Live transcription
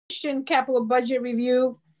capital budget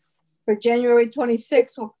review for January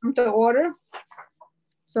 26th will come to order.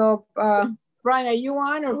 So Brian, are you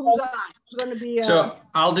on or who's on? Who's going to be? So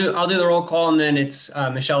I'll do the roll call, and then it's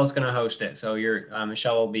Michelle is going to host it. So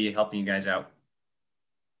Michelle will be helping you guys out.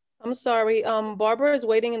 I'm sorry. Barbara is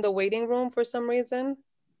waiting in the waiting room for some reason.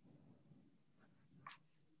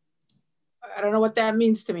 I don't know what that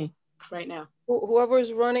means to me right now. Whoever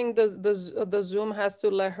is running the Zoom has to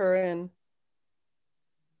let her in.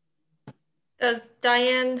 Does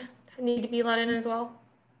Diane need to be let in as well?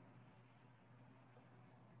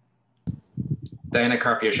 Diana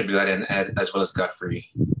Carpio should be let in as well as Godfrey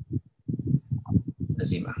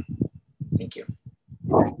Azima. Thank you.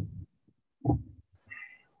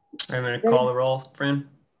 I'm going to call the roll, Fran.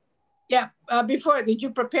 Yeah, before, did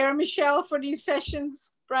you prepare Michelle for these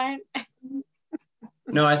sessions, Brian?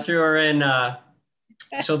 No, I threw her in.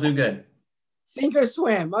 She'll do good. Sink or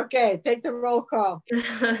swim. Okay, take the roll call.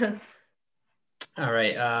 All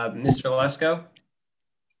right, Mr. Lesko?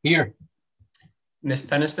 Here. Ms.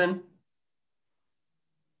 Peniston?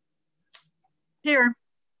 Here.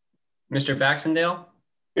 Mr. Baxendale?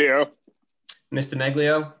 Here. Ms.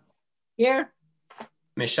 DeMeglio? Here.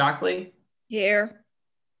 Ms. Shockley? Here.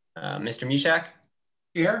 Mr. Mishak?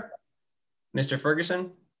 Here. Mr.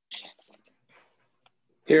 Ferguson?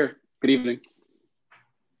 Here. Good evening.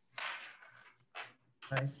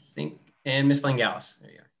 I think, and Ms. Langalis.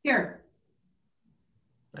 There you go. Here.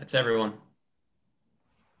 That's everyone.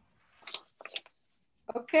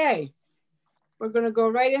 Okay, we're going to go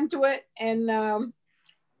right into it. And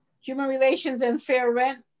Human Relations and Fair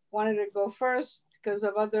Rent wanted to go first because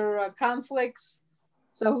of other conflicts.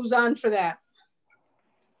 So who's on for that?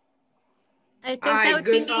 I think that would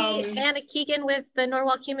be me, Anna Keegan with the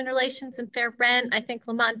Norwalk Human Relations and Fair Rent. I think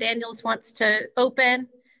Lamont Daniels wants to open,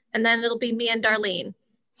 and then it'll be me and Darlene.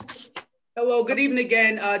 Hello, good evening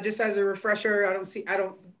again. Just as a refresher, I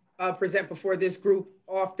don't present before this group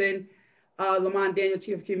often. Lamont Daniel,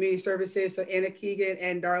 Chief of Community Services. So Anna Keegan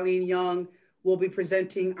and Darlene Young will be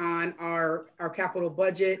presenting on our capital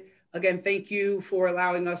budget. Again, thank you for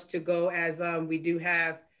allowing us to go, as we do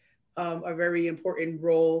have a very important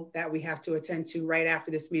role that we have to attend to right after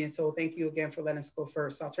this meeting. So thank you again for letting us go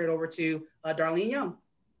first. I'll turn it over to Darlene Young.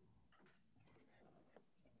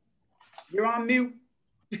 You're on mute.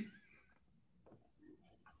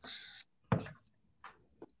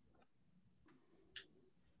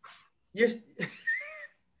 You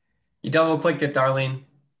double clicked it, Darlene.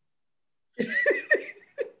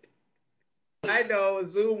 I know,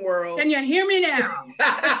 Zoom world. Can you hear me now?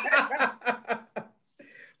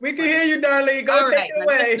 We can hear you, Darlene. Go take it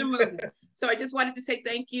away. So I just wanted to say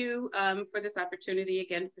thank you for this opportunity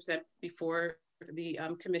again to present before the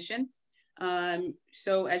commission.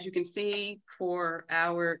 So as you can see, for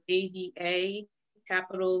our ADA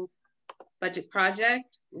capital budget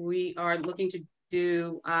project, we are looking to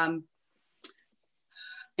do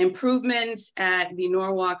improvements at the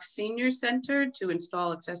Norwalk Senior Center to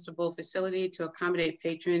install accessible facility to accommodate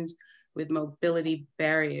patrons with mobility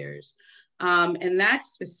barriers. And that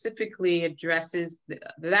specifically addresses,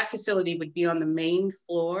 that facility would be on the main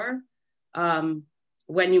floor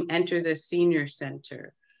when you enter the senior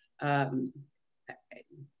center.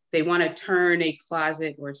 They want to turn a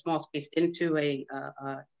closet or a small space into a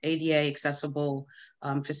ADA accessible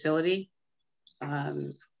facility.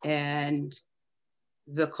 And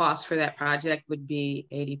the cost for that project would be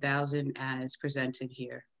 $80,000 as presented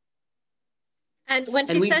here. And when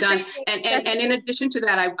and we've done, and in addition to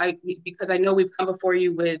that, because I know we've come before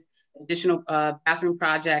you with additional bathroom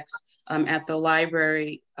projects at the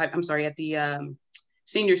library, I'm sorry, at the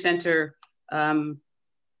senior center a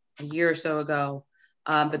year or so ago.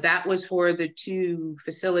 But that was for the two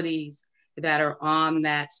facilities that are on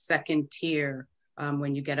that second tier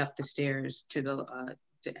when you get up the stairs to the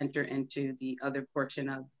to enter into the other portion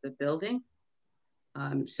of the building.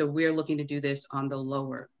 So we're looking to do this on the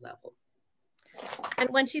lower level. And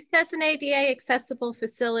when she says an ADA accessible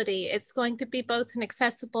facility, it's going to be both an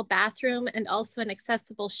accessible bathroom and also an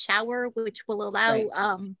accessible shower, which will allow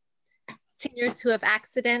seniors who have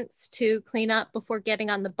accidents to clean up before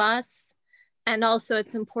getting on the bus. And also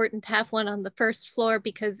it's important to have one on the first floor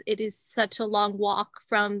because it is such a long walk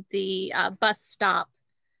from the bus stop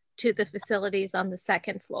to the facilities on the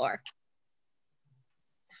second floor.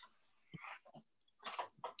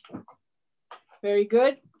 Very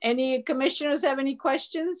good. Any commissioners have any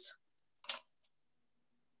questions?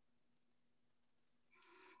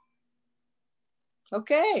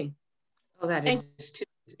 Okay. Oh, that is too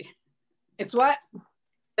easy. It's what?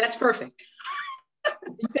 That's perfect.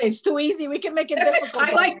 You say it's too easy. We can make it difficult.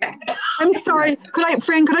 I like that. I'm sorry.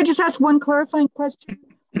 Fran, could I just ask one clarifying question?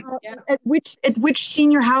 Yeah. At which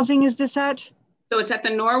senior housing is this at? So it's at the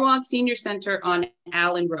Norwalk Senior Center on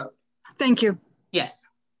Allen Road. Thank you. Yes.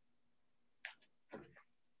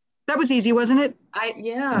 That was easy, wasn't it?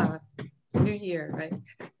 Yeah. New year, right?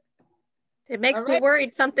 It makes me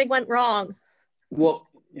worried something went wrong. Well,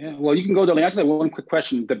 yeah. Well, you can go, Darlene. I just have one quick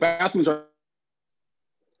question. The bathrooms are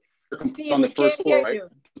Steve, on the we first can't floor, hear right? you.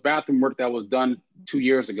 The bathroom work that was done 2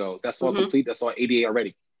 years ago. That's all complete. That's all ADA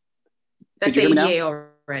already. That's Did you hear me ADA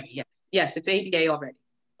already. Yeah. Yes, it's ADA already.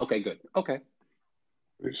 Okay, good. Okay.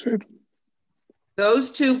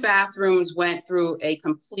 Those 2 bathrooms went through a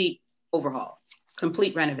complete overhaul,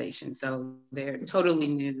 complete renovation. So they're totally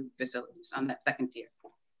new facilities on that second tier.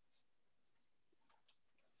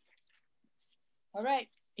 All right.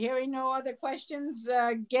 Hearing no other questions,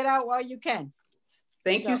 get out while you can.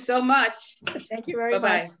 Thank you so much. Thank you very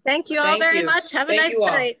much. Thank you all very much. Have a nice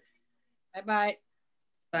night. Bye-bye.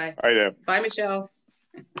 Bye. Hi there. Bye, Michelle.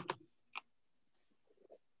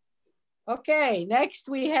 Okay, next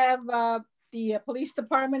we have the police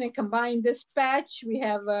department and combined dispatch. We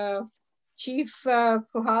have Chief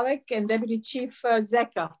Kuhalik and Deputy Chief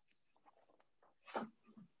Zecca.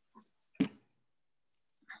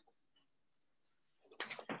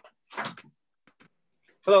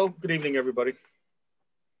 Hello, good evening, everybody.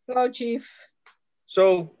 Hello, Chief.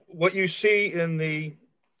 So what you see in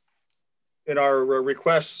our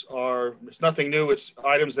requests it's nothing new. It's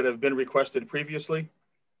items that have been requested previously.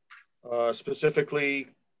 Specifically,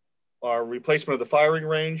 our replacement of the firing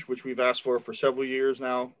range, which we've asked for several years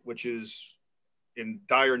now, which is in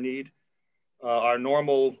dire need. Our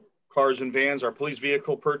normal cars and vans, our police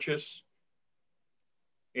vehicle purchase,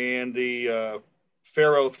 and the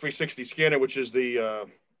Faro 360 scanner, which is the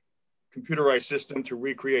computerized system to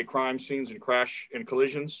recreate crime scenes and crash and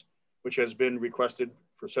collisions, which has been requested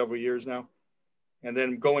for several years now. And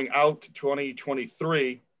then going out to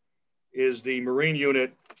 2023 is the Marine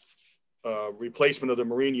unit, replacement of the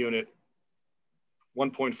Marine unit,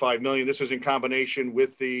 1.5 million. This is in combination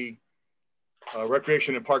with the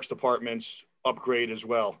Recreation and Parks Department's upgrade as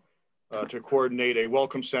well, to coordinate a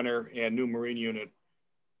welcome center and new Marine unit.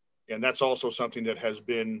 And that's also something that has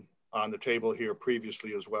been on the table here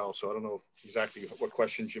previously as well. So I don't know exactly what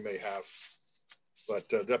questions you may have, but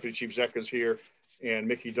Deputy Chief Zecca is here, and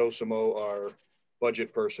Mickey Dosimo, our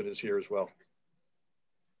budget person, is here as well.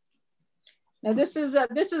 Now this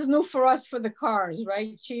is new for us for the cars,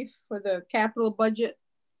 right, Chief, for the capital budget?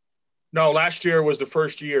 No, last year was the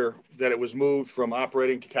first year that it was moved from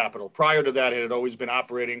operating to capital. Prior to that, it had always been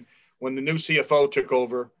operating. When the new CFO took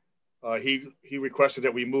over, he requested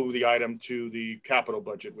that we move the item to the capital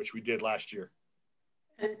budget, which we did last year.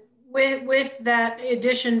 And with that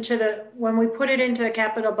addition to when we put it into the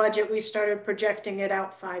capital budget, we started projecting it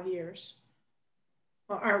out 5 years.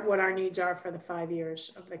 What our needs are for the 5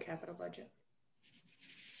 years of the capital budget.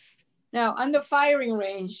 Now on the firing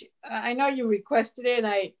range, I know you requested it, and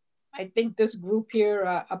I think this group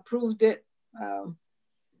here approved it.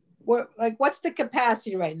 What's the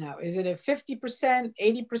capacity right now? Is it at 50%,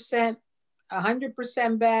 80%,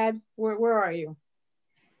 100% bad? Where are you?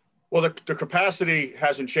 Well, the capacity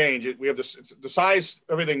hasn't changed. We have the size,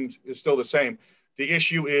 everything is still the same. The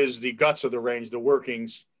issue is the guts of the range, the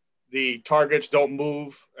workings. The targets don't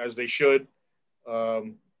move as they should.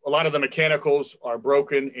 A lot of the mechanicals are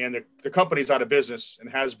broken, and the company's out of business and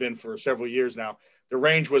has been for several years now. The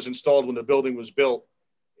range was installed when the building was built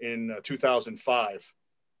in 2005.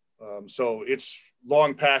 So it's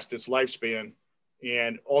long past its lifespan.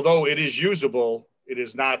 And although it is usable, it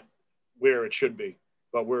is not where it should be.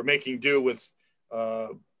 But we're making do with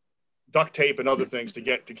duct tape and other things to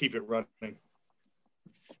keep it running.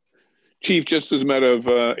 Chief, just as a matter of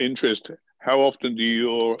interest, how often do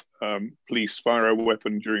your police fire a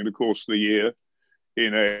weapon during the course of the year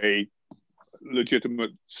in a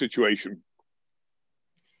legitimate situation?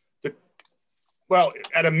 Well,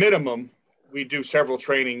 at a minimum, we do several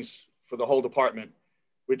trainings for the whole department,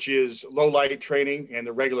 which is low light training and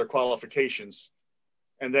the regular qualifications.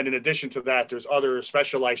 And then in addition to that, there's other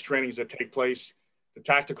specialized trainings that take place. The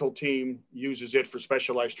tactical team uses it for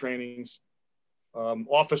specialized trainings.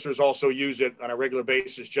 Officers also use it on a regular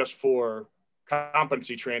basis just for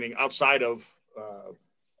competency training outside of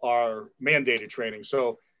our mandated training.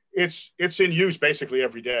 So it's in use basically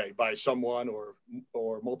every day by someone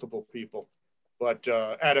or multiple people. But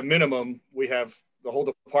at a minimum, we have the whole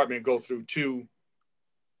department go through 2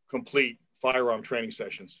 complete firearm training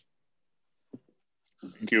sessions.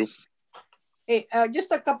 Thank you. Hey,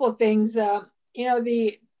 just a couple of things. You know,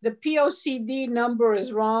 the POCD number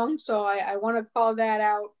is wrong, so I want to call that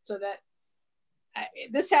out so that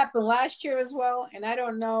this happened last year as well, and I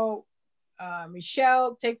don't know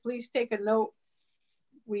Michelle, please take a note.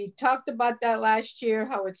 We talked about that last year,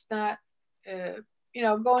 how it's not, you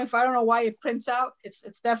know, going for, I don't know why it prints out.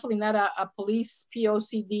 It's definitely not a police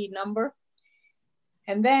POCD number.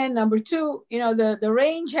 And then number two, you know, the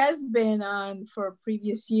range has been on for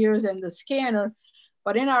previous years and the scanner,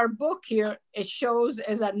 but in our book here, it shows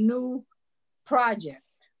as a new project.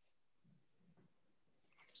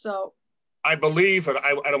 So I believe, and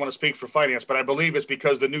I don't want to speak for finance, but I believe it's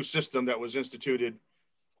because the new system that was instituted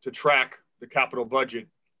to track the capital budget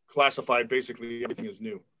classified basically everything as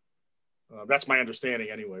new. That's my understanding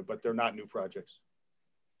anyway, but they're not new projects.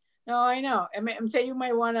 No, I know. I'm saying you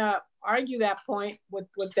might want to argue that point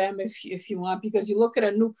with them if you want, because you look at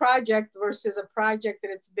a new project versus a project that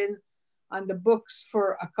it's been on the books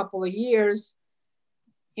for a couple of years,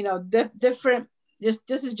 you know, different, this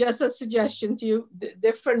is just a suggestion to you,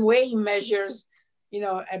 different weighing measures, you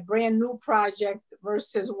know, a brand new project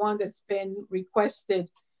versus one that's been requested,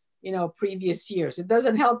 you know, previous years. It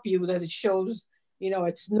doesn't help you that it shows, you know,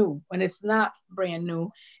 it's new when it's not brand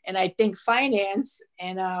new. And I think finance,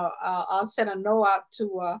 and I'll send a note out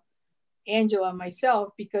to Angela and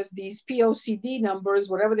myself, because these POCD numbers,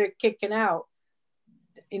 whatever they're kicking out,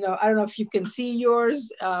 you know, I don't know if you can see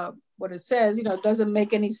yours, what it says, you know, it doesn't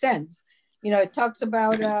make any sense. You know, it talks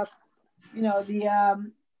about, you know,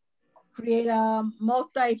 the create a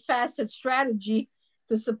multifaceted strategy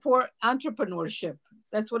to support entrepreneurship.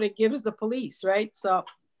 That's what it gives the police, right? So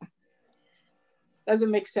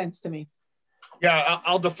doesn't make sense to me. Yeah,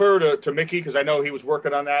 I'll defer to Mickey because I know he was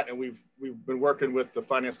working on that, and we've been working with the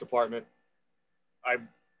finance department.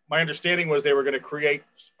 My understanding was they were going to create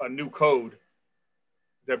a new code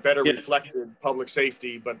that better reflected public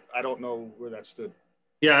safety, but I don't know where that stood.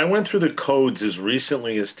 Yeah, I went through the codes as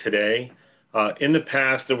recently as today. In the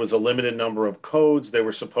past, there was a limited number of codes. They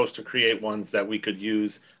were supposed to create ones that we could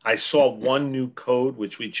use. I saw one new code,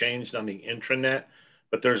 which we changed on the intranet,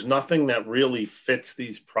 but there's nothing that really fits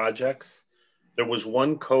these projects. There was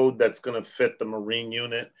one code that's going to fit the Marine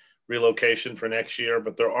unit relocation for next year,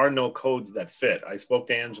 but there are no codes that fit. I spoke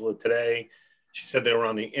to Angela today. She said they were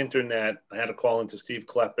on the internet. I had to call into Steve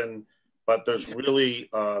Kleppen, but there's really,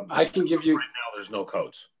 I can give you, right now, there's no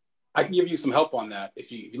codes. I can give you some help on that.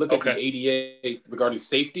 If you look at the ADA regarding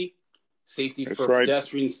safety for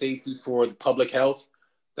pedestrians, safety for the public health,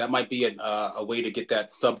 that might be a way to get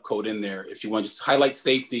that subcode in there. If you want to just highlight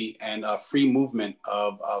safety and free movement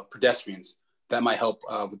of pedestrians, that might help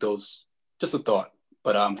with those. Just a thought.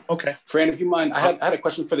 But okay, Fran, if you mind, I had a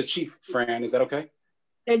question for the chief. Fran, is that okay?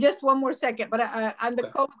 Yeah, just one more second. But on the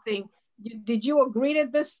code thing, did you agree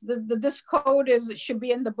that this code should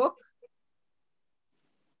be in the book?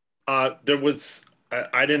 There was,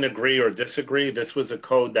 I didn't agree or disagree. This was a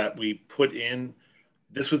code that we put in.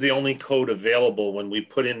 This was the only code available when we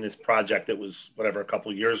put in this project. It was whatever, a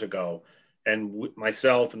couple of years ago. And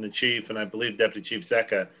myself and the chief, and I believe Deputy Chief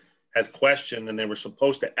Zecca, has questioned, and they were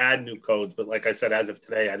supposed to add new codes. But like I said, as of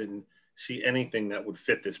today, I didn't see anything that would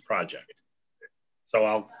fit this project. So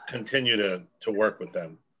I'll continue to work with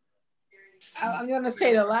them. I'm going to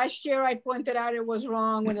say that last year I pointed out it was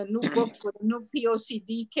wrong when the new books with the new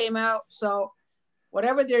POCD came out. So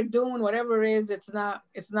whatever they're doing, whatever it is, it's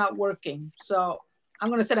not working. So I'm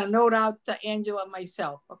going to send a note out to Angela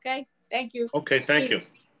myself. Okay. Thank you. Okay. Thank you.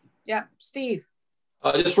 Yeah. Steve.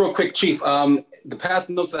 Just real quick, Chief. The past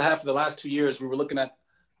notes I have for the last 2 years, we were looking at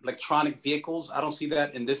electronic vehicles. I don't see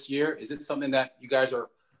that in this year. Is it something that you guys are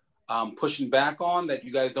pushing back on that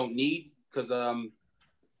you guys don't need? Because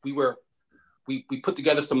we put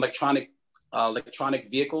together some electronic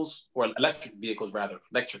vehicles, or electric vehicles rather.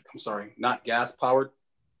 Electric, I'm sorry, not gas powered.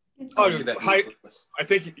 Oh, I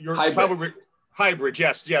think you're probably hybrid.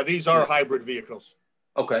 Yes, yeah, these are hybrid vehicles.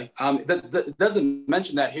 Okay, that doesn't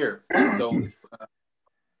mention that here. So it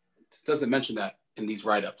doesn't mention that in these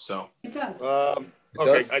write-ups. So it does.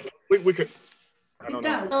 Okay, we could. I don't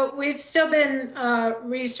know. So we've still been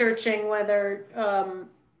researching whether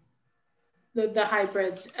the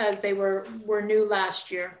hybrids, as they were new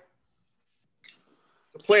last year.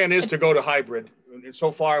 The plan is to go to hybrid, and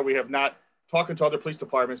so far we have not, talking to other police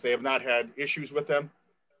departments, they have not had issues with them.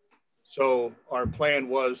 So our plan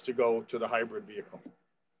was to go to the hybrid vehicle.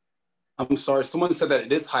 I'm sorry, someone said that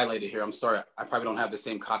it is highlighted here. I'm sorry, I probably don't have the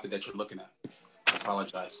same copy that you're looking at. I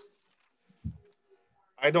apologize.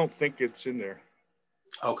 I don't think it's in there.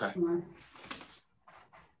 Okay.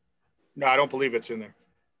 No, I don't believe it's in there.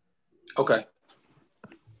 Okay.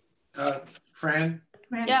 Fran?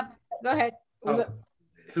 Yep, go ahead. Oh,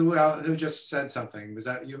 who just said something? Was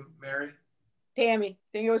that you, Mary? Tammy.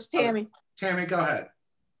 I think it was Tammy. Oh, Tammy, go ahead.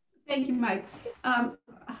 Thank you, Mike.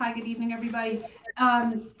 Hi, good evening, everybody.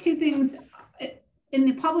 Two things. in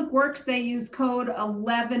the Public Works, they use code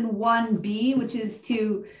 11.1B, which is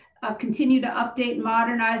to continue to update,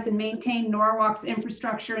 modernize, and maintain Norwalk's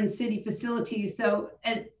infrastructure and city facilities. So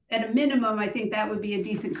at a minimum, I think that would be a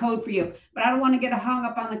decent code for you. But I don't want to get hung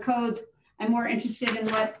up on the codes. I'm more interested in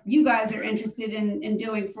what you guys are interested in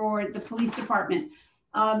doing for the police department.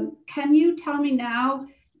 Can you tell me now,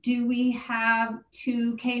 do we have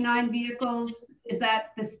 2 K9 vehicles? Is that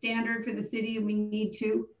the standard for the city and we need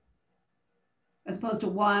 2? As opposed to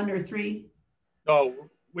 1 or 3? No,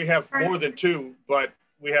 we have more than 2, but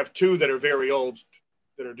we have 2 that are very old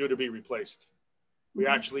that are due to be replaced. We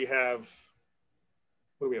actually have,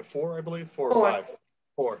 what do we have, 4, I believe? 4 or 5?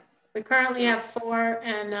 4. We currently have 4,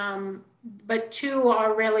 and but 2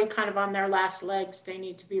 are really kind of on their last legs. They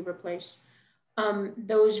need to be replaced.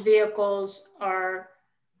 Those vehicles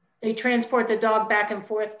they transport the dog back and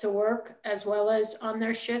forth to work as well as on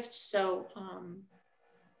their shifts. So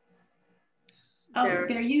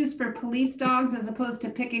they're used for police dogs as opposed to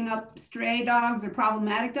picking up stray dogs or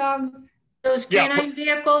problematic dogs? Those canine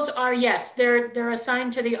vehicles are, yes, they're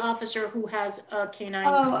assigned to the officer who has a canine.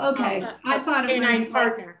 Oh, okay. I thought it was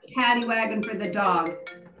partner. Like paddy wagon for the dog.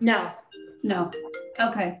 No. No.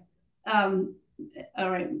 Okay. All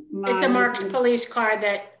right. It's a marked police car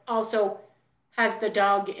that also has the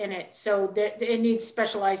dog in it. So it needs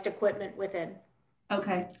specialized equipment within.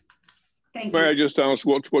 Okay. Thank you. May I just ask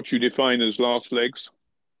what you define as last legs?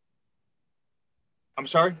 I'm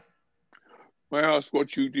sorry? May I ask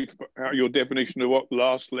what your definition of what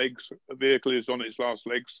last legs a vehicle is on its last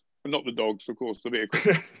legs? Not the dogs, of course, the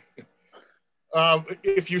vehicle.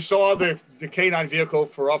 If you saw the canine vehicle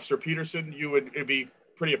for Officer Peterson, it'd be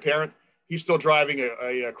pretty apparent. He's still driving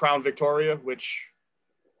a Crown Victoria, which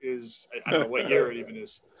is, I don't know what year it even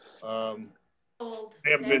is.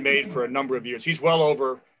 They haven't been made for a number of years. He's well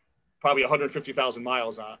over probably 150,000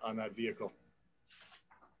 miles on that vehicle.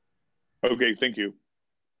 Okay, thank you.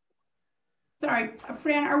 Sorry,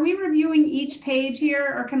 Fran, are we reviewing each page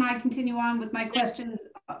here, or can I continue on with my questions,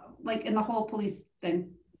 like in the whole police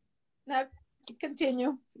thing? No,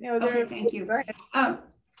 continue. Okay, thank you. All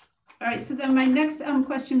right, so then my next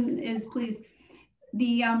question is, please,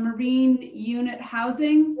 the Marine unit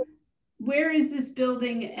housing, where is this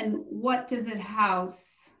building and what does it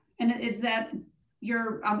house? And is that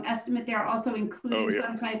your estimate there also including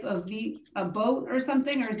some type of a boat or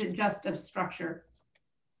something, or is it just a structure?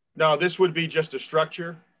 No, this would be just a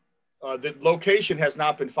structure. The location has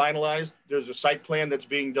not been finalized. There's a site plan that's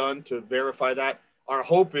being done to verify that. Our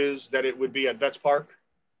hope is that it would be at Vets Park,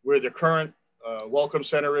 where the current Welcome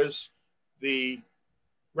Center is. The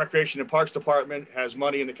Recreation and Parks Department has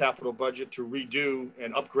money in the capital budget to redo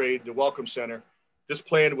and upgrade the Welcome Center. This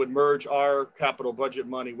plan would merge our capital budget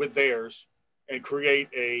money with theirs and create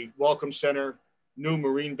a Welcome Center, new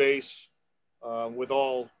Marine base, with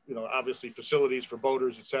all, obviously facilities for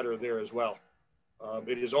boaters, et cetera, there as well.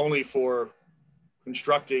 It is only for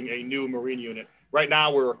constructing a new Marine unit. Right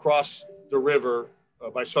now, we're across the river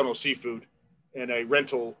by Sono Seafood in a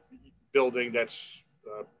rental building that's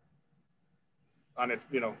on it,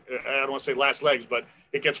 I don't want to say last legs, but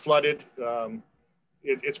it gets flooded.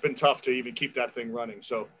 It's been tough to even keep that thing running.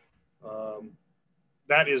 So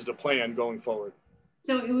that is the plan going forward.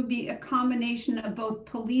 So it would be a combination of both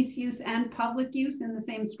police use and public use in the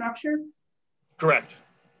same structure? Correct.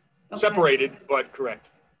 Okay. Separated, but correct.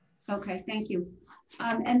 Okay, thank you.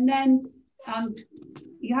 And then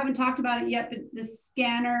you haven't talked about it yet, but the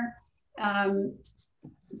scanner,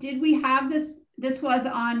 did we have this? This was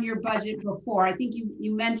on your budget before. I think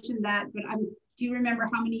you mentioned that, but do you remember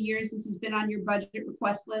how many years this has been on your budget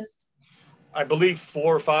request list? I believe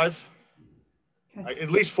 4 or 5. Okay.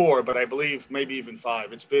 At least 4, but I believe maybe even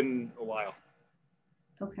 5. It's been a while.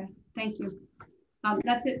 Okay, thank you.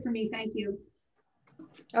 That's it for me. Thank you.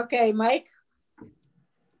 Okay, Mike.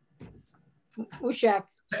 Ushak.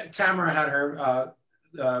 Tamara had her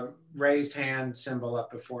raised hand symbol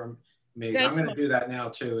up before me. I'm going to do that now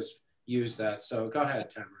too, is use that. So go ahead,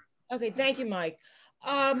 Tamara. Okay, thank you, Mike.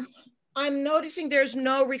 I'm noticing there's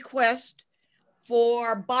no request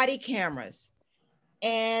for body cameras.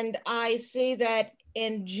 And I see that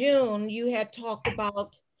in June, you had talked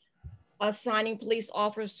about assigning police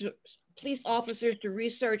officers to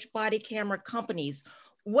research body camera companies.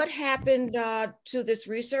 What happened to this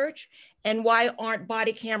research, and why aren't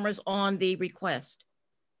body cameras on the request?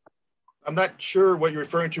 I'm not sure what you're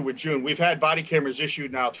referring to with June. We've had body cameras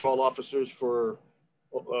issued now to all officers for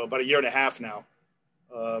about 1.5 years now.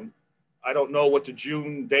 I don't know what the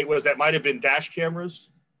June date was. That might have been dash cameras,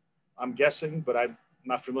 I'm guessing, but I'm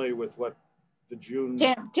not familiar with what the June.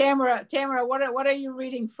 Tamara, what are you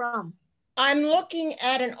reading from? I'm looking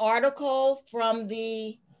at an article from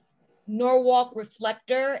the Norwalk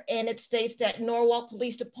Reflector, and it states that Norwalk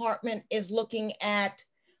Police Department is looking at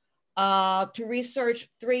to research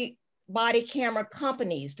 3 body camera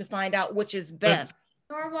companies to find out which is best.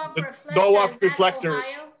 Norwalk Reflectors.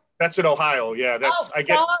 That's in Ohio. Yeah, that's I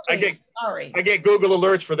get Google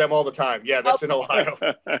alerts for them all the time. Yeah, that's in Ohio.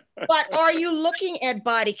 But are you looking at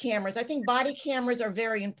body cameras? I think body cameras are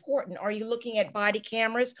very important. Are you looking at body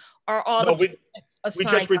cameras or all no,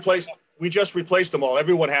 we just replaced them all.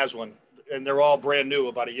 Everyone has one, and they're all brand new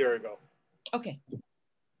about a year ago. Okay.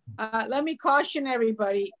 Let me caution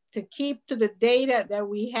everybody to keep to the data that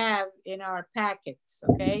we have in our packets,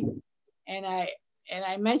 okay? And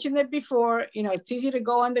I mentioned it before, you know, it's easy to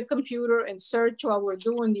go on the computer and search while we're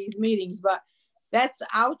doing these meetings, but that's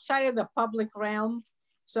outside of the public realm.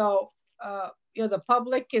 So, you know, the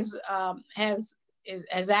public has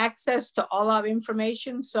access to all our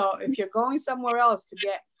information. So if you're going somewhere else to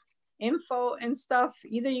get info and stuff,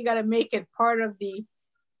 either you got to make it part of the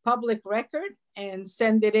public record and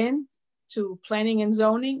send it in to planning and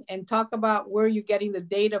zoning and talk about where you're getting the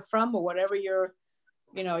data from or whatever you're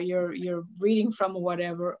reading from or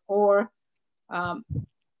whatever, or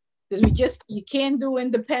because you can't do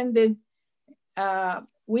independent,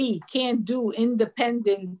 we can't do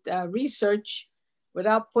independent research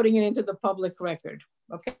without putting it into the public record,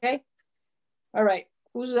 okay? All right,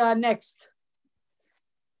 who's next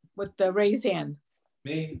with the raised hand?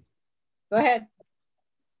 Me. Go ahead.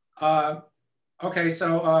 Okay,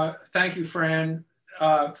 so thank you, Fran,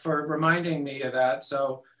 for reminding me of that.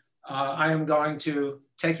 So I am going to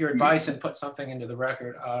take your advice and put something into the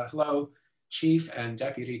record. Hello, Chief and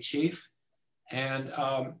Deputy Chief. And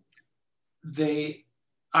I'm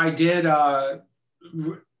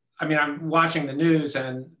watching the news,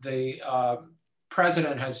 and the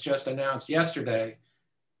president has just announced yesterday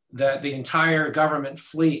that the entire government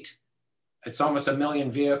fleet, it's almost 1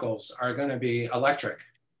 million vehicles, are going to be electric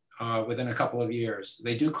within a couple of years.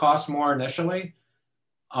 They do cost more initially.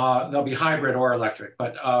 They'll be hybrid or electric,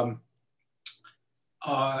 but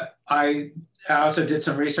I also did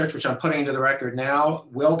some research, which I'm putting into the record now.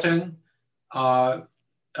 Wilton bought,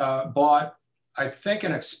 I think,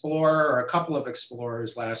 an Explorer or a couple of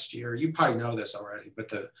Explorers last year. You probably know this already,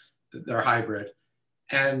 but they're hybrid.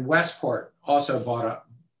 And Westport also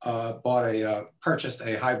purchased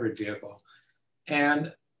a hybrid vehicle.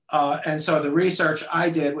 And so the research I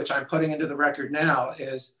did, which I'm putting into the record now,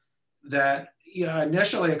 is that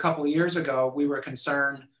initially a couple of years ago, we were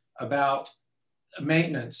concerned about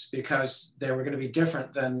maintenance because they were going to be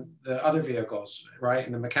different than the other vehicles, right?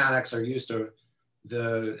 And the mechanics are used to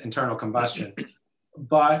the internal combustion.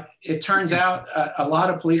 But it turns out a lot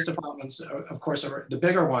of police departments, of course, the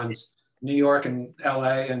bigger ones, New York and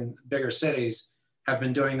LA and bigger cities, have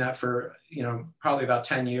been doing that for, probably about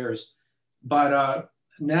 10 years. But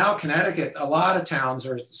now Connecticut, a lot of towns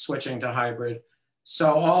are switching to hybrid.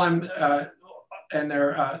 So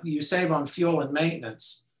you save on fuel and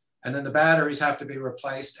maintenance. And then the batteries have to be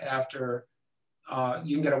replaced after,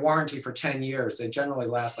 you can get a warranty for 10 years. They generally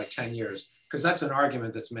last like 10 years, because that's an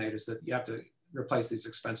argument that's made, is that you have to replace these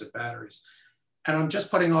expensive batteries. And I'm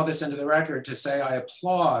just putting all this into the record to say I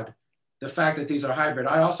applaud the fact that these are hybrid.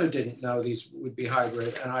 I also didn't know these would be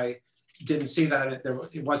hybrid, and I didn't see that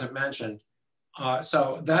it wasn't mentioned.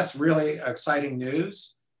 So that's really exciting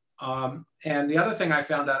news. And the other thing I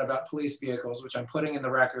found out about police vehicles, which I'm putting in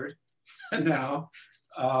the record now,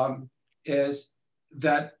 is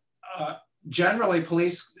that generally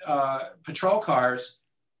police patrol cars,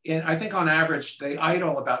 I think on average, they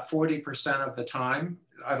idle about 40% of the time.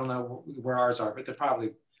 I don't know where ours are, but they're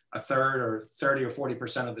probably a third or 30 or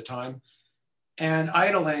 40% of the time. And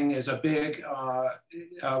idling is a big,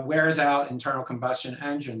 wears out internal combustion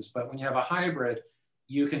engines. But when you have a hybrid,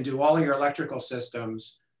 you can do all of your electrical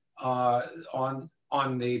systems on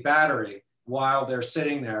the battery while they're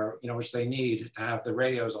sitting there, which they need to have the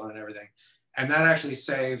radios on and everything. And that actually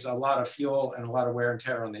saves a lot of fuel and a lot of wear and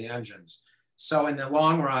tear on the engines. So in the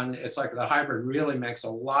long run, it's like the hybrid really makes a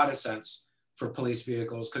lot of sense for police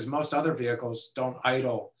vehicles, because most other vehicles don't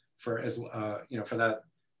idle for for that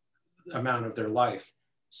amount of their life.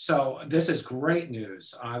 So this is great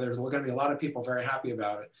news. There's going to be a lot of people very happy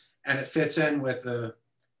about it, and it fits in with the,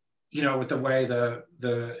 with the way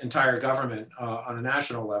the entire government on a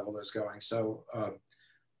national level is going. So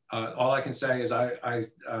all I can say is I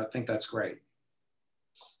think that's great.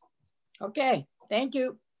 Okay, thank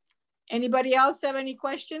you. Anybody else have any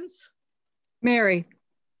questions? Mary.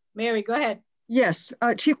 Mary, go ahead. Yes,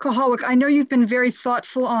 Chief Kohalwick, I know you've been very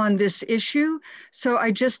thoughtful on this issue, so I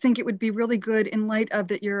just think it would be really good in light of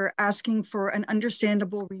that you're asking for an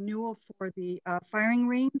understandable renewal for the firing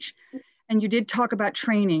range. And you did talk about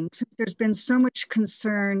training. Since there's been so much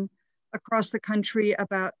concern across the country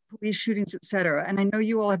about police shootings, et cetera, and I know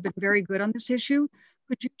you all have been very good on this issue,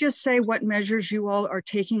 could you just say what measures you all are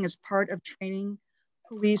taking as part of training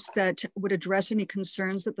police that would address any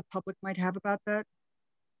concerns that the public might have about that?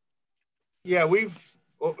 Yeah, we've,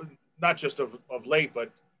 not just of late,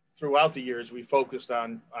 but throughout the years, we focused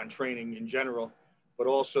on training in general, but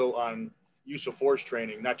also on use of force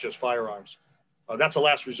training, not just firearms. That's a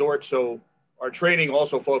last resort. So our training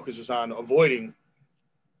also focuses on avoiding,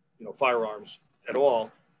 firearms at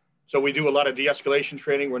all. So we do a lot of de-escalation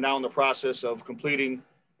training. We're now in the process of completing.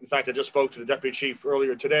 In fact, I just spoke to the deputy chief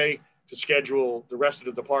earlier today to schedule the rest of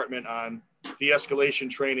the department on de-escalation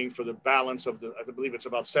training for the balance of I believe it's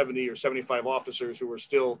about 70 or 75 officers who are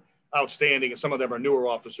still outstanding, and some of them are newer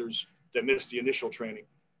officers that missed the initial training.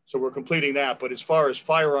 So we're completing that. But as far as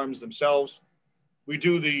firearms themselves, we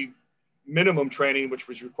do the minimum training, which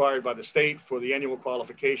was required by the state for the annual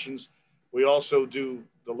qualifications. We also do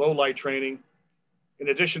the low light training. In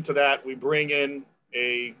addition to that, we bring in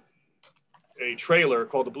a trailer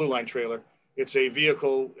called the Blue Line trailer. It's a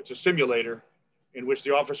vehicle, it's a simulator in which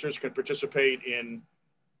the officers can participate in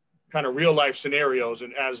kind of real life scenarios.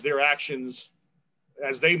 And as their actions,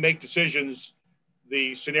 as they make decisions,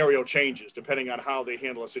 the scenario changes depending on how they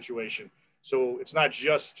handle a situation. So it's not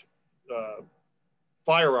just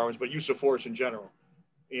firearms, but use of force in general.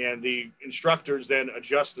 And the instructors then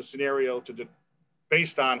adjust the scenario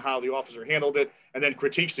based on how the officer handled it, and then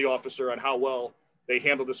critiques the officer on how well they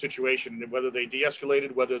handled the situation, and whether they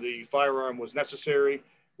de-escalated, whether the firearm was necessary,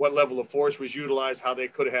 what level of force was utilized, how they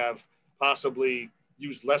could have possibly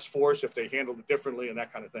used less force if they handled it differently, and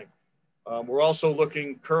that kind of thing. We're also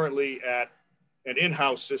looking currently at an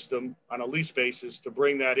in-house system on a lease basis to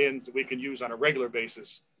bring that in that we can use on a regular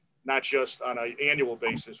basis, not just on an annual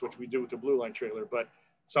basis, which we do with the Blue Line trailer, but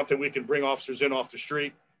something we can bring officers in off the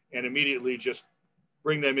street and immediately just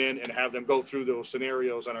bring them in and have them go through those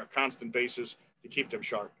scenarios on a constant basis to keep them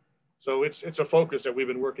sharp. So it's a focus that we've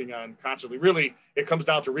been working on constantly. Really, it comes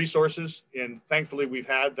down to resources, and thankfully we've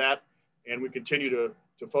had that, and we continue to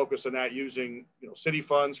focus on that using city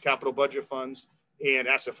funds, capital budget funds, and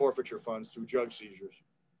asset forfeiture funds through drug seizures.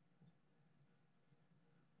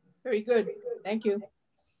 Very good. Thank you.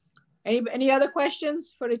 Any other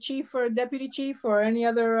questions for the chief or deputy chief or any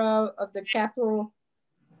other of the capital?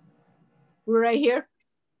 We're right here.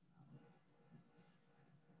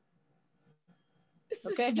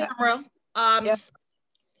 This is Tamara.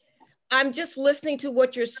 I'm just listening to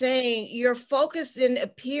what you're saying. Your focus then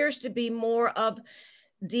appears to be more of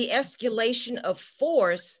de-escalation of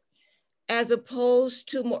force as opposed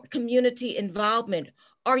to more community involvement.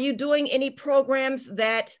 Are you doing any programs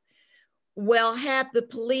that will have the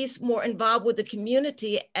police more involved with the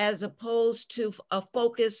community as opposed to a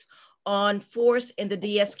focus on force and the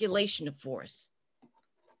de-escalation of force?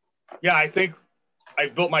 Yeah, I think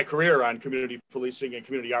I've built my career on community policing and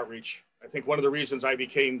community outreach. I think one of the reasons I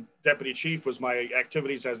became deputy chief was my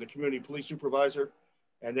activities as the community police supervisor,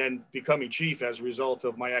 and then becoming chief as a result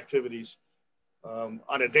of my activities. On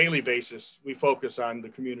a daily basis, we focus on the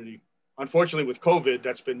community. Unfortunately, with COVID,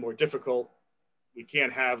 that's been more difficult. We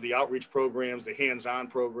can't have the outreach programs, the hands-on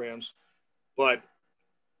programs, but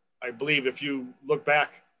I believe if you look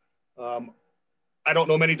back, I don't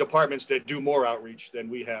know many departments that do more outreach than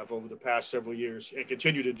we have over the past several years and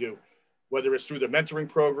continue to do, whether it's through the mentoring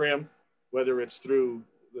program, whether it's through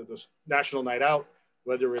the National Night Out,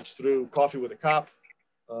 whether it's through Coffee with a Cop,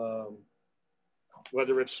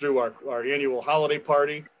 whether it's through our annual holiday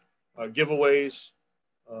party, giveaways.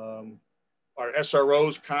 Our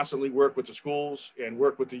SROs constantly work with the schools and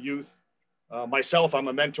work with the youth. Myself, I'm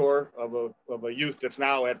a mentor of a youth that's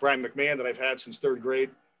now at Brian McMahon that I've had since 3rd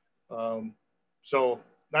grade. So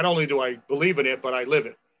not only do I believe in it, but I live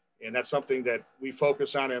it. And that's something that we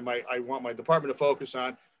focus on, and I want my department to focus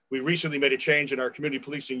on. We recently made a change in our community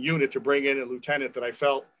policing unit to bring in a lieutenant that I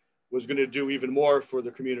felt was going to do even more for the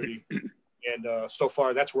community. And so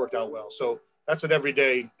far that's worked out well. So that's an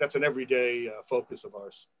everyday focus of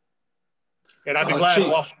ours. And I'd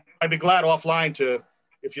be glad offline to,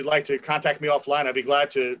 if you'd like to contact me offline, I'd be glad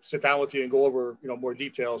to sit down with you and go over more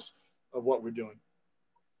details of what we're doing.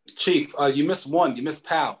 Chief, you missed one. You missed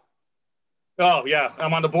PAL. Oh yeah,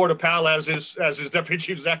 I'm on the board of PAL as is Deputy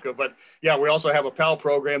Chief Zecca. But yeah, we also have a PAL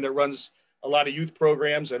program that runs a lot of youth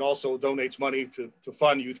programs and also donates money to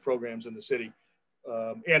fund youth programs in the city.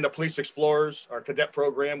 And the Police Explorers, our cadet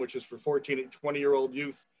program, which is for 14 and 20-year-old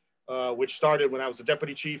youth, which started when I was a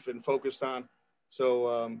deputy chief and focused on.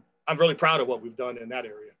 So I'm really proud of what we've done in that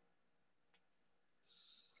area.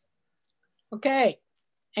 Okay,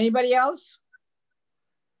 anybody else?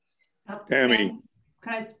 Tammy.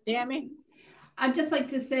 Tammy? I'd just like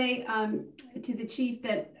to say to the chief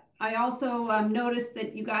that I also noticed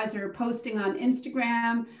that you guys are posting on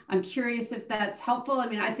Instagram. I'm curious if that's helpful. I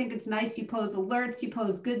mean, I think it's nice you post alerts, you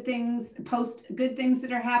post good things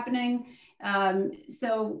that are happening.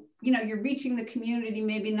 So, you know, you're reaching the community,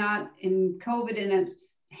 maybe not in COVID in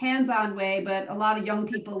a hands-on way, but a lot of young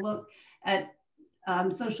people look at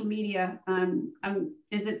social media.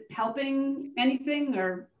 Is it helping anything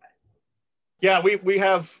or? Yeah, we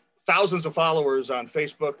have thousands of followers on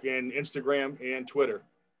Facebook and Instagram and Twitter.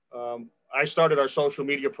 I started our social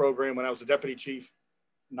media program when I was a deputy chief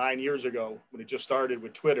 9 years ago, when it just started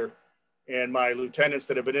with Twitter. And my lieutenants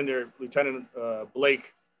that have been in there, Lieutenant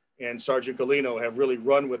Blake and Sergeant Galino, have really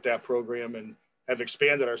run with that program and have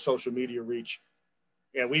expanded our social media reach.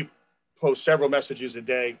 And we post several messages a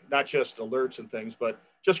day, not just alerts and things, but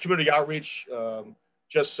just community outreach,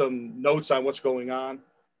 just some notes on what's going on.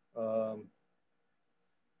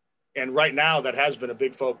 And right now that has been a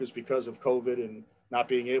big focus because of COVID and not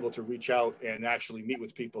being able to reach out and actually meet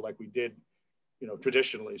with people like we did, you know,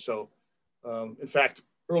 traditionally. So in fact,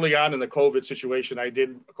 early on in the COVID situation, I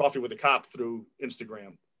did a Coffee with a Cop through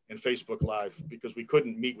Instagram and Facebook Live because we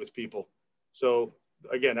couldn't meet with people. So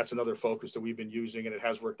again, that's another focus that we've been using and it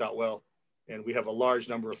has worked out well. And we have a large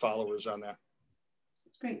number of followers on that.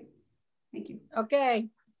 That's great. Thank you. Okay.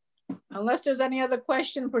 Unless there's any other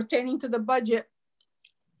question pertaining to the budget.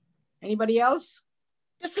 Anybody else?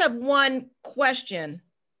 Just have one question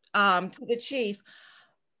to the chief.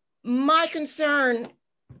 My concern,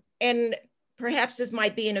 and perhaps this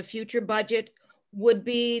might be in a future budget, would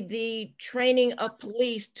be the training of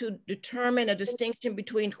police to determine a distinction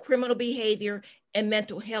between criminal behavior and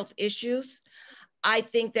mental health issues. I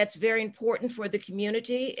think that's very important for the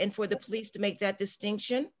community and for the police to make that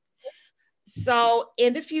distinction. So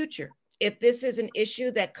in the future, if this is an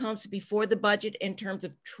issue that comes before the budget in terms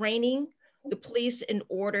of training the police in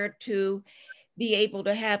order to be able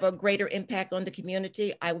to have a greater impact on the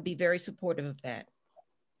community, I would be very supportive of that.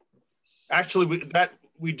 Actually,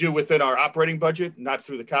 we do within our operating budget, not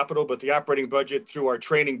through the capital, but the operating budget through our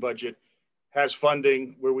training budget has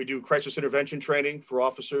funding where we do crisis intervention training for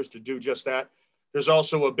officers to do just that. There's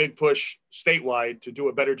also a big push statewide to do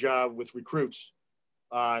a better job with recruits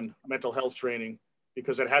on mental health training,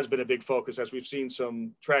 because it has been a big focus as we've seen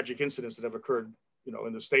some tragic incidents that have occurred, you know,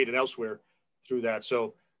 in the state and elsewhere through that.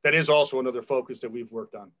 So that is also another focus that we've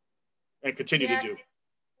worked on and continue to do.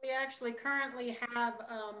 We actually currently have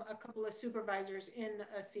a couple of supervisors in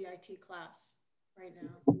a CIT class right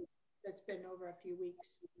now. That's been over a few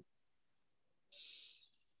weeks.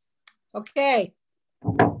 Okay.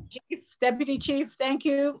 Chief, Deputy Chief, thank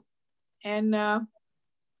you. And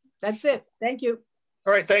that's it. Thank you.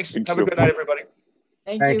 All right, thanks. Have a good night, everybody.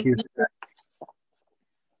 Thank you.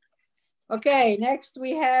 Okay, next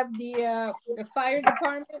we have the fire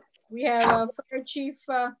department. We have Fire Chief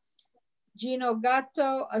Gino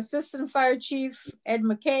Gatto, Assistant Fire Chief Ed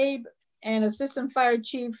McCabe, and Assistant Fire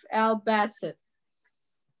Chief Al Bassett.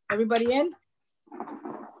 Everybody in?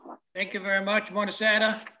 Thank you very much.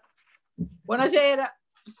 Buonasera. Buonasera.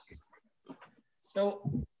 So,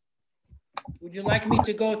 would you like me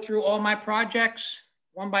to go through all my projects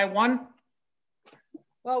one by one?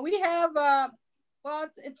 Well, we have, well,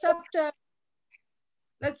 it's up to,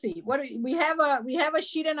 let's see, what we have a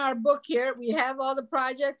sheet in our book here. We have all the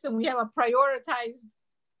projects and we have a prioritized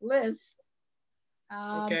list.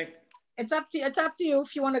 Okay. It's up to you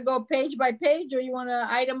if you want to go page by page or you want to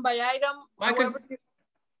item by item.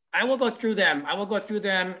 I will go through them. I will go through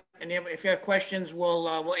them, and if you have questions,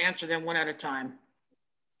 we'll answer them one at a time.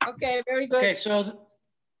 Okay, very good. Okay, so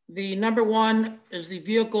the number one is the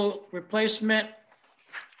vehicle replacement.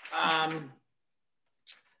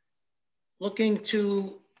 Looking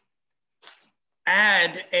to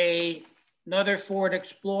add another Ford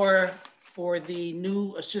Explorer for the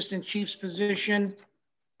new assistant chief's position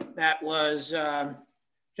that was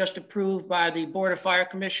just approved by the Board of Fire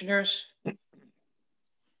Commissioners.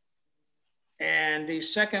 And the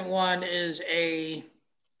second one is a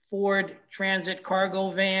Ford Transit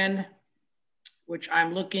cargo van, which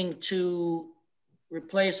I'm looking to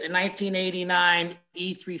replace a 1989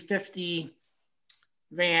 E350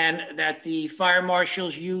 van that the fire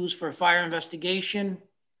marshals use for fire investigation.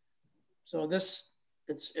 So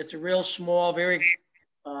it's a real small, very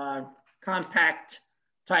compact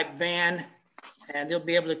type van, and they'll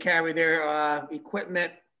be able to carry their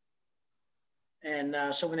equipment And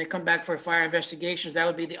so when they come back for fire investigations, that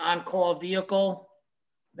would be the on-call vehicle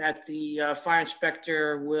that the fire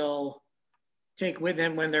inspector will take with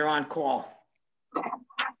him when they're on call.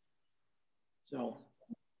 So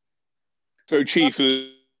Chief,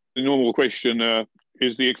 the normal question,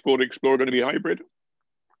 is the Ford Explorer going to be hybrid?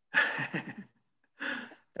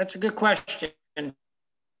 That's a good question. The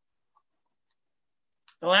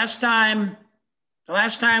last time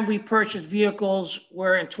we purchased vehicles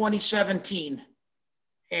were in 2017.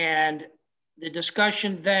 And the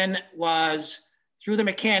discussion then was through the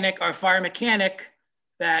mechanic, our fire mechanic,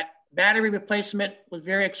 that battery replacement was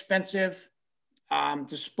very expensive.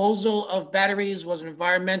 Disposal of batteries was an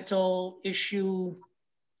environmental issue.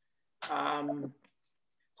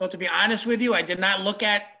 So to be honest with you, I did not look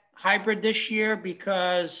at hybrid this year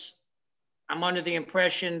because I'm under the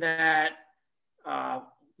impression that,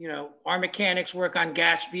 you know, our mechanics work on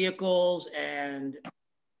gas vehicles and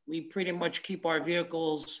we pretty much keep our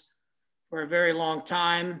vehicles for a very long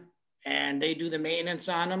time and they do the maintenance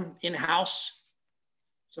on them in-house.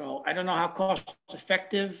 So I don't know how cost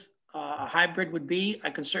effective a hybrid would be. I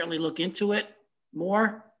can certainly look into it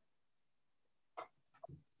more.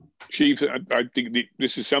 Chief, I think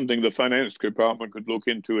this is something the finance department could look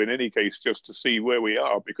into in any case, just to see where we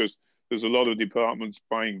are, because there's a lot of departments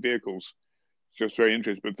buying vehicles. It's just very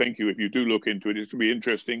interesting. But thank you. If you do look into it, it's going to be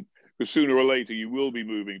interesting, because sooner or later you will be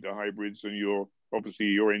moving to hybrids, and your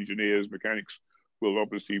engineers, mechanics will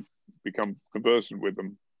obviously become conversant with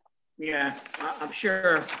them. Yeah, I'm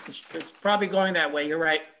sure it's probably going that way. You're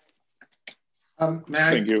right.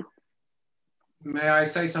 Thank you. May I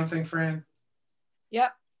say something, Fran?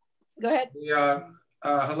 Yep. Go ahead.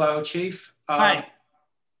 Hello, Chief. Hi.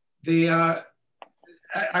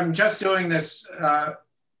 I'm just doing this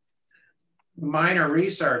minor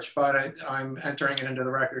research, but I'm entering it into the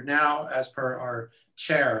record now as per our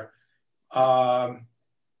chair. And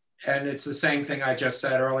it's the same thing I just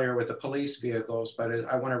said earlier with the police vehicles, but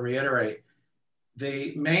I want to reiterate.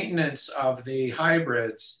 The maintenance of the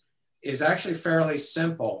hybrids is actually fairly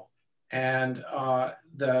simple. And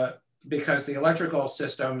because the electrical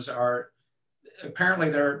systems are, apparently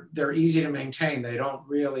they're easy to maintain. They don't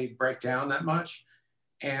really break down that much.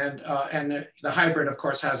 And the hybrid, of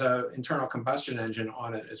course, has an internal combustion engine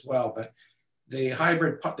on it as well. But the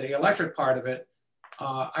hybrid, the electric part of it,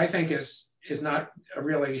 I think is not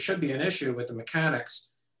really, should be an issue with the mechanics.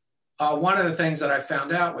 One of the things that I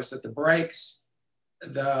found out was that the brakes,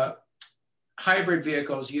 the hybrid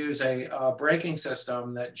vehicles use a braking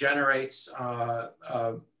system that generates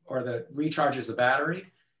or that recharges the battery,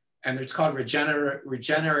 and it's called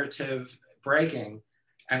regenerative braking.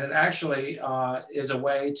 And it actually is a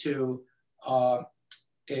way to,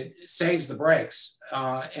 it saves the brakes,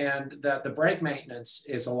 and that the brake maintenance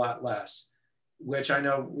is a lot less, which I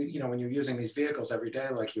know, you know, when you're using these vehicles every day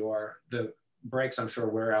like you are, the brakes I'm sure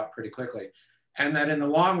wear out pretty quickly. And that in the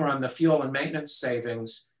long run, the fuel and maintenance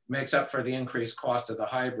savings makes up for the increased cost of the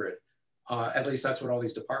hybrid. At least that's what all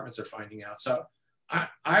these departments are finding out. So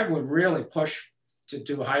I would really push to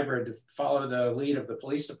do hybrid, to follow the lead of the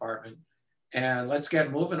police department, and let's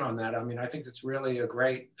get moving on that. I mean, I think it's really a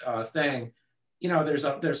great thing. You know,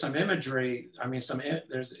 there's some imagery. I mean,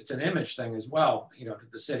 it's an image thing as well. You know,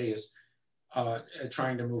 that the city is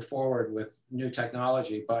trying to move forward with new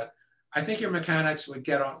technology. But I think your mechanics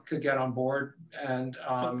could get on board, and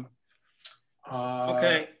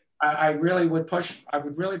okay. I really would push. I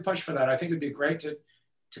would really push for that. I think it'd be great to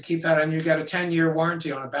keep that, and you get a 10-year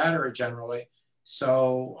warranty on a battery generally.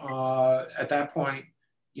 So at that point,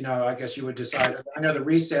 you know, I guess you would decide. I know the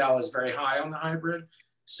resale is very high on the hybrid,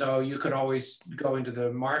 so you could always go into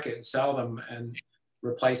the market and sell them and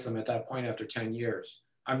replace them at that point after 10 years.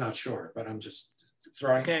 I'm not sure, but I'm just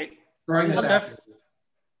throwing this out.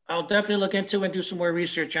 I'll definitely look into and do some more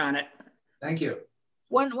research on it. Thank you.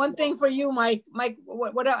 One thing for you, Mike. Mike,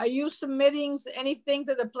 what are you submitting anything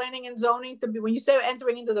to the planning and zoning to be, when you say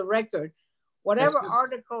entering into the record, whatever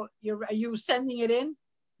article are you sending it in?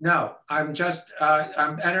 No, I'm just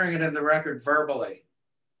I'm entering it in the record verbally.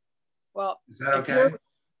 Well, is that okay?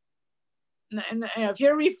 If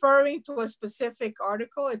you're referring to a specific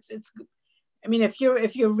article, it's. I mean, if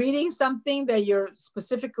you're reading something that you're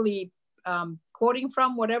specifically quoting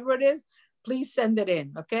from, whatever it is, please send it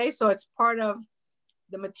in. Okay, so it's part of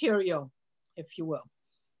the material, if you will.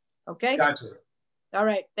 Okay. Gotcha. All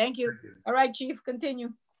right. Thank you. All right, Chief,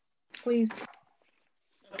 continue, please.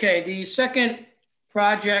 Okay, the second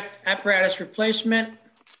project, apparatus replacement.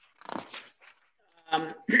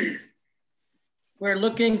 We're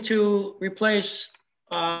looking to replace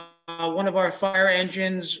one of our fire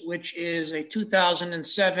engines, which is a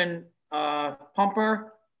 2007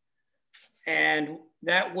 pumper. And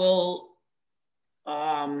that will,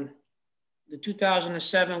 the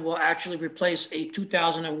 2007 will actually replace a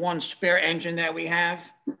 2001 spare engine that we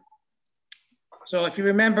have. So if you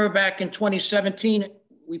remember back in 2017,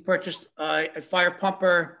 we purchased a fire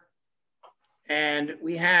pumper, and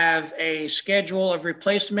we have a schedule of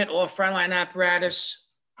replacement. All frontline apparatus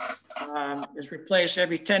is replaced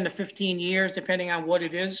every 10 to 15 years, depending on what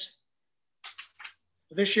it is.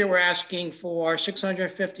 This year, we're asking for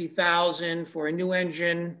 $650,000 for a new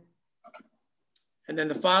engine. And then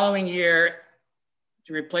the following year,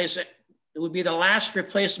 to replace it, it would be the last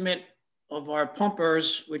replacement of our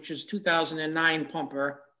pumpers, which is 2009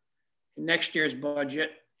 pumper in next year's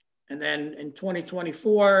budget. And then in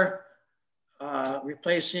 2024,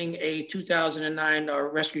 replacing a 2009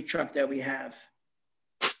 rescue truck that we have.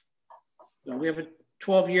 So we have a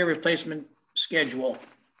 12-year replacement schedule,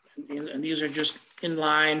 and these are just in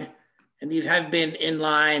line, and these have been in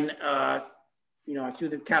line, you know, through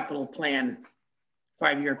the capital plan,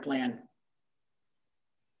 5-year plan.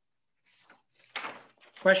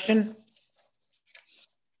 Question?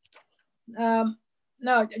 No,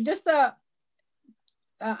 just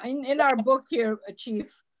in our book here,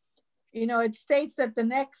 Chief, you know, it states that the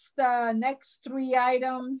next 3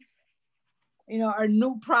 items, you know, are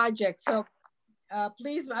new projects. So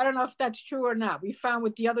please, I don't know if that's true or not. We found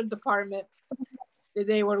with the other department that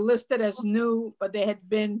they were listed as new, but they had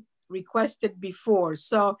been requested before.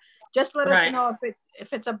 So just let us know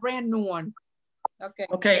if it's a brand new one. Okay.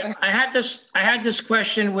 Okay, I had this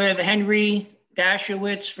question with Henry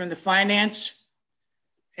Dashowitz from the finance,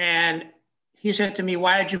 and he said to me,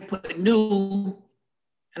 "Why did you put new?"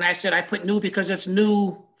 And I said, "I put new because it's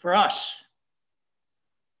new for us."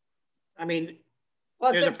 I mean,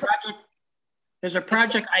 well, there's a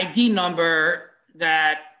project ID number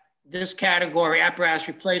that this category, apparatus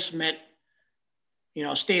replacement, you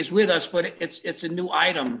know, stays with us, but it's a new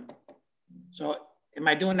item. So am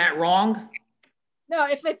I doing that wrong? No,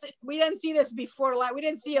 if it's, we didn't see this before, we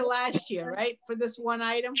didn't see it last year, right? For this one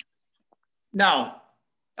item? No.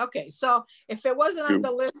 Okay, so if it wasn't on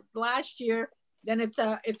the list last year, then it's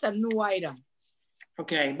a new item.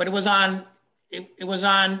 Okay, but it was on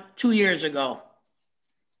 2 years ago.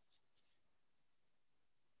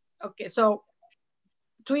 Okay, so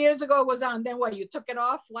 2 years ago it was on, then what, you took it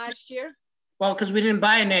off last year? Well, because we didn't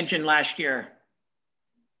buy an engine last year.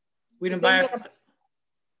 We didn't buy it.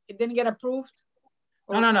 It didn't get approved?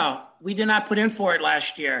 No. We did not put in for it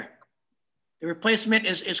last year. The replacement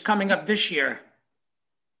is coming up this year.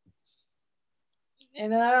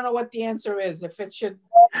 And I don't know what the answer is. If it should,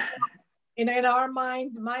 in our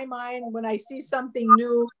minds, my mind, when I see something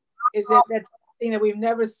new, is that that's something that we've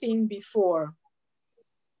never seen before.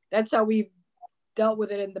 That's how we've dealt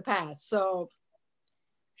with it in the past. So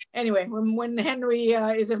anyway, when Henry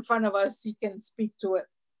is in front of us, he can speak to it.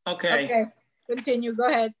 Okay. Okay, continue, go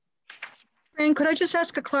ahead. Fran, could I just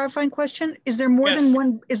ask a clarifying question? Is there more than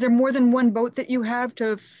one? Is there more than one boat that you have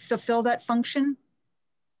to fulfill that function?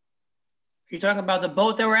 You're talking about the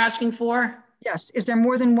boat that we're asking for? Yes. Is there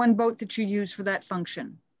more than one boat that you use for that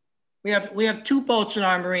function? We have 2 boats in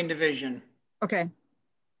our Marine division. Okay.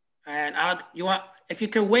 And if you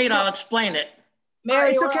could wait, I'll explain it.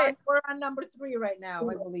 Mary, it's okay. We're on number 3 right now,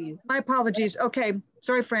 I believe. My apologies. Okay.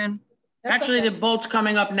 Sorry, Fran. Actually, the boat's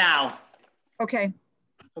coming up now. Okay.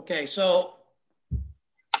 Okay, so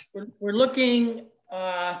we're looking,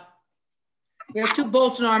 we have 2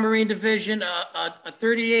 boats in our Marine division, a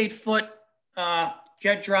 38-foot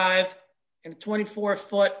jet drive and a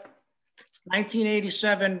 24-foot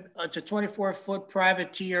 1987 to 24-foot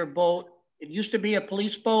privateer boat. It used to be a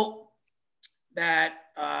police boat that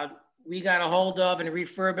we got a hold of and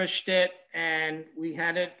refurbished it, and we've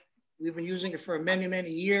been using it for many,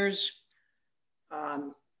 many years.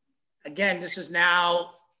 Again, this is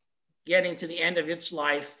now getting to the end of its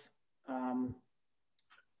life.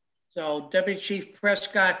 So Deputy Chief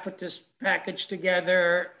Prescott put this package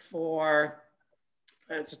together for,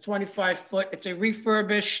 it's a 25-foot, it's a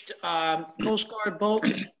refurbished Coast Guard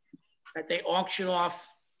boat that they auction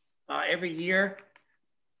off every year.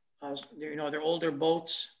 You know, they're older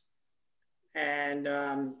boats. And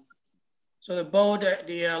so the boat,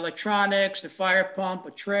 the electronics, the fire pump,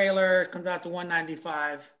 a trailer, it comes out to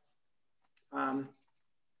 $195.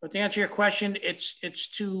 But to answer your question, it's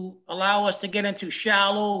to allow us to get into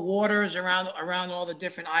shallow waters around all the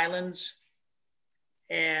different islands.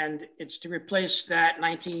 And it's to replace that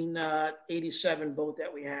 1987 boat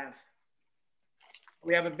that we have.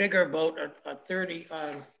 We have a bigger boat, a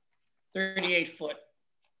 38-foot.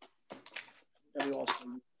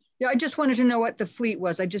 Yeah, I just wanted to know what the fleet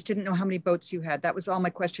was. I just didn't know how many boats you had. That was all my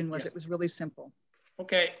question was. Yeah. It was really simple.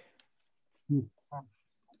 Okay.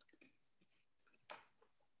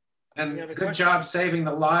 And good job saving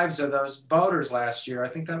the lives of those boaters last year. I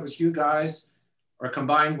think that was you guys, or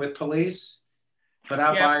combined with police. But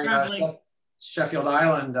out by Sheffield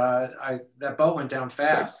Island, that boat went down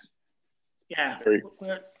fast. Yeah,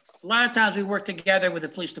 a lot of times we work together with the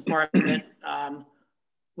police department.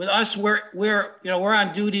 With us, we're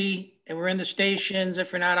on duty and we're in the stations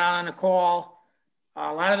if we're not out on a call.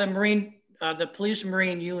 A lot of the police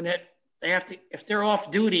marine unit, they have to, if they're off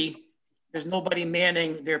duty, there's nobody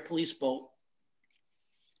manning their police boat.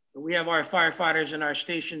 But we have our firefighters in our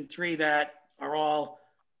Station 3 that are all,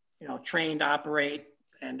 trained to operate,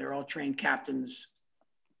 and they're all trained captains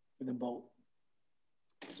for the boat.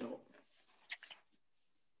 So,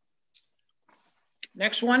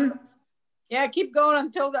 next one. Yeah, keep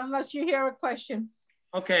going unless you hear a question.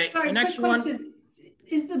 Okay, sorry, the next one. Question.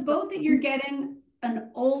 Is the boat that you're getting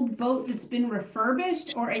an old boat that's been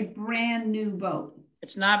refurbished or a brand new boat?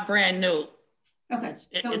 It's not brand new. Okay.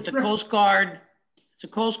 It's a Coast Guard. It's a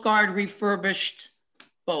Coast Guard refurbished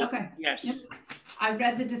boat. Okay. Yes. Yep. I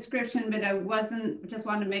read the description, but I just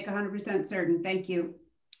wanted to make 100% certain. Thank you.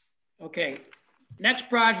 Okay. Next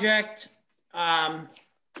project.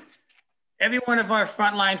 Every one of our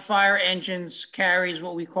frontline fire engines carries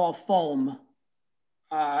what we call foam.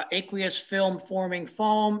 Aqueous film forming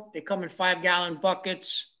foam. They come in 5-gallon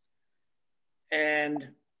buckets. And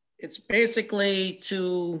it's basically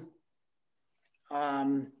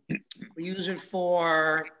we use it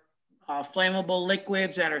for flammable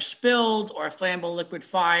liquids that are spilled or flammable liquid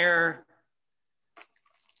fire.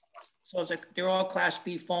 So it's they're all Class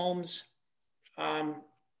B foams. A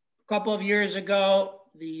couple of years ago,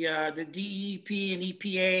 the DEP and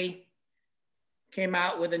EPA came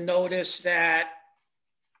out with a notice that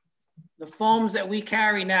the foams that we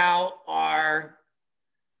carry now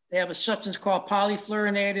they have a substance called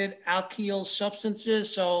polyfluorinated alkyl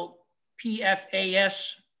substances. So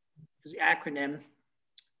PFAS is the acronym.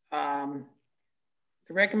 The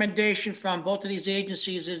recommendation from both of these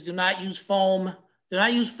agencies is do not use foam. Do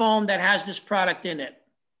not use foam that has this product in it.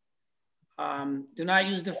 Do not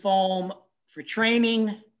use the foam for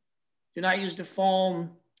training. Do not use the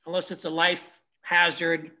foam unless it's a life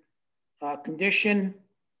hazard condition.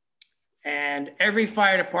 And every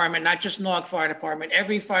fire department, not just Naugatuck Fire Department,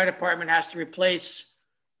 every fire department has to replace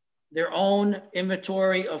their own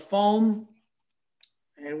inventory of foam.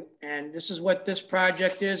 And this is what this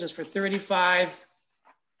project is. It's for 35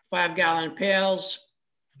 5-gallon pails.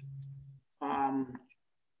 How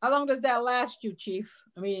long does that last you, Chief?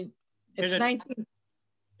 I mean, it's 19.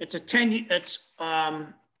 It's a 10, it's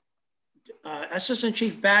Assistant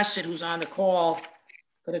Chief Bassett, who's on the call,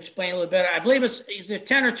 could explain a little better. I believe it's a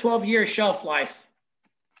 10 or 12 year shelf life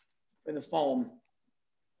for the foam.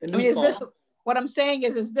 I mean, is this, what I'm saying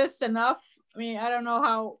is this enough? I mean, I don't know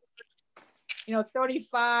how,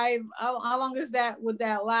 35, how long would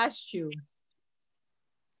that last you?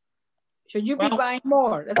 Should you be buying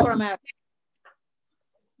more? That's what I'm asking.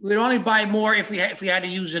 We'd only buy more if we had to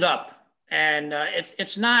use it up. And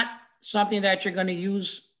it's not something that you're going to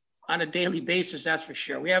use on a daily basis, that's for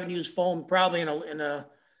sure. We haven't used foam probably in a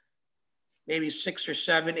maybe 6 or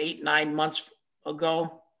 7, 8, 9 months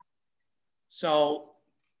ago. So,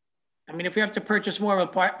 I mean, if we have to purchase more of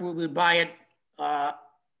a part, we would buy it,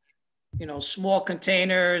 small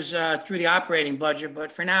containers through the operating budget.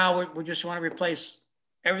 But for now, we just want to replace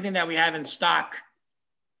everything that we have in stock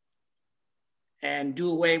and do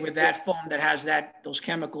away with that foam that has those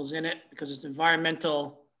chemicals in it, because it's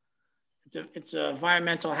environmental. It's an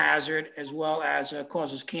environmental hazard as well as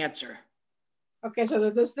causes cancer. Okay, so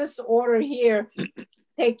does this order here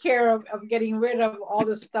take care of getting rid of all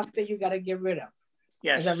the stuff that you got to get rid of?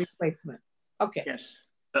 Yes. As a replacement. Okay. Yes.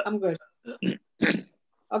 I'm good.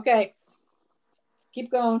 Okay. Keep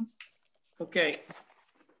going. Okay.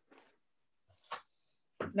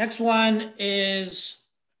 Next one is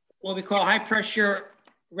what we call high pressure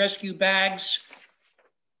rescue bags.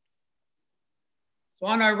 So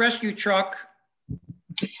on our rescue truck,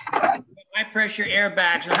 high pressure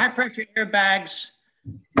airbags. And high pressure airbags,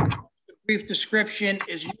 brief description,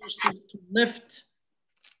 is used to lift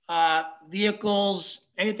vehicles,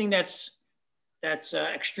 anything that's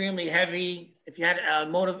extremely heavy. If you had a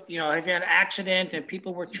if you had an accident and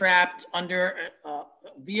people were trapped under a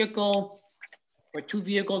vehicle or 2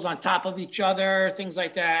 vehicles on top of each other, things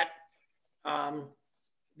like that,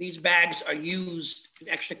 these bags are used for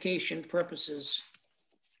extrication purposes.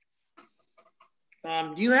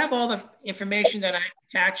 Do you have all the information that I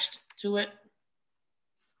attached to it?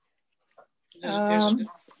 There's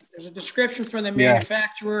a description from the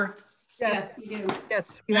manufacturer. Yes, we do.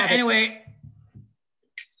 Yes. Anyway,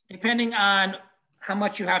 depending on how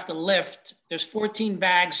much you have to lift, there's 14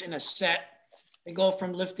 bags in a set. They go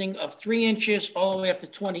from lifting of 3 inches all the way up to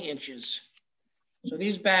 20 inches. So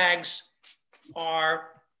these bags are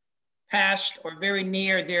past or very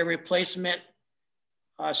near their replacement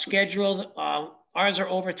schedule. Ours are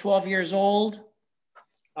over 12 years old.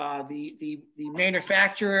 The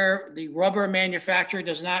manufacturer, the rubber manufacturer,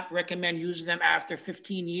 does not recommend using them after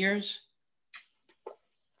 15 years.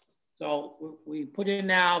 So we put in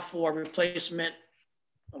now for replacement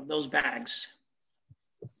of those bags.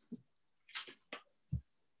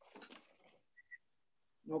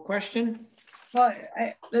 No question? Well,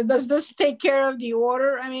 does this take care of the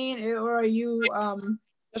order? I mean, or are you?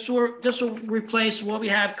 This will replace what we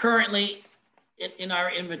have currently in our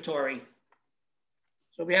inventory.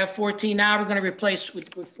 So we have 14 now. We're going to replace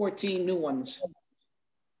with 14 new ones.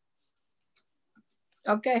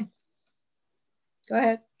 Okay. Go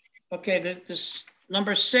ahead. Okay, this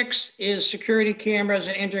number 6 is security cameras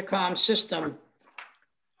and intercom system.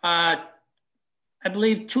 I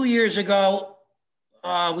believe 2 years ago,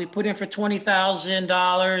 we put in for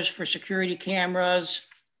 $20,000 for security cameras.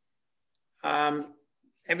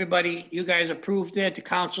 Everybody, you guys approved it. The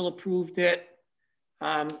council approved it.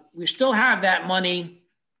 We still have that money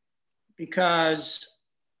because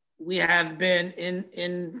we have been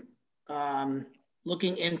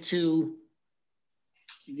looking into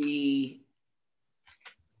the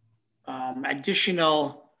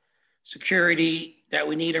additional security that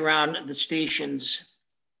we need around the stations.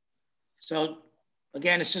 So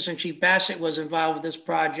again, Assistant Chief Bassett was involved with this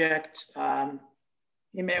project.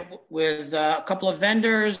 He met with a couple of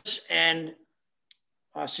vendors and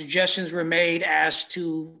suggestions were made as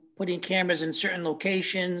to putting cameras in certain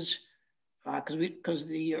locations because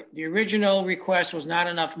the original request was not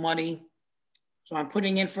enough money. So I'm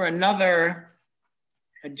putting in for another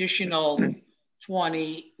additional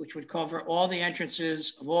 20, which would cover all the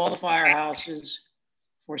entrances of all the firehouses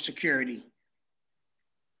for security.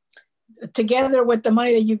 Together with the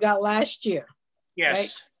money that you got last year. Yes,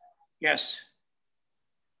 right? Yes.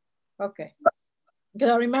 Okay.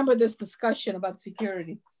 Because I remember this discussion about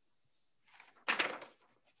security.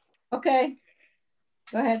 Okay,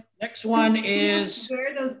 go ahead. Next one is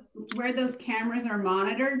where those cameras are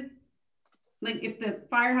monitored. Like if the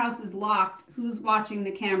firehouse is locked, who's watching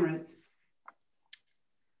the cameras?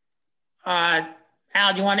 Al,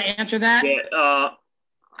 do you want to answer that? Yeah,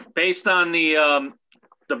 based on the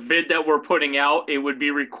bid that we're putting out, it would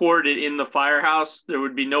be recorded in the firehouse. There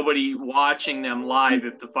would be nobody watching them live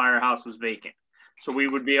if the firehouse is vacant. So we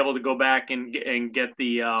would be able to go back and get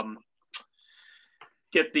the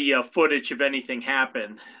footage if anything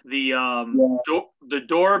happened. The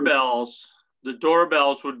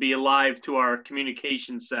doorbells would be alive to our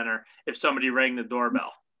communications center if somebody rang the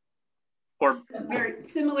doorbell. Or very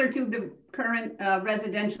similar to the current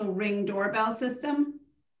residential Ring doorbell system.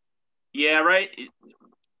 Yeah, right.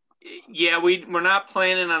 Yeah, we're not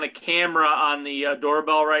planning on a camera on the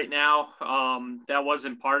doorbell right now. That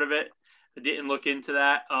wasn't part of it. I didn't look into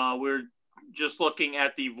that. We're just looking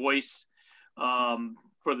at the voice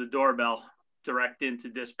for the doorbell direct into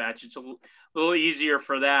dispatch. It's a little easier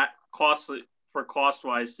for that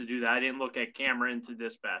cost-wise to do that. I didn't look at camera into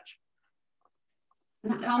dispatch.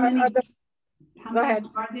 How many go ahead.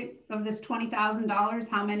 Are they, of this $20,000,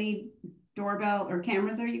 how many doorbell or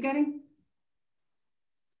cameras are you getting?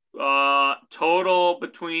 Total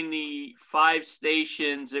between the 5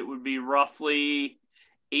 stations, it would be roughly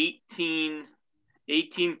 18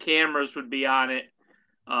 cameras would be on it.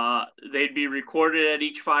 They'd be recorded at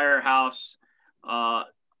each firehouse.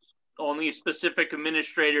 Only specific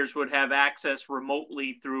administrators would have access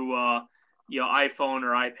remotely through iPhone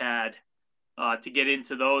or iPad to get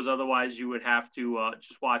into those. Otherwise, you would have to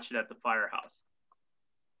just watch it at the firehouse.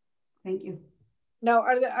 Thank you. Now,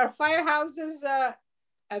 are firehouses,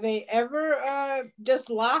 are they ever just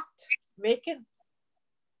locked, vacant?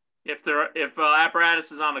 If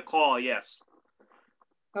apparatus is on a call, yes.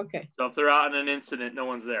 Okay. So if they're out in an incident, no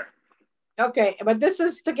one's there. Okay, but this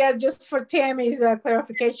is together, just for Tammy's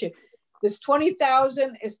clarification. This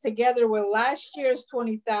 20,000 is together with last year's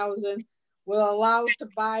 20,000 will allow to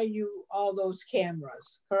buy you all those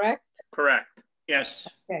cameras, correct? Correct. Yes.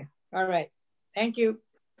 Okay, all right. Thank you.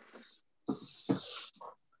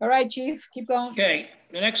 All right, Chief, keep going. Okay,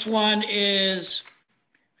 the next one is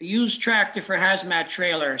a used tractor for hazmat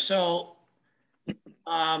trailer. So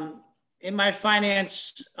in my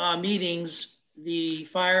finance meetings, the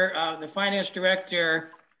finance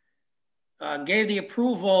director gave the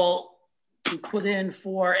approval to put in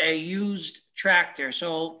for a used tractor.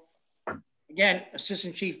 So again,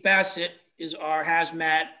 Assistant Chief Bassett is our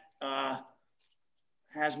hazmat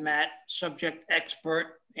hazmat subject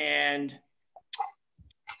expert. And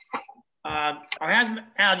our hazmat,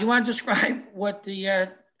 Al, do you want to describe what the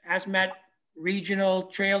hazmat regional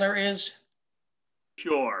trailer is?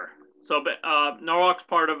 Sure. So Norwalk's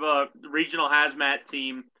part of a regional hazmat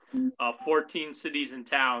team, 14 cities and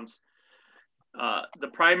towns. The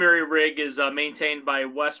primary rig is maintained by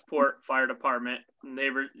Westport Fire Department. And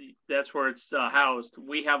that's where it's housed.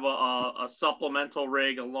 We have a supplemental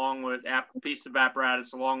rig along with a piece of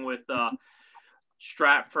apparatus, along with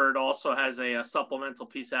Stratford also has a supplemental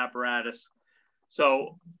piece of apparatus.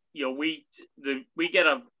 So, you know, we get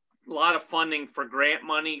a lot of funding for grant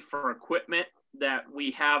money for equipment that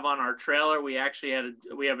we have on our trailer. We actually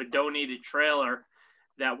we have a donated trailer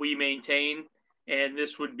that we maintain, and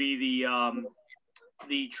this would be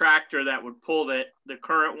the tractor that would pull it. The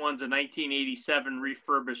current one's a 1987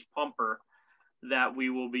 refurbished pumper that we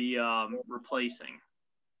will be replacing.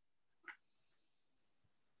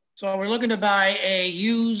 So we're looking to buy a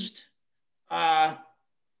used,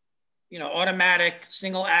 automatic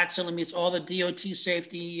single axle. It meets all the DOT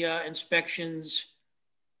safety inspections.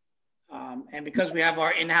 And because we have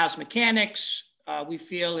our in-house mechanics, we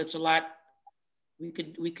feel it's a lot. We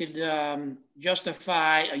could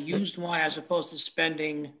justify a used one as opposed to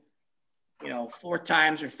spending, 4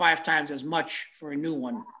 times or 5 times as much for a new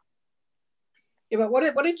one. Yeah, but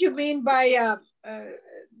what did you mean by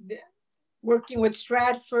working with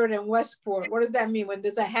Stratford and Westport? What does that mean? When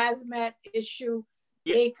there's a hazmat issue,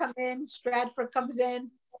 they come in, Stratford comes in?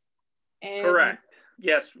 And... Correct.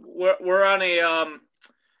 Yes, we're on a,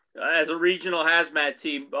 as a regional hazmat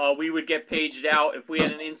team, we would get paged out if we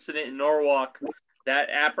had an incident in Norwalk. That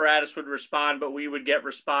apparatus would respond, but we would get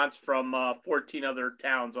response from 14 other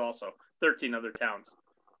towns also, 13 other towns.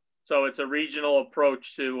 So it's a regional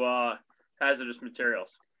approach to hazardous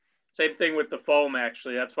materials. Same thing with the foam,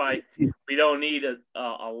 actually. That's why we don't need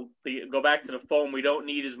go back to the foam. We don't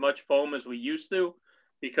need as much foam as we used to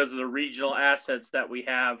because of the regional assets that we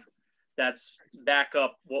have that's back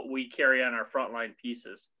up what we carry on our frontline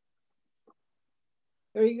pieces.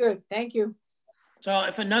 Very good. Thank you. So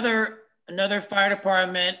if another fire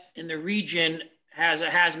department in the region has a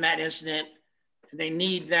hazmat incident and they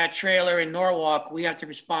need that trailer in Norwalk, we have to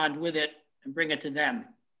respond with it and bring it to them.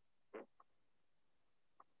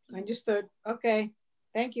 Understood. Okay.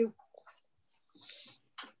 Thank you.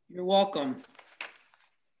 You're welcome.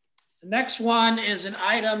 The next one is an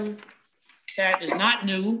item that is not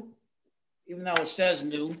new, even though it says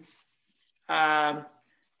new.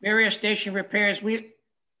 Various station repairs.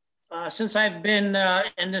 Since I've been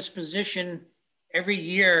in this position, every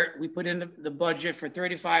year we put in the budget for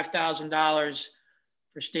 $35,000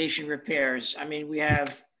 for station repairs. I mean, we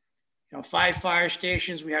have 5 fire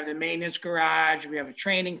stations, we have the maintenance garage, we have a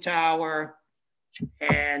training tower,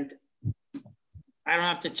 and I don't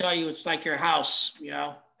have to tell you, it's like your house,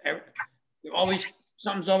 you're always,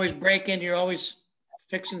 something's always breaking, you're always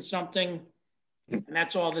fixing something, and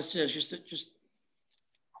that's all this is, just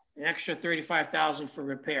an extra $35,000 for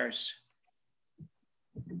repairs.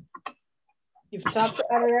 You've talked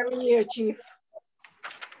about it every year, Chief.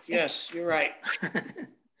 Yes, you're right.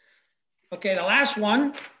 Okay, the last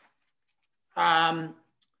one. The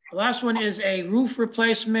last one is a roof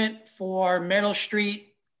replacement for Meadow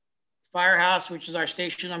Street Firehouse, which is our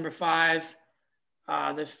station number 5.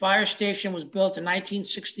 The fire station was built in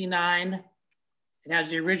 1969. It has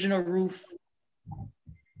the original roof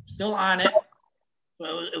still on it.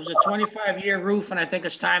 Well, it was a 25-year roof, and I think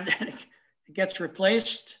it's time that it gets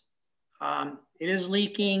replaced. It is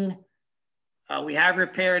leaking. We have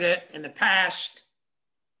repaired it in the past,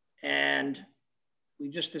 and we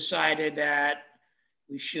just decided that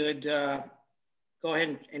we should go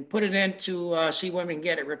ahead and put it in to see when we can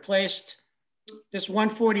get it replaced. This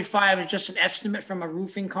 145 is just an estimate from a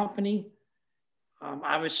roofing company.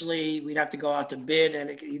 Obviously, we'd have to go out to bid, and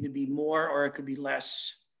it could either be more or it could be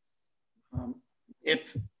less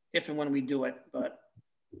if and when we do it. But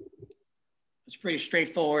it's pretty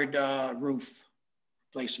straightforward roof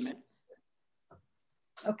replacement.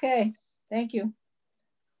 Okay, thank you.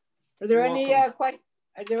 Are there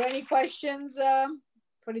any questions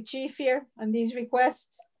for the chief here on these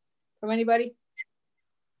requests from anybody?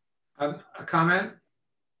 A comment?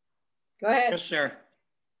 Go ahead. Yes, sir.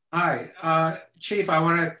 Hi, Chief. I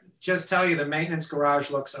want to just tell you the maintenance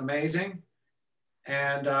garage looks amazing,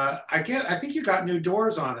 and I think you got new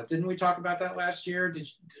doors on it. Didn't we talk about that last year? Did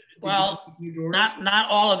well, you new doors? Not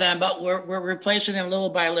all of them, but we're replacing them little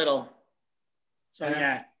by little. So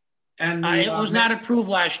yeah, and it was not approved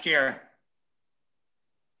last year.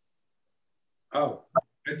 Oh,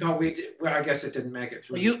 I thought we did. Well, I guess it didn't make it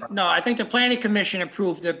through. No, I think the planning commission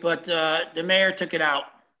approved it, but the mayor took it out.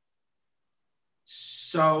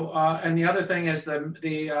 So, and the other thing is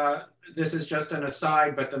this is just an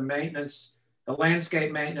aside, but the maintenance, the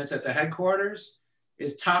landscape maintenance at the headquarters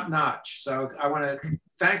is top notch. So I want to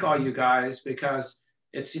thank all you guys because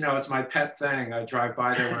it's, you know, it's my pet thing. I drive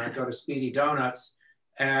by there when I go to Speedy Donuts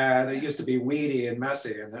and it used to be weedy and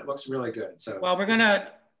messy and it looks really good. So, well, we're going to,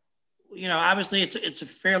 you know, obviously it's a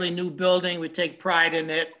fairly new building. We take pride in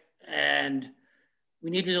it and we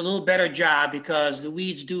need to do a little better job because the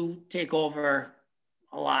weeds do take over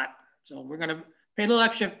a lot. So we're going to pay a little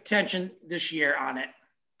extra attention this year on it.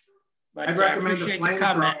 But I'd recommend the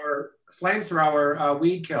flamethrower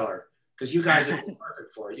weed killer because you guys are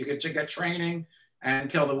perfect for it. You could get training and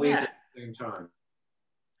kill the weeds at the same time.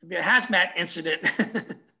 It'd be a hazmat incident.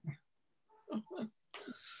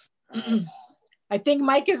 I think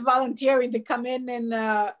Mike is volunteering to come in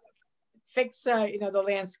and fix, you know, the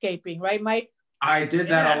landscaping, right, Mike? I did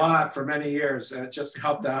that a lot for many years. It just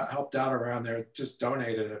helped out around there. Just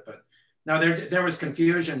donated it, but no, there was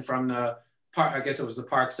confusion from the park. I guess it was the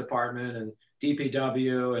Parks Department and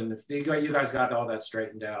DPW, and you guys got all that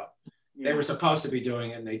straightened out. Yeah. They were supposed to be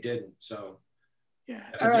doing it, and they didn't. So yeah,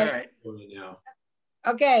 all right. Doing it now.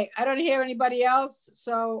 Okay, I don't hear anybody else.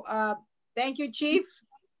 So thank you, Chief.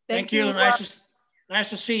 Thank you. Nice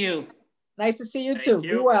to see you. Nice to see you too.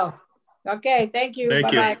 Be well. Okay, thank you. Thank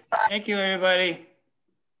Bye-bye. you. Thank you, everybody.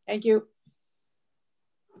 Thank you.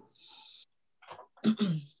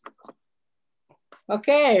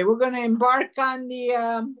 Okay, we're going to embark on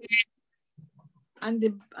the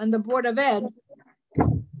Board of Ed.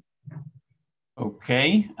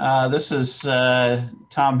 Okay, this is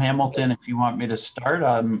Tom Hamilton. If you want me to start,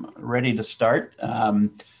 I'm ready to start.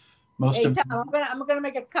 Tom, I'm gonna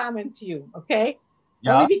make a comment to you, okay?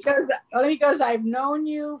 Yeah. Only because I've known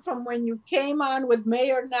you from when you came on with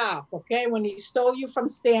Mayor Knopf, okay? When he stole you from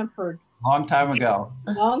Stanford. Long time ago.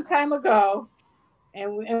 Long time ago.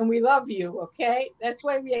 And we love you, okay? That's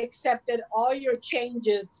why we accepted all your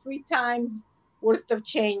changes, 3 times worth of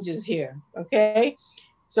changes here, okay?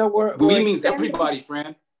 So we means everybody,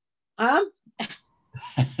 Fran. Huh?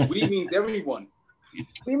 We means everyone.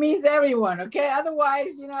 We means everyone, okay?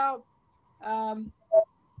 Otherwise, you know,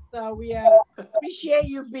 so we appreciate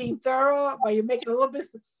you being thorough, but you make it a little bit,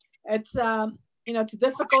 it's, you know, it's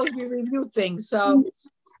difficult as we review things. So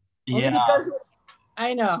yeah,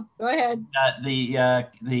 I know, go ahead.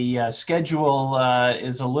 The schedule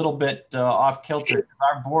is a little bit off kilter.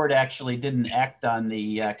 Our board actually didn't act on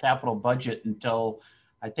the capital budget until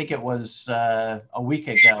I think it was a week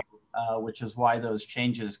ago, which is why those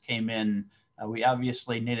changes came in. We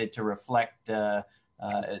obviously needed to reflect the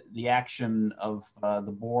action of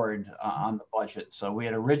the board on the budget. So we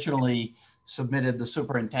had originally submitted the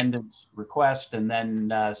superintendent's request and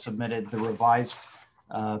then submitted the revised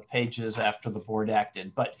pages after the board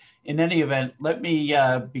acted. But in any event, let me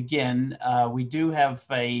begin. We do have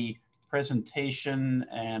a presentation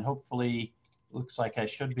and hopefully looks like I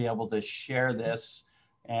should be able to share this.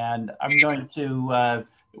 And I'm going to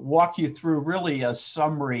walk you through really a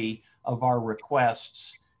summary of our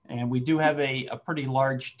requests. And we do have a pretty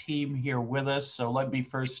large team here with us. So let me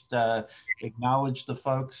first acknowledge the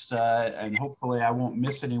folks and hopefully I won't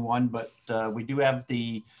miss anyone, but we do have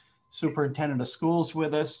the superintendent of schools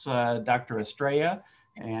with us, Dr. Estrella,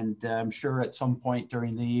 and I'm sure at some point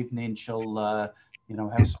during the evening she'll you know,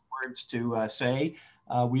 have some words to say.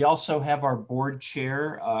 We also have our board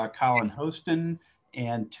chair, Colin Hostin,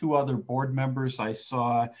 and 2 other board members. I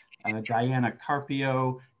saw Diana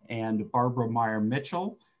Carpio and Barbara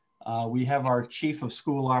Meyer-Mitchell. We have our chief of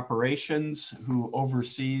school operations who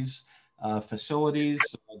oversees facilities,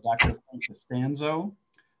 Dr. Frank Costanzo.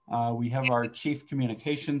 We have our chief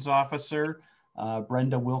communications officer,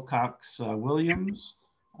 Brenda Wilcox-Williams.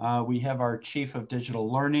 We have our chief of digital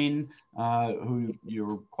learning, who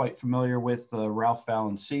you're quite familiar with, Ralph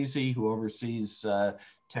Valancisi, who oversees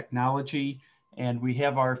technology. And we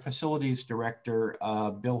have our facilities director,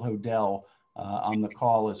 Bill Hodell, on the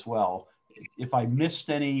call as well. If I missed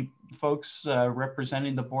any folks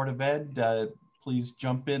representing the Board of Ed, please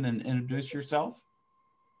jump in and introduce yourself.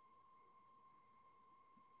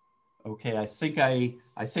 Okay, I think I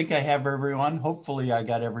have everyone. Hopefully I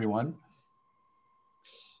got everyone.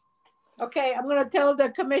 Okay, I'm gonna tell the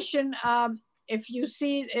commission, if you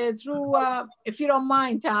see through, if you don't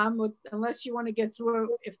mind, Tom, unless you want to get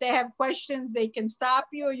through, if they have questions, they can stop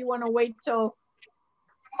you, or you want to wait till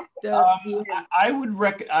I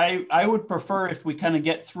would prefer if we kind of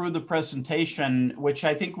get through the presentation, which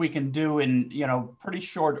I think we can do in pretty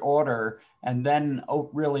short order, and then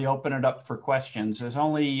really open it up for questions. There's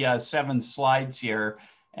only 7 slides here,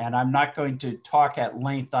 and I'm not going to talk at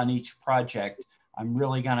length on each project. I'm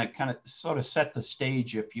really going to kind of sort of set the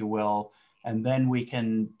stage, if you will, and then we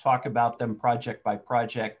can talk about them project by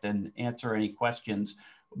project and answer any questions.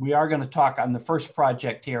 We are going to talk on the first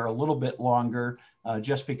project here a little bit longer,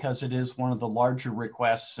 just because it is one of the larger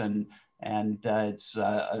requests and it's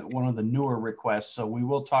one of the newer requests. So we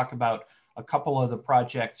will talk about a couple of the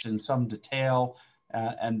projects in some detail,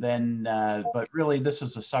 and then, but really this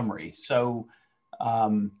is a summary. So,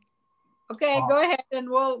 okay, go ahead, and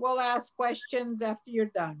we'll ask questions after you're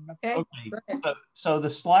done. Okay. So the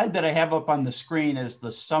slide that I have up on the screen is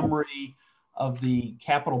the summary of the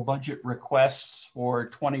capital budget requests for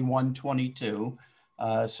 21-22.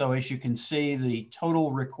 So as you can see, the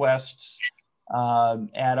total requests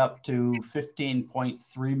add up to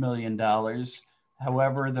 $15.3 million.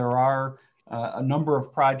 However, there are a number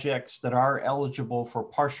of projects that are eligible for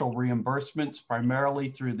partial reimbursements, primarily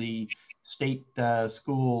through the state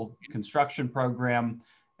school construction program.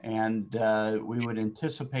 And we would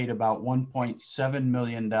anticipate about $1.7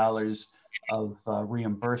 million of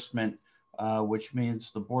reimbursement, which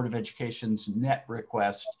means the Board of Education's net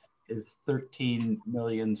request is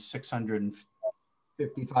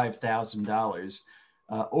 $13,655,000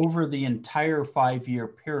 over the entire 5-year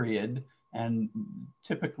period. And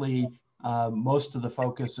typically, most of the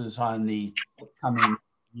focus is on the upcoming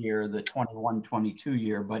year, the 21-22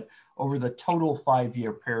 year, but over the total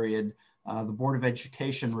 5-year period, the Board of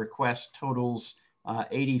Education request totals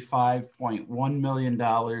 $85.1 million.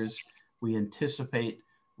 We anticipate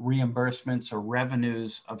reimbursements or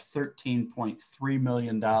revenues of $13.3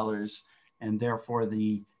 million, and therefore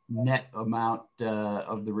the net amount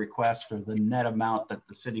of the request, or the net amount that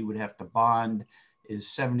the city would have to bond, is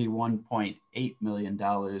 $71.8 million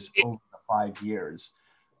over the 5 years.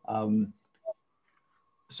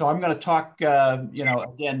 So I'm going to talk,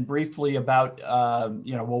 again, briefly about,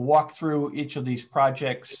 we'll walk through each of these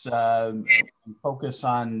projects and focus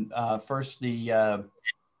on first the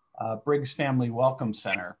Briggs Family Welcome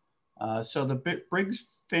Center. So the Briggs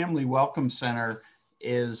Family Welcome Center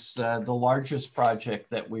is the largest project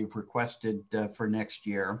that we've requested for next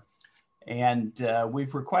year. And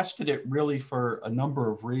we've requested it really for a number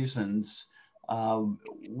of reasons.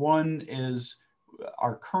 One is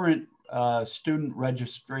our current student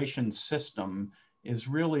registration system is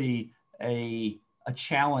really a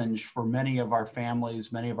challenge for many of our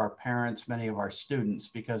families, many of our parents, many of our students,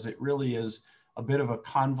 because it really is a bit of a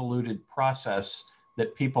convoluted process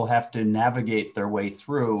that people have to navigate their way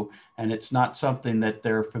through. And it's not something that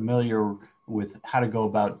they're familiar with how to go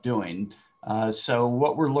about doing. So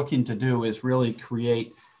what we're looking to do is really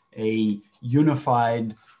create a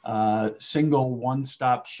unified single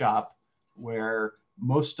one-stop shop where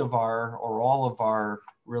most of our, or all of our,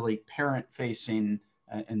 really parent-facing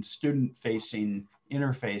and student-facing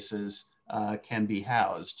interfaces can be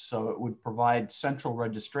housed. So it would provide central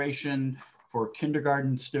registration for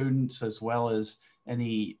kindergarten students, as well as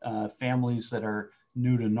any families that are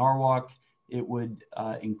new to Norwalk. It would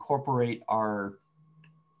incorporate our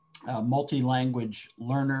multi-language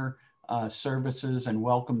learner services and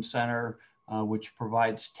welcome center, which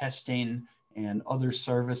provides testing and other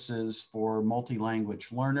services for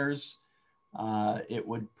multi-language learners. It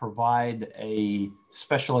would provide a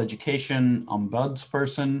special education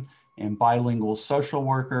ombudsperson and bilingual social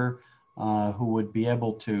worker who would be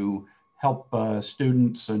able to help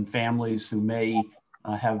students and families who may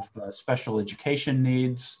have special education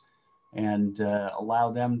needs, and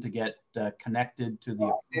allow them to get connected to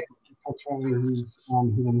the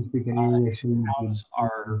house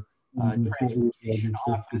our transportation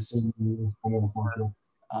office for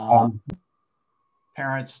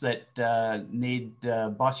parents that need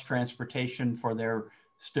bus transportation for their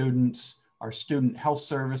students. Our student health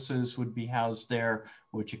services would be housed there,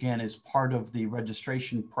 which again is part of the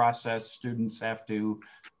registration process. Students have to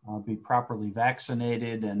be properly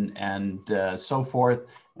vaccinated and so forth.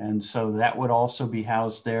 And so that would also be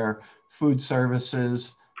housed there. Food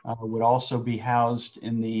services would also be housed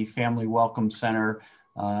in the Family Welcome Center.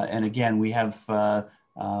 And again, we have a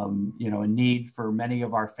need for many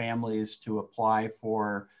of our families to apply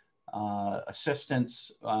for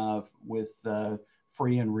assistance with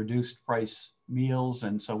free and reduced price meals.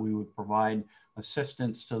 And so we would provide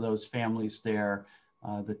assistance to those families there.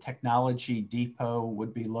 The technology depot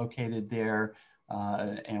would be located there.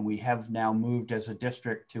 And we have now moved as a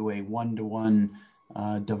district to a one-to-one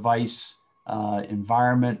device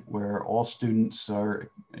environment where all students are,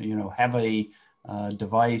 have a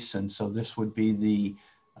device. And so this would be the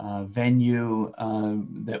venue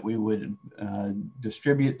that we would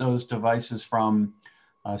distribute those devices from.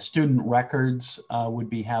 Student records would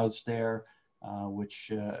be housed there,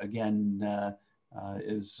 which again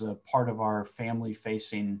is part of our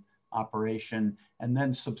family-facing operation. And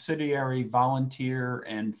then subsidiary volunteer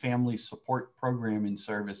and family support programming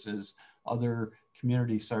services, other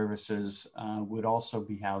community services would also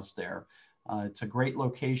be housed there. It's a great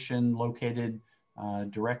location, located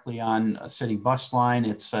directly on a city bus line.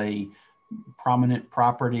 It's a prominent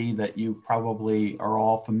property that you probably are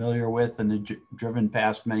all familiar with and have driven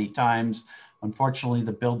past many times. Unfortunately,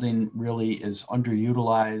 the building really is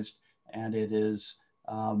underutilized, and it is,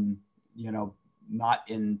 not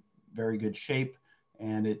in very good shape,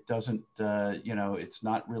 and it doesn't, it's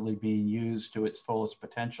not really being used to its fullest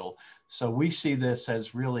potential. So we see this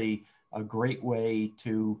as really a great way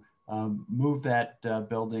to move that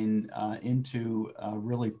building into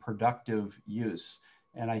really productive use.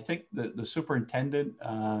 And I think the superintendent,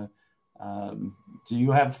 do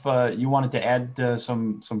you have, you wanted to add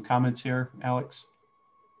some comments here, Alex?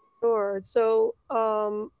 Sure. So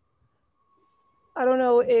I don't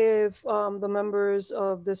know if the members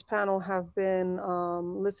of this panel have been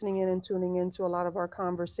listening in and tuning into a lot of our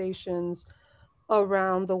conversations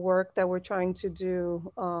around the work that we're trying to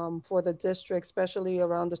do for the district, especially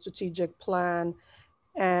around the strategic plan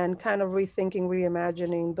and kind of rethinking,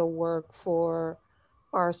 reimagining the work for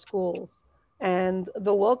our schools. And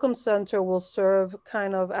the Welcome Center will serve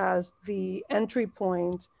kind of as the entry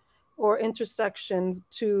point or intersection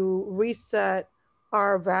to reset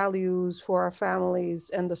our values for our families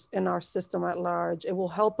and in our system at large. It will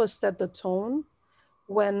help us set the tone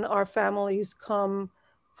when our families come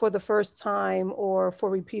for the first time or for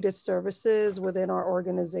repeated services within our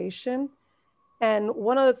organization. And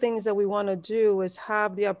one of the things that we want to do is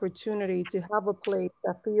have the opportunity to have a place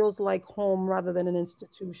that feels like home rather than an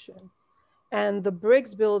institution. And the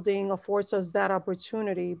Briggs building affords us that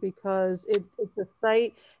opportunity because it's a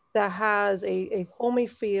site that has a homey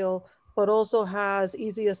feel, but also has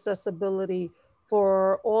easy accessibility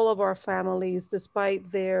for all of our families,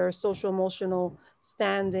 despite their social emotional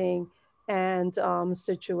standing and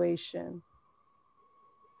situation.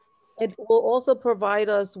 It will also provide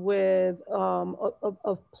us with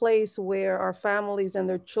a place where our families and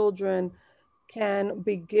their children can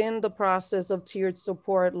begin the process of tiered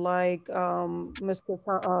support like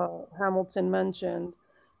Mr. Hamilton mentioned.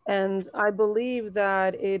 And I believe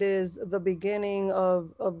that it is the beginning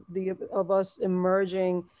of us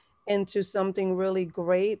emerging into something really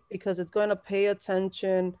great, because it's going to pay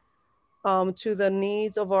attention to the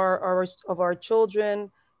needs of our children.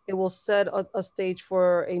 It will set a stage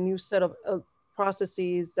for a new set of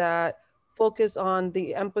processes that focus on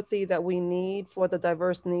the empathy that we need for the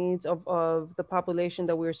diverse needs of the population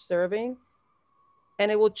that we're serving.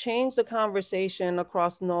 And it will change the conversation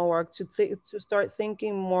across Norwalk to start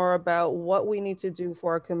thinking more about what we need to do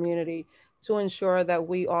for our community to ensure that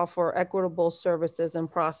we offer equitable services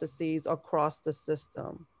and processes across the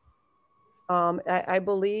system. I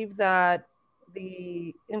believe that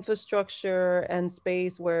the infrastructure and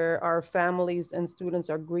space where our families and students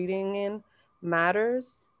are greeting in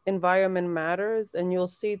matters, environment matters. And you'll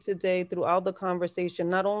see today throughout the conversation,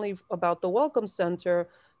 not only about the Welcome Center,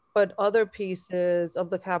 but other pieces of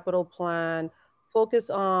the capital plan focus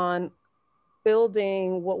on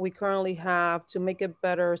building what we currently have to make it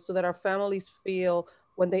better so that our families feel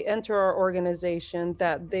when they enter our organization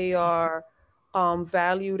that they are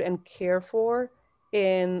valued and cared for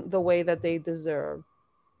in the way that they deserve.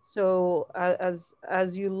 So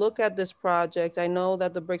as you look at this project, I know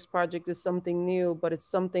that the Briggs project is something new, but it's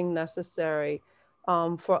something necessary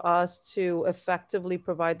for us to effectively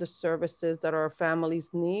provide the services that our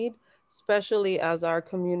families need, especially as our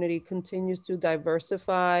community continues to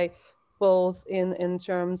diversify, both in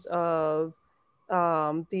terms of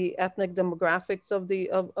the ethnic demographics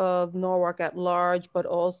of Norwalk at large, but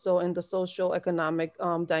also in the social economic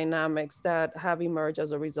dynamics that have emerged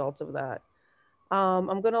as a result of that.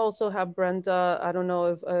 I'm gonna also have Brenda, I don't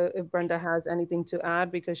know if Brenda has anything to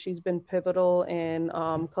add, because she's been pivotal in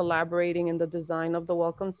collaborating in the design of the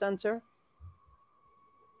Welcome Center.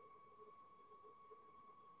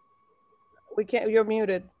 We can't, you're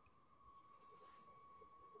muted.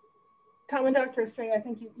 Common Dr. Estrella, I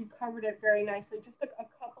think you covered it very nicely. Just a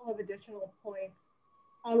couple of additional points.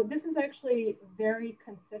 This is actually very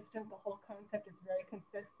consistent. The whole concept is very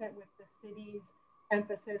consistent with the city's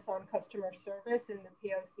emphasis on customer service in the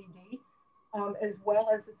POCD. as well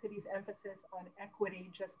as the city's emphasis on equity,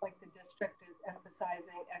 just like the district is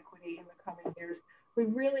emphasizing equity in the coming years. We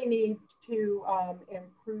really need to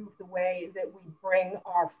improve the way that we bring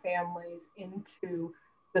our families into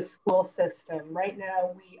the school system. Right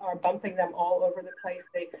now, we are bumping them all over the place.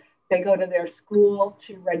 They go to their school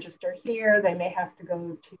to register here. They may have to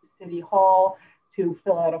go to City Hall to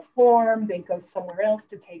fill out a form. They go somewhere else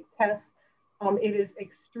to take tests. It is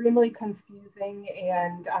extremely confusing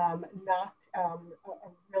and not a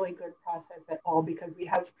really good process at all, because we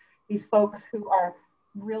have these folks who are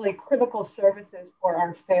really critical services for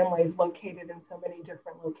our families located in so many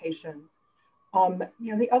different locations.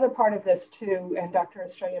 You know, the other part of this too, and Dr.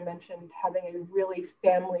 Estrella mentioned having a really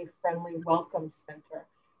family-friendly welcome center.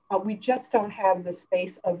 We just don't have the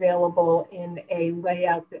space available in a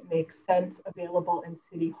layout that makes sense available in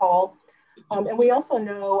City Hall. And we also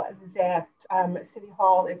know that City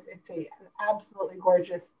Hall, it's an absolutely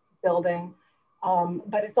gorgeous building,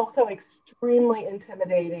 but it's also extremely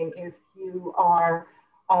intimidating if you are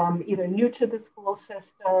either new to the school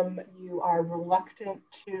system, you are reluctant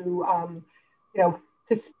to,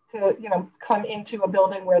 come into a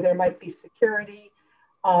building where there might be security.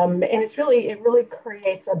 And it really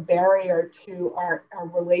creates a barrier to our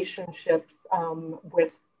relationships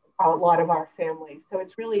with a lot of our families. So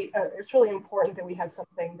it's really important that we have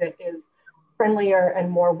something that is friendlier and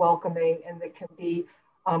more welcoming, and that can be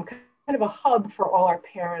kind of a hub for all our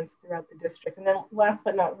parents throughout the district. And then last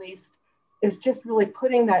but not least is just really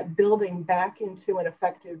putting that building back into an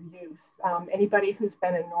effective use. Anybody who's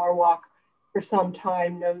been in Norwalk for some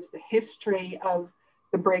time knows the history of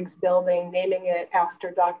the Briggs building, naming it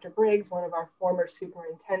after Dr. Briggs, one of our former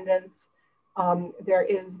superintendents. There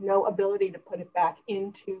is no ability to put it back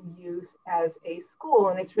into use as a school,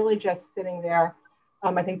 and it's really just sitting there.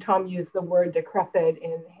 I think Tom used the word decrepit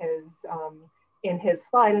in his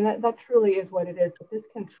slide, and that truly is what it is. But this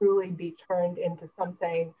can truly be turned into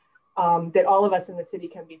something that all of us in the city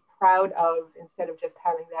can be proud of, instead of just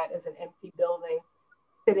having that as an empty building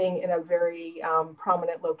sitting in a very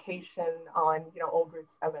prominent location on Old Route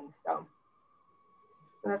 7. So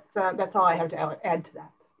that's all I have to add to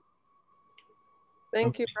that.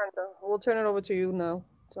 Thank you, Brenda. We'll turn it over to you now,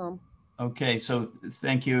 Tom. Okay, so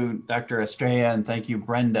thank you, Dr. Estrella, and thank you,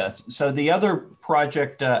 Brenda. So the other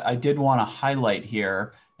project I did want to highlight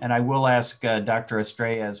here, and I will ask Dr.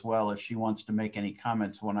 Estrella as well if she wants to make any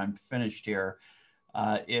comments when I'm finished here,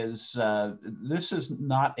 is this is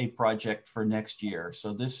not a project for next year.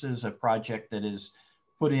 So this is a project that is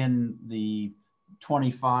put in the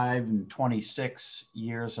 25 and 26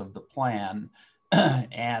 years of the plan.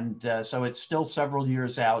 And so it's still several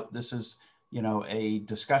years out. This is, a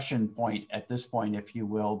discussion point at this point, if you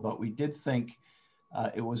will, but we did think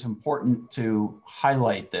it was important to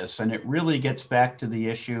highlight this. And it really gets back to the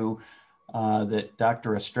issue that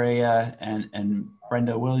Dr. Estrella and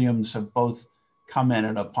Brenda Williams have both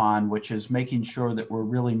commented upon, which is making sure that we're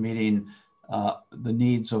really meeting the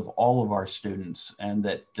needs of all of our students, and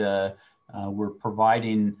that we're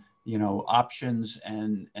providing options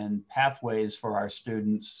and pathways for our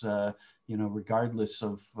students, regardless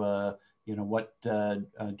of what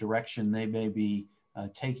direction they may be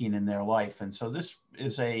taking in their life. And so this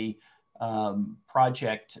is a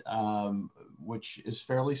project which is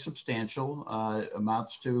fairly substantial,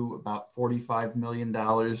 amounts to about $45 million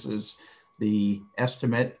is the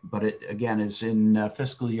estimate, but it again is in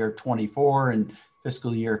fiscal year 24 and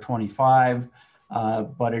fiscal year 25,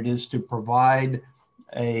 but it is to provide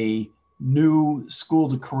a new school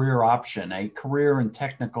to career option, a career and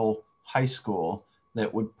technical high school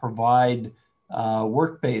that would provide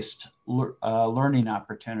work-based learning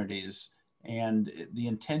opportunities. And the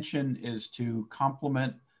intention is to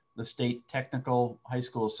complement the state technical high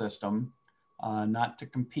school system, not to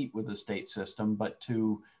compete with the state system, but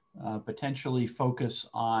to potentially focus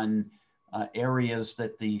on areas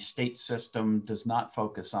that the state system does not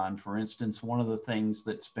focus on. For instance, one of the things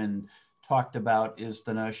that's been talked about is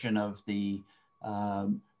the notion of the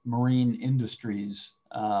marine industries,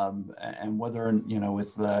 and whether,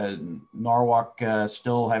 with Norwalk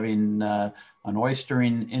still having an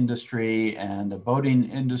oystering industry and a boating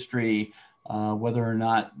industry, whether or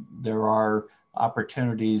not there are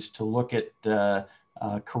opportunities to look at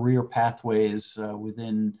career pathways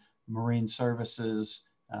within marine services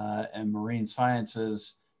and marine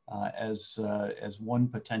sciences as one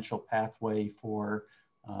potential pathway for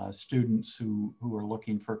students who are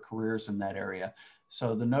looking for careers in that area.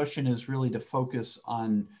 So the notion is really to focus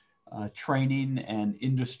on training and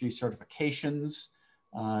industry certifications,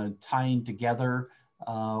 tying together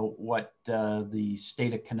what the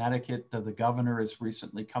state of Connecticut, the governor has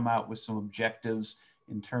recently come out with some objectives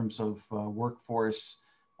in terms of workforce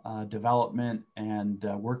development and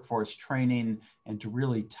workforce training, and to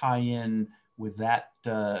really tie in with that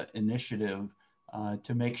initiative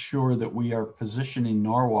to make sure that we are positioning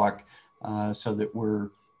Norwalk so that we're,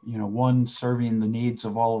 one, serving the needs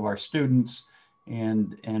of all of our students,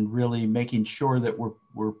 and really making sure that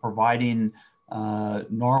we're providing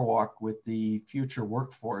Norwalk with the future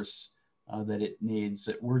workforce that it needs,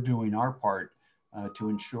 that we're doing our part to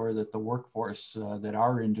ensure that the workforce that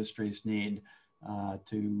our industries need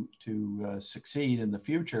to succeed in the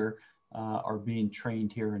future are being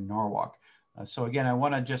trained here in Norwalk. So again, I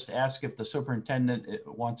want to just ask if the superintendent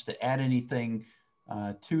wants to add anything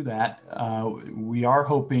to that. We are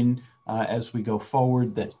hoping as we go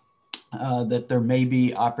forward that that there may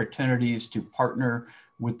be opportunities to partner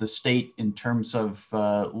with the state in terms of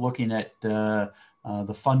looking at the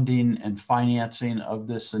funding and financing of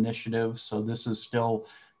this initiative. So this is still,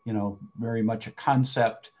 very much a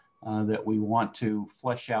concept that we want to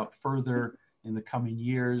flesh out further in the coming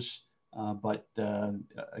years. But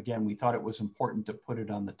again, we thought it was important to put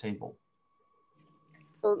it on the table.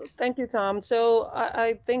 So thank you, Tom. So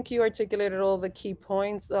I think you articulated all the key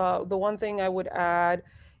points. The one thing I would add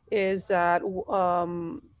is that,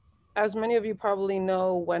 as many of you probably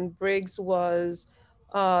know, when Briggs was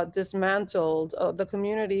dismantled, the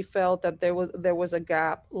community felt that there was a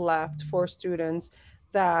gap left for students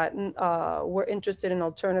that were interested in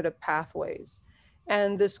alternative pathways.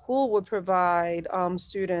 And the school would provide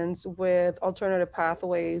students with alternative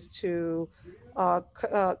pathways to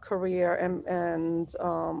career and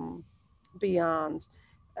beyond.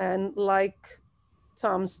 And like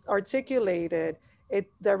Tom's articulated, it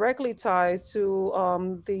directly ties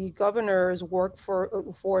to the governor's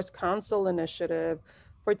Workforce Council initiative,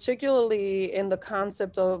 particularly in the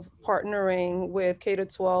concept of partnering with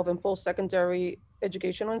K-12 and post-secondary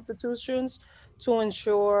educational institutions to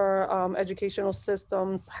ensure educational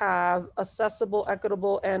systems have accessible,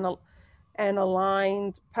 equitable, and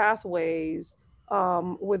aligned pathways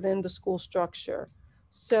within the school structure.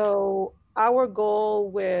 So our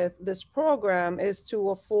goal with this program is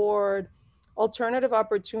to afford alternative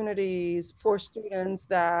opportunities for students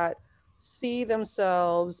that see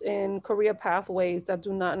themselves in career pathways that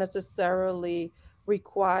do not necessarily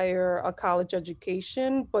require a college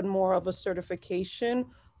education, but more of a certification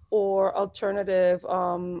or alternative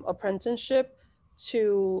apprenticeship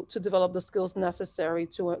to develop the skills necessary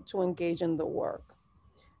to engage in the work.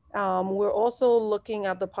 We're also looking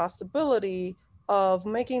at the possibility of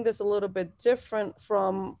making this a little bit different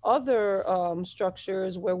from other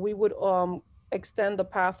structures where we would extend the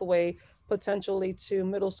pathway potentially to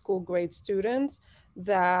middle school grade students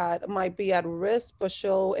that might be at risk but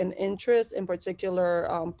show an interest in particular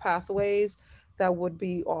pathways that would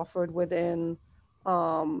be offered within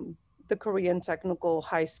the Korean Technical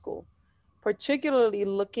High School. Particularly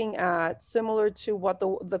looking at, similar to what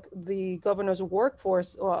the governor's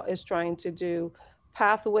workforce is trying to do,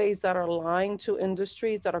 pathways that are aligned to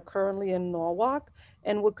industries that are currently in Norwalk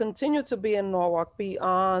and will continue to be in Norwalk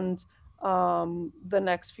beyond the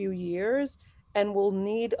next few years, and will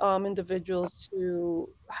need individuals to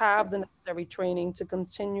have the necessary training to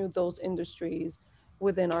continue those industries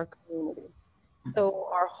within our community. So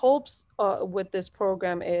our hopes with this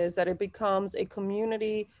program is that it becomes a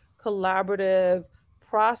community collaborative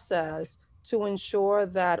process to ensure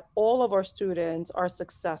that all of our students are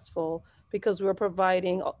successful, because we're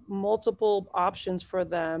providing multiple options for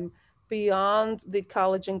them beyond the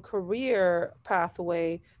college and career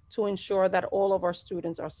pathway to ensure that all of our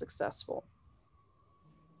students are successful.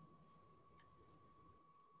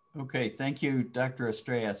 Okay, thank you, Dr.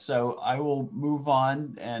 Estrella. So I will move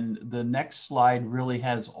on, and the next slide really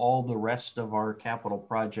has all the rest of our capital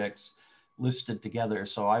projects listed together.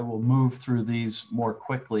 So I will move through these more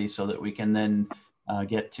quickly so that we can then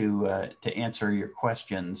get to answer your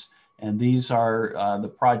questions. And these are, the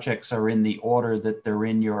projects are in the order that they're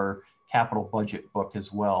in your capital budget book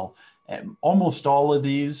as well. And almost all of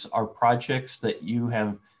these are projects that you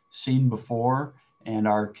have seen before and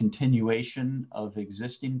are continuation of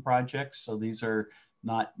existing projects. So these are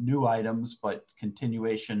not new items, but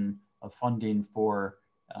continuation of funding for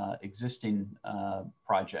existing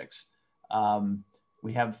projects.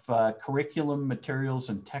 We have curriculum materials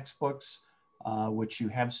and textbooks, which you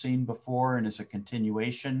have seen before and is a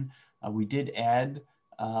continuation. We did add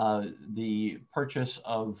the purchase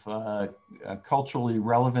of culturally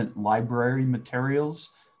relevant library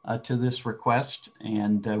materials to this request.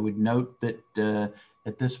 And I would note that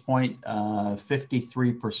at this point,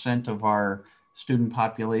 53% of our student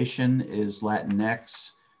population is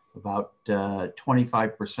Latinx, about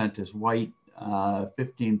 25% is white,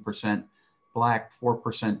 15% Black,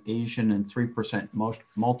 4% Asian, and 3%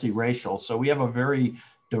 multiracial. So we have a very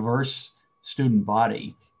diverse student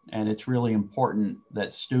body, and it's really important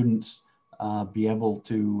that students be able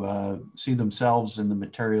to see themselves in the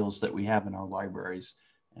materials that we have in our libraries.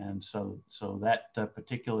 And so that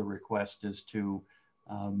particular request is to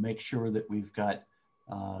make sure that we've got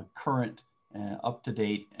current,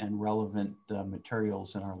 up-to-date, and relevant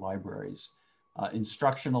materials in our libraries.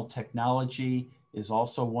 Instructional technology is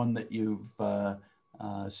also one that you've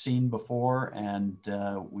seen before, and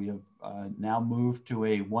we have now moved to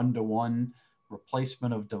a one-to-one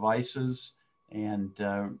replacement of devices. And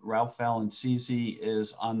Ralph Valancisi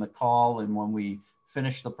is on the call, and when we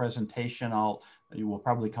finish the presentation, we'll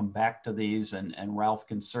probably come back to these, and Ralph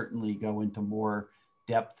can certainly go into more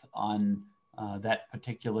depth on that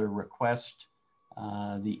particular request.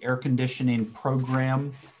 The air conditioning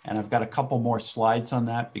program, and I've got a couple more slides on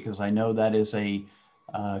that because I know that is a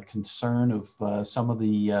concern of some of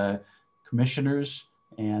the commissioners.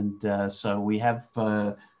 And so we have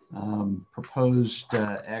proposed,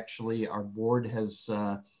 actually our board has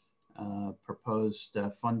proposed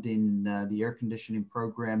funding the air conditioning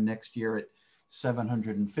program next year at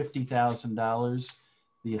 $750,000.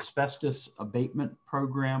 The asbestos abatement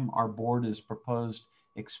program, our board has proposed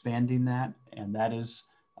expanding that, and that is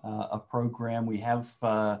a program. We have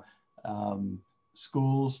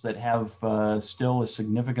schools that have still a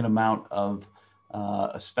significant amount of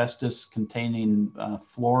asbestos containing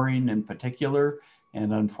flooring in particular,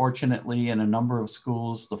 and unfortunately in a number of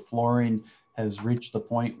schools the flooring has reached the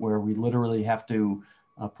point where we literally have to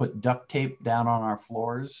put duct tape down on our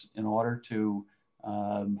floors in order to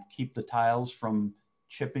keep the tiles from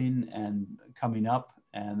chipping and coming up,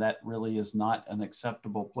 and that really is not an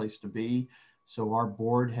acceptable place to be. So our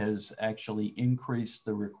board has actually increased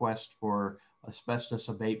the request for asbestos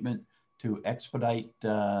abatement to expedite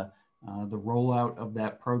the rollout of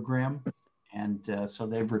that program. And so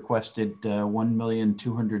they've requested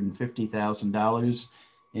 $1,250,000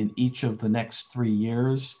 in each of the next 3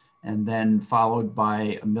 years, and then followed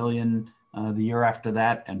by $1 million the year after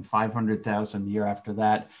that, and $500,000 the year after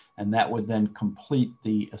that. And that would then complete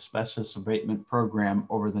the asbestos abatement program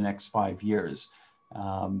over the next 5 years.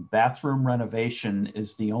 Bathroom renovation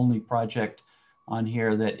is the only project on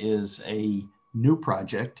here that is a new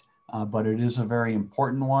project, but it is a very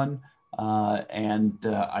important one.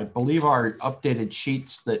 I believe our updated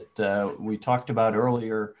sheets that we talked about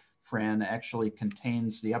earlier, Fran, actually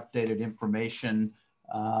contains the updated information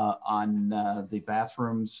on the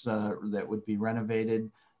bathrooms that would be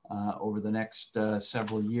renovated over the next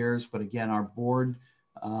several years. But again, our board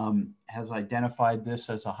has identified this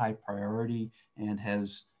as a high priority and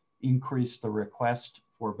has increased the request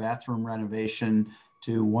for bathroom renovation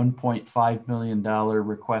to $1.5 million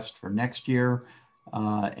request for next year,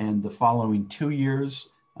 and the following 2 years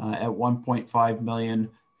at $1.5 million,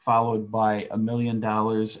 followed by $1 million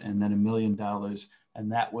and then $1 million.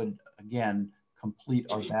 And that would, again, complete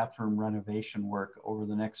our bathroom renovation work over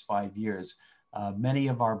the next 5 years. Many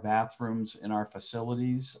of our bathrooms in our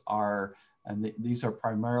facilities are, and these are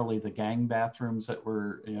primarily the gang bathrooms that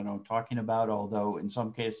we're talking about, although in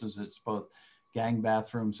some cases it's both gang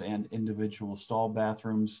bathrooms and individual stall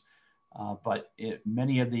bathrooms. But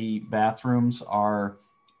many of the bathrooms are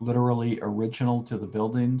literally original to the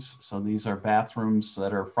buildings. So these are bathrooms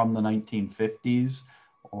that are from the 1950s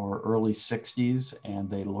or early 60s, and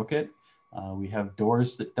they look it. We have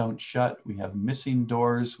doors that don't shut. We have missing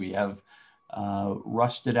doors. We have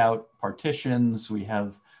rusted out partitions. We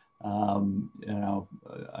have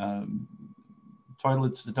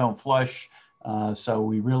toilets that don't flush. So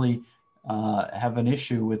we really have an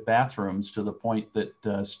issue with bathrooms to the point that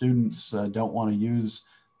students don't want to use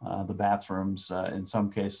the bathrooms in some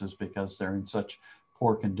cases because they're in such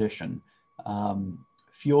poor condition.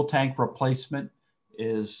 Fuel tank replacement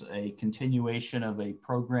is a continuation of a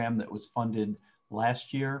program that was funded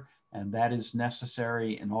last year, and that is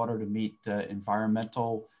necessary in order to meet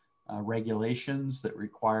environmental regulations that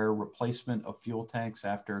require replacement of fuel tanks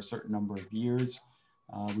after a certain number of years.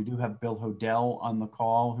 We do have Bill Hodel on the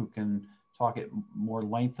call who can talk at more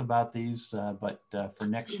length about these, but for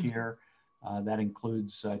next year, that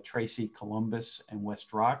includes Tracy, Columbus, and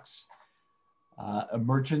West Rocks.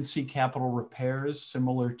 Emergency capital repairs,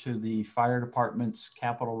 similar to the fire department's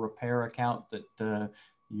capital repair account that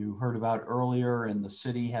you heard about earlier, and the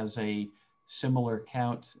city has a similar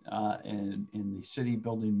account in the city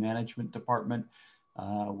building management department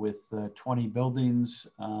with 20 buildings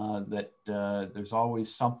that there's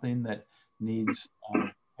always something that needs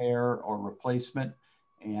repair or replacement.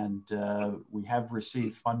 And we have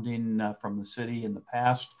received funding from the city in the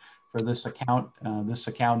past for this account. This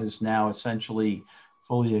account is now essentially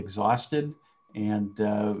fully exhausted. And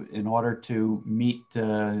in order to meet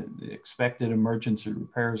the expected emergency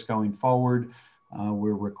repairs going forward,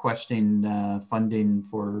 we're requesting funding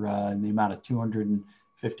for in the amount of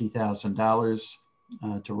 $250,000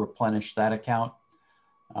 to replenish that account.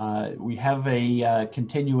 We have a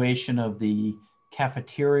continuation of the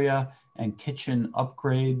cafeteria and kitchen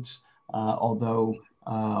upgrades, although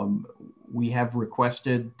we have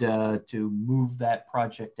requested to move that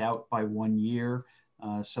project out by 1 year.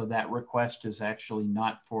 So that request is actually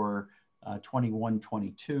not for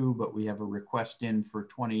 21-22, but we have a request in for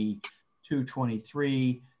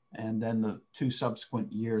 22-23, and then the 2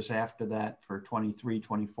 subsequent years after that for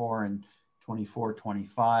 23-24 and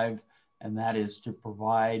 24-25. And that is to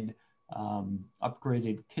provide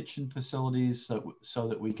upgraded kitchen facilities so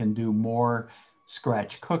that we can do more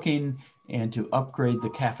scratch cooking, and to upgrade the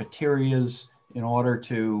cafeterias in order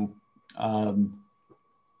to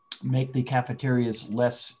make the cafeterias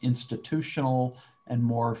less institutional and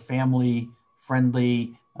more family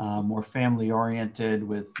friendly, more family oriented,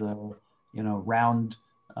 with round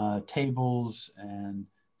tables and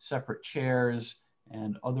separate chairs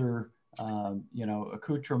and other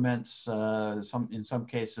accoutrements. In some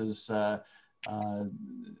cases,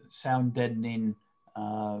 sound deadening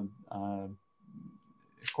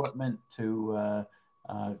equipment to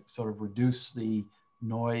sort of reduce the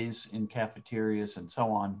noise in cafeterias and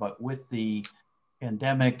so on. But with the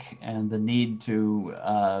pandemic and the need to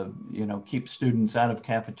keep students out of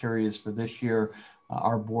cafeterias for this year,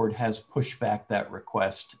 our board has pushed back that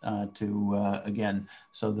request again,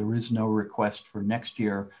 so there is no request for next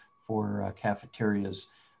year for cafeterias.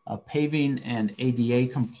 Paving and ADA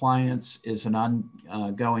compliance is an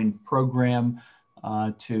ongoing program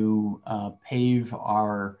to pave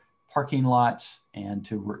our parking lots and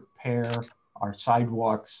to repair our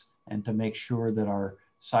sidewalks and to make sure that our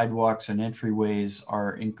sidewalks and entryways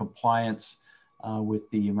are in compliance with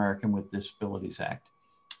the American with Disabilities Act.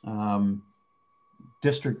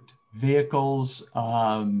 District vehicles,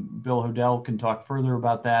 Bill Hodel can talk further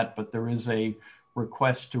about that, but there is a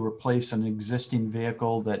request to replace an existing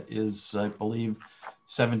vehicle that is, I believe,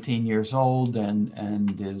 17 years old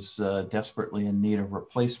and is desperately in need of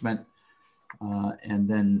replacement. And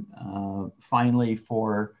then finally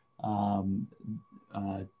for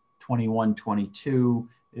 21-22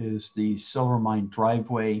 is the Silvermine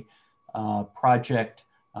Driveway project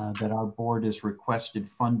that our board has requested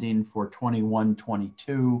funding for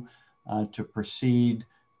 21-22 to proceed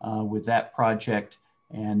with that project.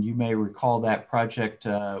 And you may recall that project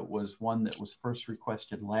was one that was first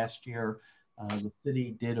requested last year. The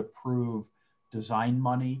city did approve design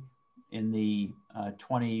money in the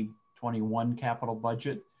 2021 capital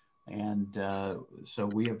budget. And so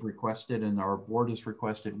we have requested, and our board has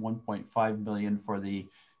requested, $1.5 million for the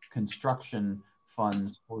construction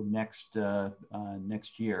funds for next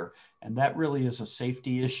year. And that really is a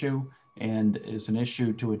safety issue and is an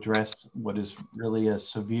issue to address what is really a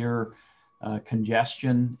severe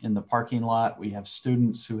congestion in the parking lot. We have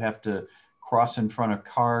students who have to cross in front of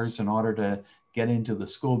cars in order to get into the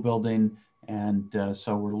school building. And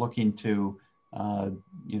so we're looking to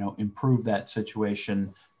improve that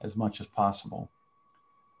situation as much as possible.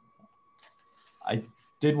 I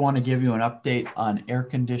did want to give you an update on air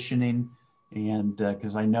conditioning, and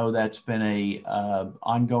because I know that's been a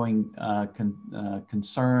ongoing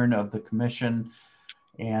concern of the commission.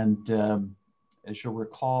 And as you'll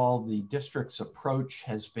recall, the district's approach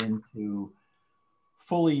has been to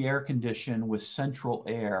fully air condition with central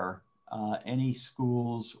air any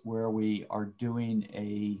schools where we are doing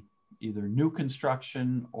either new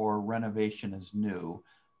construction or renovation as new.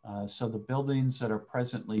 So the buildings that are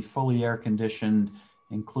presently fully air conditioned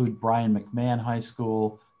include Brian McMahon High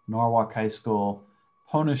School, Norwalk High School,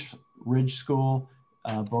 Ponus Ridge School.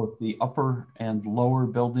 Both the upper and lower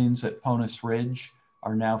buildings at Ponus Ridge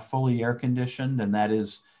are now fully air conditioned, and that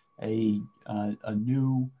is a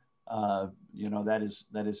new,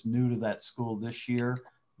 that is new to that school this year.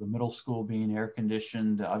 The middle school being air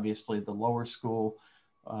conditioned, obviously the lower school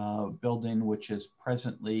building, which is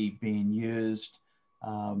presently being used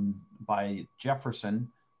by Jefferson,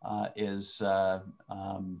 is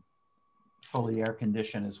fully air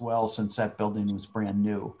conditioned as well, since that building was brand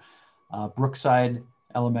new. Brookside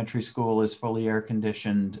Elementary School is fully air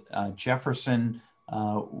conditioned. Jefferson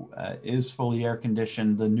is fully air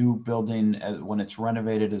conditioned. The new building, when it's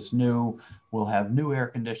renovated as new, will have new air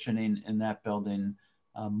conditioning in that building.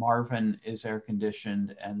 Marvin is air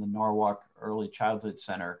conditioned, and the Norwalk Early Childhood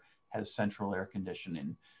Center has central air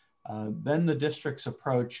conditioning. Then the district's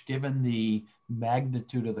approach, given the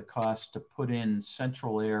magnitude of the cost to put in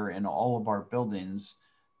central air in all of our buildings,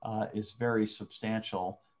 is very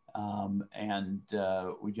substantial.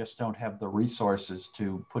 We just don't have the resources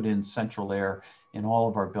to put in central air in all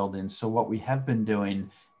of our buildings. So what we have been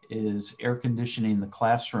doing is air conditioning the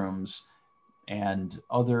classrooms and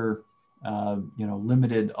other,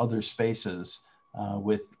 limited other spaces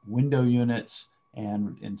with window units,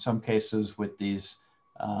 and in some cases with these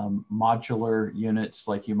modular units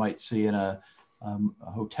like you might see in a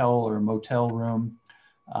hotel or a motel room.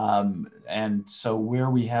 And so where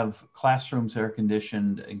we have classrooms air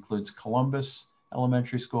conditioned includes Columbus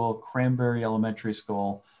Elementary School, Cranberry Elementary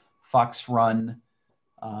School, Fox Run,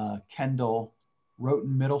 Kendall,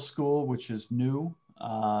 Rhoton Middle School, which is new.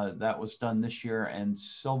 That was done this year, and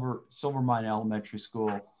Silvermine Elementary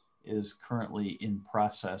School is currently in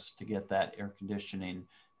process to get that air conditioning,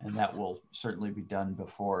 and that will certainly be done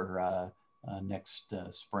before next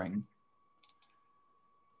spring.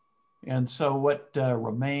 And so what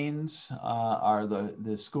remains are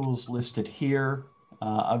the schools listed here.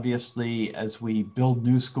 Obviously, as we build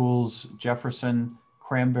new schools, Jefferson,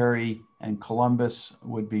 Cranberry, and Columbus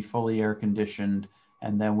would be fully air conditioned.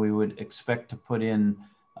 And then we would expect to put in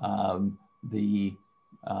the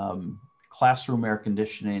classroom air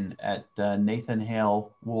conditioning at Nathan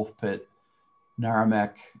Hale, Wolf Pit,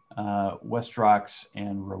 Naramek, West Rocks,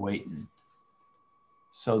 and Rowayton.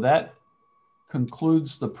 So that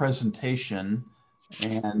concludes the presentation,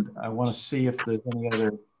 and I want to see if there's any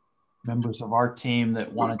other members of our team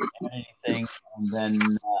that wanted to add anything. And then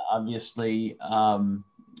obviously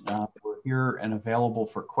we're here and available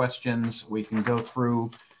for questions. We can go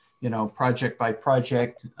through, project by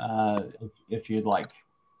project if you'd like.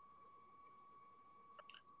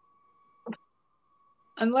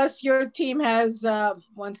 Unless your team has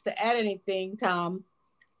wants to add anything, Tom,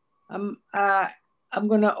 I'm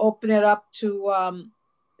going to open it up to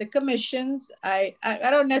the commissions. I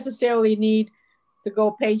don't necessarily need to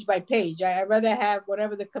go page by page. I'd rather have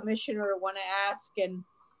whatever the commissioner want to ask. And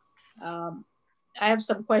I have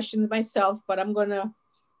some questions myself, but I'm going to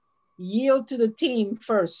yield to the team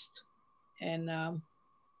first. And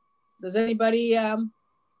does anybody, there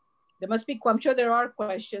must be, I'm sure there are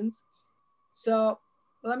questions. So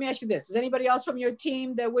let me ask you this. Is anybody else from your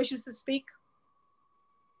team that wishes to speak?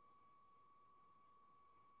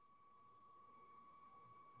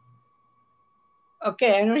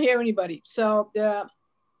 Okay, I don't hear anybody. So the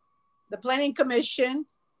Planning Commission,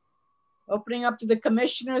 opening up to the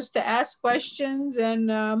commissioners to ask questions,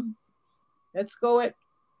 and let's go it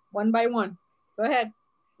one by one. Go ahead.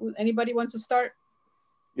 Anybody wants to start?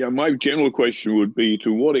 Yeah, my general question would be,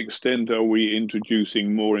 to what extent are we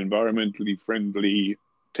introducing more environmentally friendly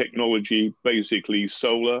technology, basically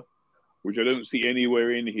solar, which I don't see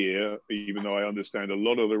anywhere in here, even though I understand a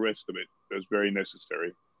lot of the rest of it is very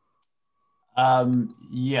necessary.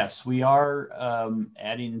 Yes, we are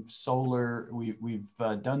adding solar. We've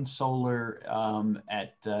done solar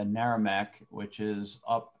at Naramek, which is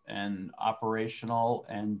up and operational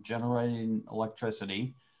and generating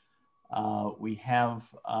electricity. We have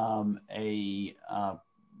a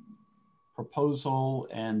proposal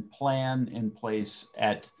and plan in place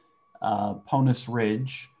at Ponus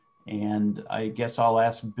Ridge, and I guess I'll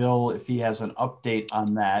ask Bill if he has an update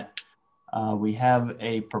on that. We have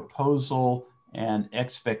a proposal and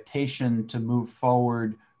expectation to move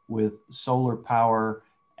forward with solar power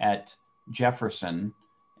at Jefferson.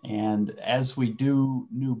 And as we do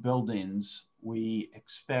new buildings, we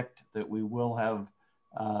expect that we will have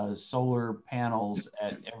solar panels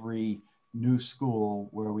at every new school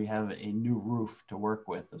where we have a new roof to work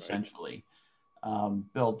with, essentially.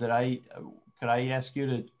 Bill, could I ask you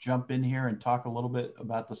to jump in here and talk a little bit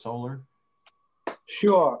about the solar?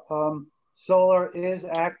 Sure. Solar is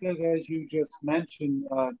active, as you just mentioned,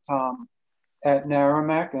 Tom, at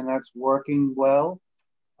Naramek, and that's working well.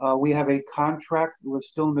 We have a contract we're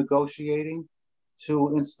still negotiating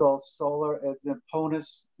to install solar at the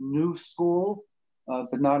Ponus new school,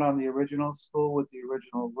 but not on the original school with the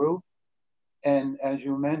original roof. And as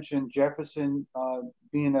you mentioned, Jefferson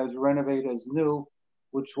being as renovated as new,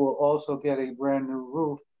 which will also get a brand new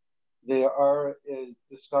roof, there is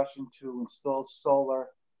discussion to install solar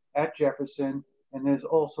at Jefferson, and there's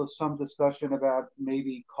also some discussion about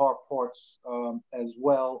maybe carports as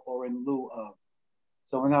well, or in lieu of.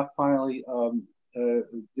 So we're not finally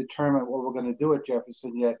determined what we're going to do at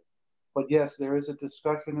Jefferson yet, but yes, there is a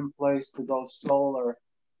discussion in place to go solar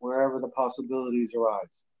wherever the possibilities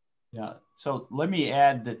arise. Yeah, so let me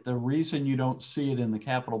add that the reason you don't see it in the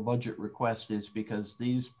capital budget request is because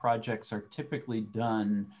these projects are typically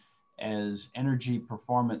done as energy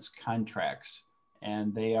performance contracts,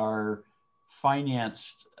 and they are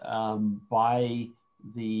financed by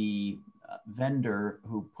the vendor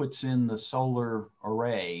who puts in the solar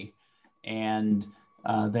array. And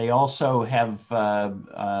they also have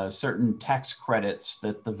certain tax credits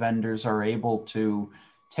that the vendors are able to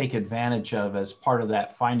take advantage of as part of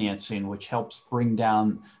that financing, which helps bring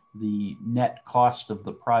down the net cost of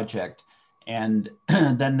the project. And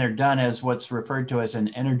then they're done as what's referred to as an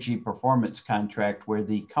energy performance contract, where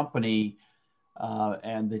the company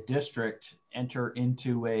and the district enter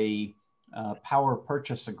into a power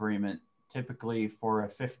purchase agreement, typically for a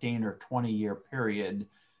 15 or 20-year period,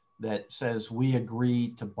 that says we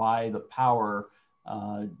agree to buy the power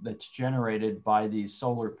that's generated by these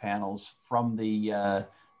solar panels from the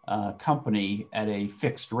company at a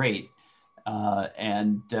fixed rate.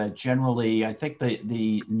 Generally, I think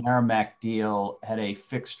the Naramac deal had a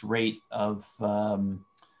fixed rate of, well,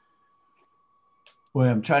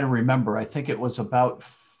 I'm trying to remember, I think it was about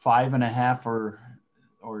 5.5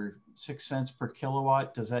 or 6 cents per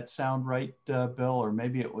kilowatt. Does that sound right, Bill? Or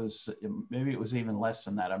maybe it was even less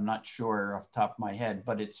than that. I'm not sure off the top of my head,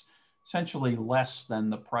 but it's essentially less than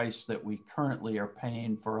the price that we currently are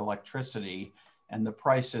paying for electricity. And the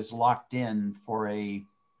price is locked in for a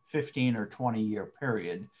 15 or 20-year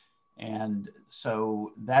period. And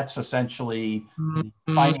so that's essentially the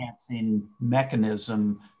financing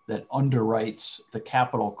mechanism that underwrites the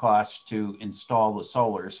capital cost to install the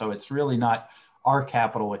solar. So it's really not our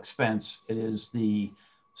capital expense. It is the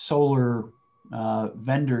solar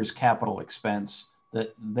vendor's capital expense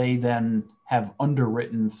that they then have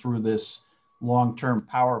underwritten through this long-term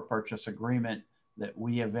power purchase agreement that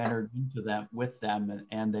we have entered into them with them,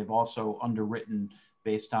 and they've also underwritten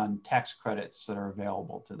based on tax credits that are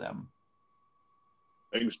available to them.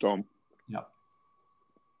 Thanks, Tom. Yep.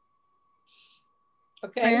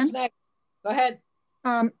 Okay, who's next? Go ahead.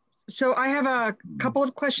 So I have a couple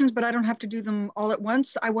of questions, but I don't have to do them all at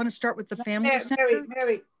once. I want to start with the family center.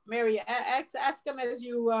 Mary, ask them as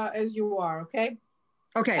you are, okay?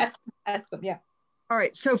 Okay. Ask them, yeah. All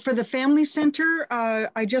right, so for the family center,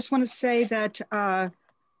 I just want to say that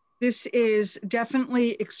this is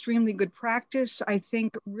definitely extremely good practice. I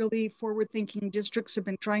think really forward-thinking districts have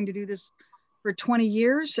been trying to do this for 20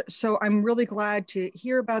 years. So I'm really glad to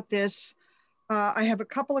hear about this. I have a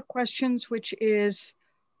couple of questions, which is,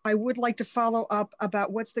 I would like to follow up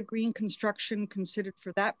about what's the green construction considered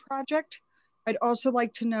for that project. I'd also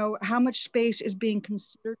like to know how much space is being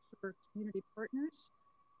considered for community partners,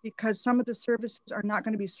 because some of the services are not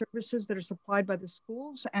going to be services that are supplied by the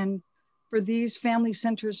schools. And for these family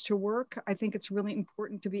centers to work, I think it's really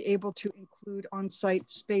important to be able to include on-site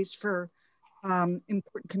space for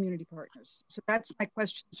important community partners. So that's my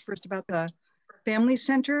questions first about the family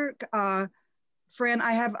center. Fran,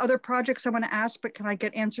 I have other projects I want to ask, but can I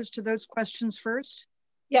get answers to those questions first?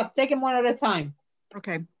 Yeah, take them one at a time.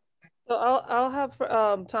 Okay. So I'll have,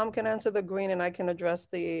 Tom can answer the green and I can address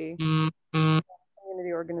the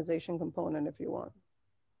community organization component if you want.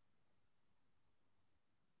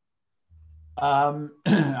 I'm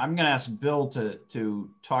going to ask Bill to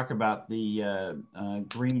talk about the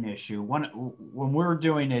green issue. When we're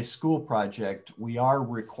doing a school project, we are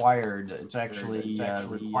required, it's actually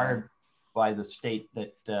required by the state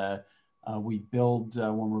that we build,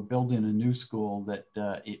 when we're building a new school, that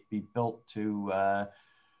it be built to,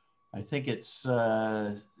 I think it's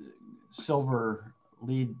silver,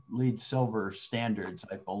 LEED silver standards,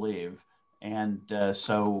 I believe. And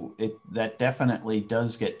so that definitely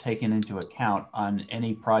does get taken into account on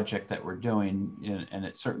any project that we're doing. And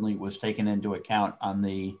it certainly was taken into account on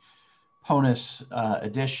the PONUS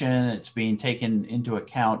addition. It's being taken into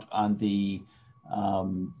account on the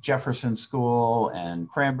Jefferson School and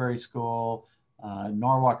Cranberry School,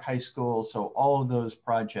 Norwalk High School. So all of those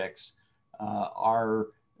projects are,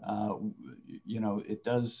 it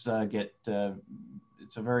does get,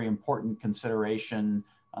 it's a very important consideration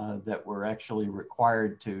that we're actually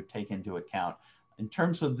required to take into account. In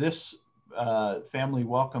terms of this Family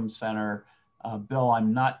Welcome Center, Bill,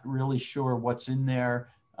 I'm not really sure what's in there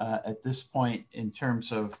at this point in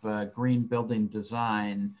terms of green building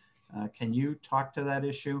design. Can you talk to that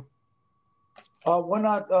issue? We're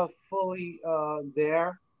not fully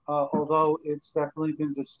there, although it's definitely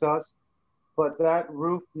been discussed, but that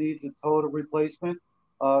roof needs a total replacement.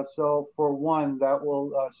 So for one, that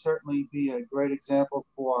will certainly be a great example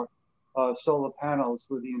for solar panels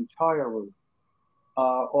for the entire roof.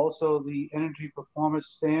 Also the energy performance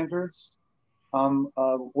standards,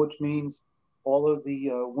 which means all of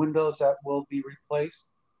the windows that will be replaced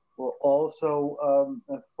will also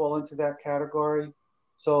fall into that category.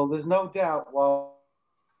 So there's no doubt while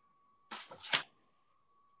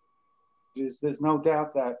there's no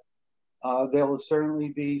doubt that there will certainly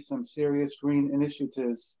be some serious green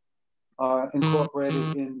initiatives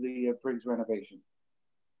incorporated in the Briggs renovation.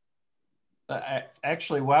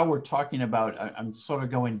 Actually, while we're talking about, I'm sort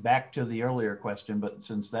of going back to the earlier question, but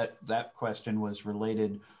since that question was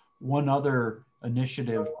related, one other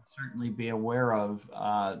initiative to certainly be aware of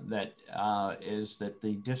is that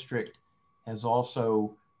the district has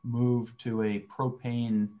also moved to a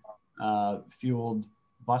propane fueled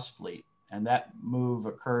bus fleet. And that move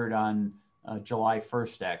occurred on July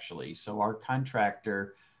 1st, actually. So our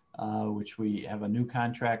contractor, which we have a new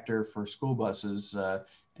contractor for school buses,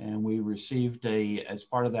 and we received as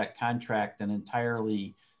part of that contract, an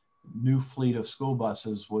entirely new fleet of school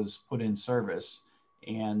buses was put in service.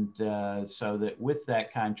 And so that with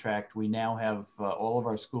that contract, we now have all of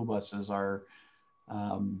our school buses are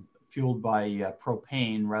fueled by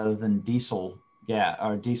propane rather than diesel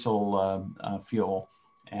fuel.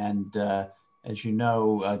 And as you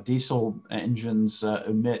know, diesel engines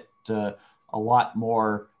emit a lot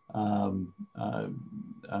more,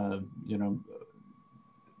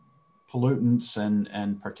 pollutants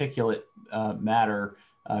and particulate matter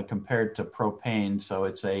compared to propane. So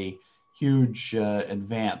it's a huge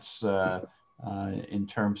advance in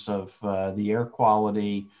terms of the air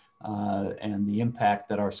quality and the impact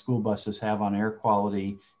that our school buses have on air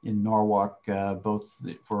quality in Norwalk, both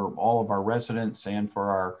for all of our residents and for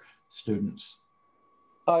our students.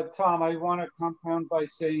 Tom, I want to compound by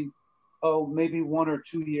saying, maybe 1 or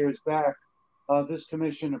 2 years back, this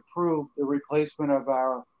commission approved the replacement of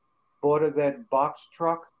our Board of Ed box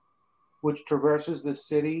truck, which traverses the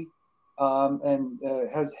city and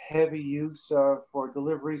has heavy use for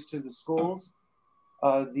deliveries to the schools.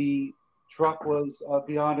 The truck was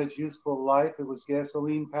beyond its useful life. It was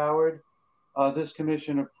gasoline powered. This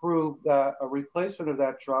commission approved a replacement of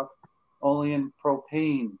that truck only in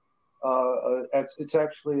propane. It's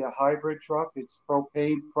actually a hybrid truck. It's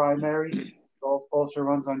propane primary. It also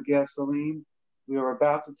runs on gasoline. We are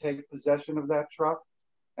about to take possession of that truck.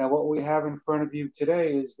 And what we have in front of you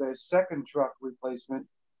today is the second truck replacement,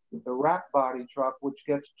 the rack body truck, which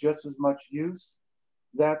gets just as much use.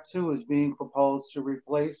 That too is being proposed to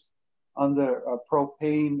replace under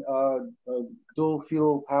propane dual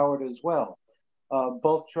fuel powered as well.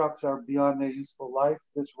 Both trucks are beyond their useful life.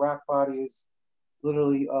 This rack body is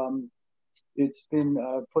literally, it's been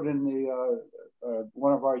put in the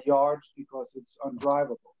one of our yards because it's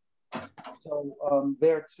undrivable. So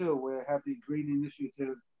there too, we have the green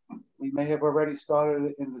initiative. We may have already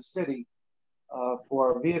started in the city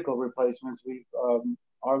for vehicle replacements. We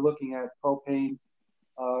are looking at propane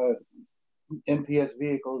MPS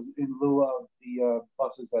vehicles in lieu of the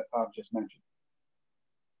buses that Tom just mentioned.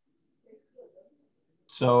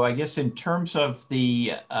 So I guess in terms of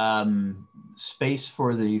the space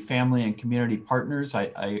for the family and community partners,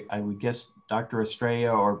 I would guess Dr.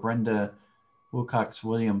 Estrella or Brenda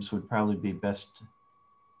Wilcox-Williams would probably be best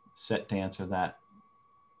set to answer that.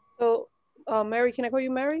 So Mary, can I call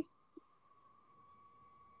you Mary?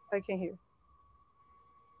 I can't hear.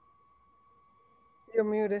 You're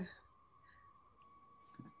muted.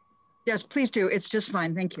 Yes, please do. It's just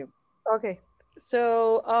fine. Thank you. Okay.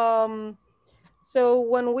 So so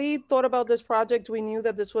when we thought about this project, we knew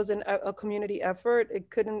that this was a community effort. It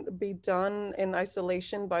couldn't be done in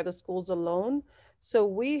isolation by the schools alone. So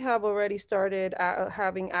we have already started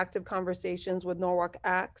having active conversations with Norwalk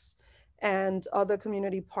Acts and other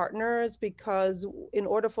community partners, because in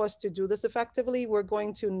order for us to do this effectively, we're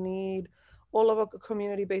going to need all of our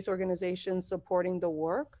community-based organizations supporting the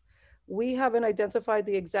work. We haven't identified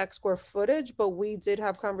the exact square footage, but we did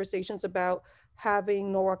have conversations about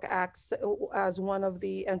having Norwalk Acts as one of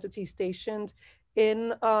the entities stationed in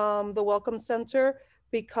the Welcome Center,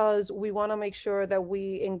 because we want to make sure that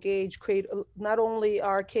we engage not only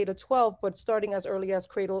our K-12, but starting as early as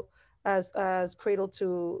cradle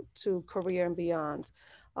to career and beyond,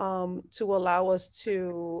 to allow us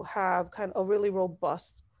to have kind of a really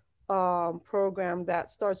robust program that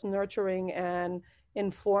starts nurturing and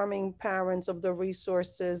informing parents of the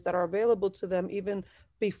resources that are available to them even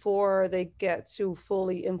before they get to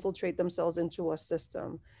fully infiltrate themselves into a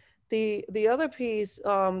system. The other piece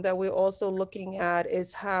that we're also looking at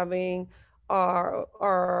is having one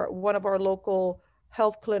of our local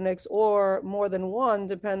health clinics, or more than one,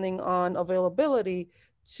 depending on availability,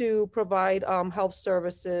 to provide health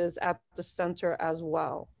services at the center as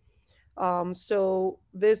well. So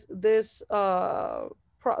this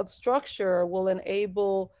structure will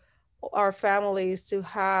enable our families to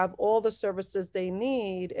have all the services they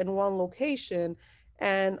need in one location.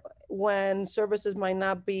 And when services might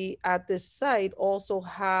not be at this site, also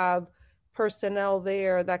have personnel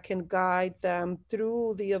there that can guide them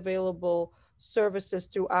through the available services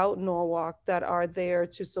throughout Norwalk that are there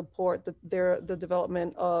to support the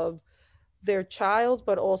development of their child,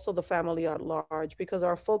 but also the family at large, because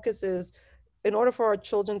our focus is, in order for our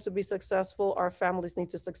children to be successful, our families need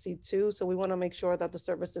to succeed too. So we want to make sure that the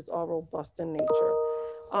services are robust in nature.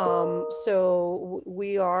 So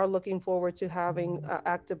we are looking forward to having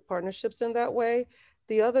active partnerships in that way.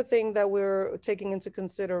 The other thing that we're taking into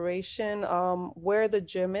consideration, where the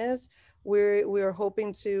gym is, we're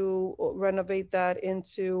hoping to renovate that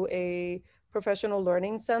into a professional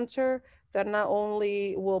learning center that not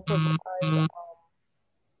only will provide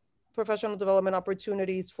professional development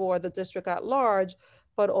opportunities for the district at large,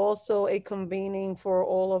 but also a convening for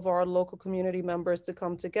all of our local community members to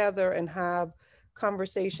come together and have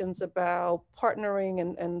conversations about partnering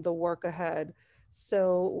and the work ahead.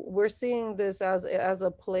 So we're seeing this as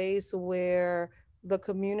a place where the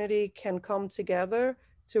community can come together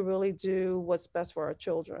to really do what's best for our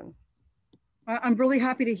children. I'm really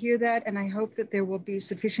happy to hear that, and I hope that there will be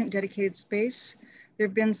sufficient dedicated space. There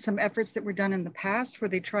have been some efforts that were done in the past where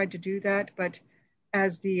they tried to do that, but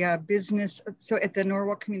as the business, so at the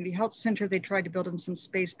Norwalk Community Health Center, they tried to build in some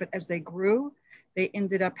space, but as they grew, they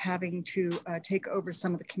ended up having to take over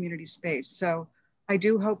some of the community space. So I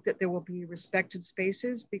do hope that there will be respected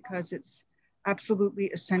spaces, because it's absolutely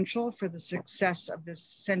essential for the success of this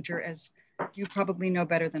center, as you probably know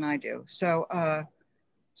better than I do. So,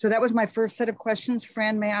 so that was my first set of questions.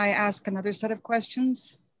 Fran, may I ask another set of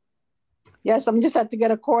questions? Yes, I'm just had to get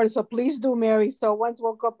a cord, so please do, Mary. So once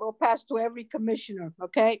we'll pass to every commissioner,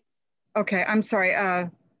 okay? Okay, I'm sorry.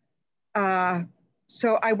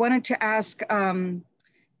 So I wanted to ask,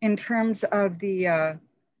 in terms of the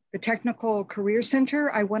Technical Career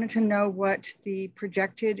Center, I wanted to know what the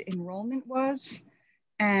projected enrollment was.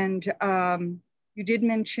 And you did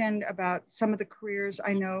mention about some of the careers.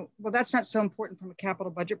 I know, well, that's not so important from a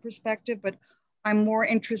capital budget perspective, but I'm more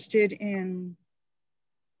interested in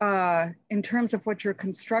terms of what you're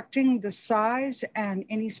constructing, the size, and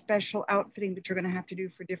any special outfitting that you're going to have to do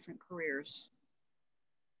for different careers.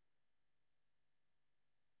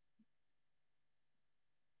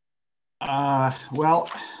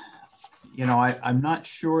 Well, you know, I'm not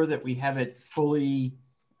sure that we have it fully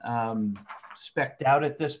spec'd out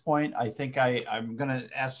at this point. I think I'm going to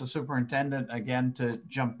ask the superintendent again to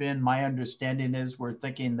jump in. My understanding is we're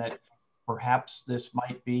thinking that perhaps this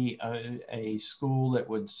might be a school that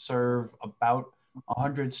would serve about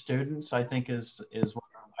 100 students, I think is what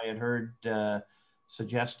I had heard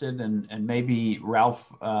suggested. And maybe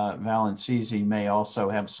Ralph Valancisi may also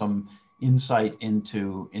have some insight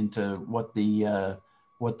into what the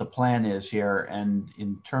plan is here. And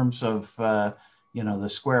in terms of you know, the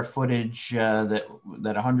square footage that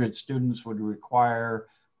 100 students would require,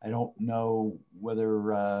 I don't know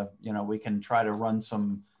whether you know, we can try to run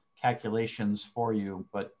some calculations for you,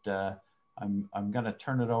 but I'm going to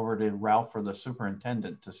turn it over to Ralph or the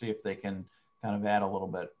superintendent to see if they can kind of add a little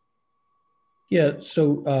bit. Yeah,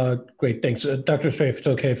 so great, thanks. Dr. Strafe, it's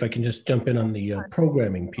okay if I can just jump in on the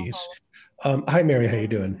programming piece. Hi, Mary, how you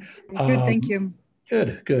doing? Good, thank you.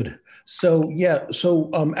 Good, good. So yeah, so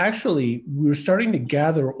actually we're starting to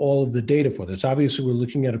gather all of the data for this. Obviously, we're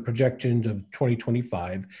looking at a projection of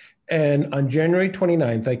 2025. And on January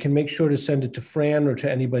 29th, I can make sure to send it to Fran or to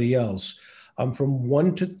anybody else. From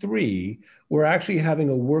 1 to 3, we're actually having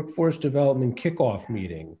a workforce development kickoff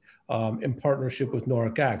meeting in partnership with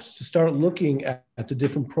NORC Acts to start looking at the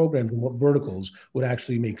different programs and what verticals would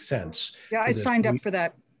actually make sense. Yeah, I signed up for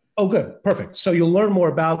that. Oh, good, perfect. So you'll learn more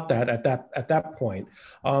about that at that point.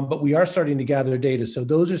 But we are starting to gather data. So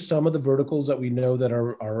those are some of the verticals that we know that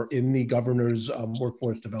are in the governor's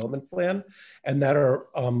workforce development plan, and that are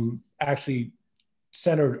actually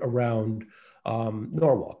centered around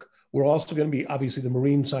Norwalk. We're also going to be, obviously, the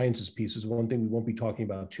marine sciences piece is one thing we won't be talking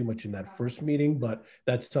about too much in that first meeting, but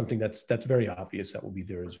that's something that's very obvious that will be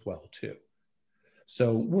there as well too.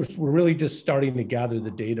 So we're really just starting to gather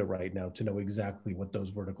the data right now to know exactly what those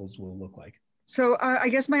verticals will look like. So I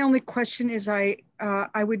guess my only question is I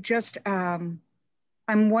would just, I'm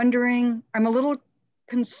wondering, I'm a little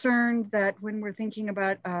concerned that when we're thinking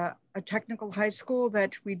about a technical high school,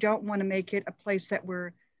 that we don't want to make it a place that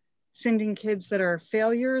we're sending kids that are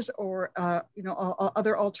failures or you know,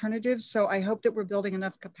 other alternatives. So I hope that we're building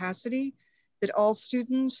enough capacity that all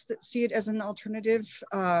students that see it as an alternative.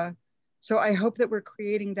 So I hope that we're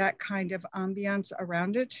creating that kind of ambiance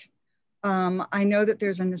around it. I know that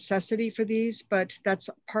there's a necessity for these, but that's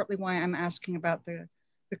partly why I'm asking about the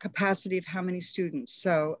capacity of how many students.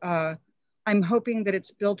 So I'm hoping that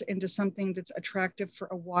it's built into something that's attractive for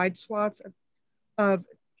a wide swath of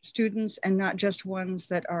students and not just ones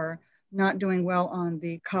that are not doing well on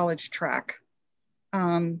the college track,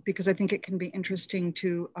 because I think it can be interesting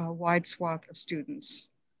to a wide swath of students.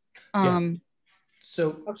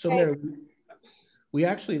 So Mary, we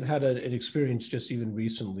actually have had an experience just even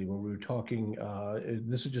recently when we were talking,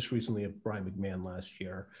 this is just recently at Brian McMahon last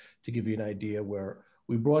year, to give you an idea, where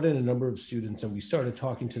we brought in a number of students and we started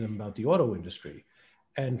talking to them about the auto industry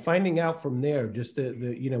and finding out from there, just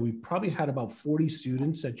we probably had about 40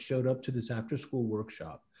 students that showed up to this after school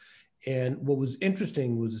workshop. And what was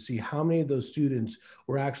interesting was to see how many of those students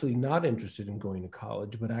were actually not interested in going to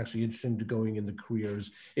college, but actually interested in going into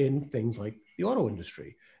careers in things like the auto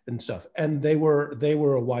industry and stuff. And they were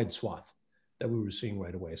a wide swath that we were seeing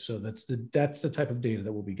right away. So that's the type of data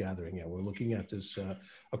that we'll be gathering. Yeah, we're looking at this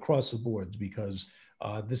across the boards because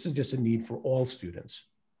this is just a need for all students.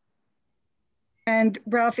 And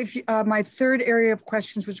Ralph, if you, my third area of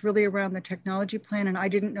questions was really around the technology plan, and I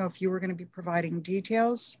didn't know if you were going to be providing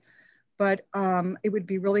details, but it would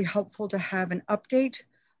be really helpful to have an update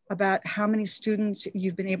about how many students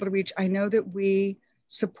you've been able to reach. I know that we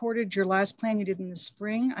supported your last plan you did in the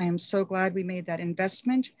spring. I am so glad we made that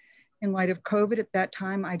investment in light of COVID. At that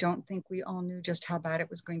time, I don't think we all knew just how bad it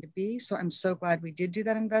was going to be. So I'm so glad we did do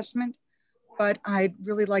that investment. But I'd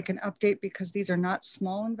really like an update because these are not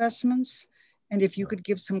small investments. And if you could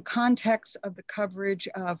give some context of the coverage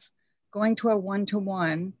of going to a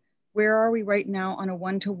one-to-one, where are we right now on a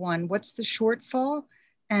one-to-one? What's the shortfall?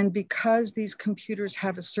 And because these computers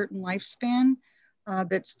have a certain lifespan,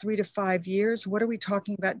 that's 3 to 5 years, what are we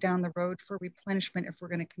talking about down the road for replenishment if we're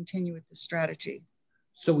going to continue with this strategy?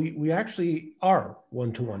 So we actually are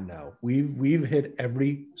one-to-one now. We've hit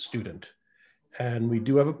every student, and we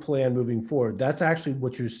do have a plan moving forward. That's actually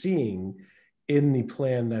what you're seeing in the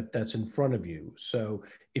plan that's in front of you. So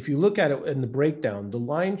if you look at it in the breakdown, the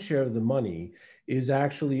lion's share of the money is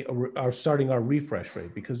actually starting our refresh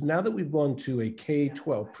rate, because now that we've gone to a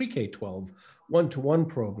K-12, pre-K-12 one-to-one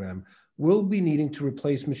program, we'll be needing to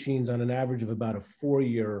replace machines on an average of about a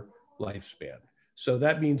 4-year lifespan. So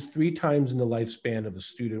that means 3 times in the lifespan of a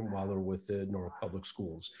student while they're with the Norwalk Public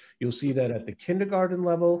Schools. You'll see that at the kindergarten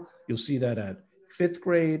level, you'll see that at 5th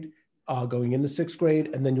grade, going into 6th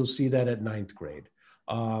grade, and then you'll see that at 9th grade.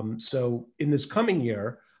 So in this coming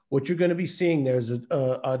year, what you're going to be seeing, there's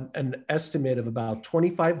an estimate of about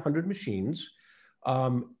 2,500 machines.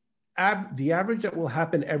 The average that will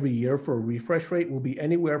happen every year for a refresh rate will be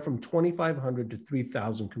anywhere from 2,500 to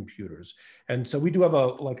 3,000 computers. And so we do have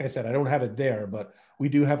like I said, I don't have it there, but we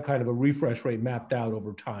do have kind of a refresh rate mapped out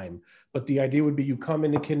over time. But the idea would be you come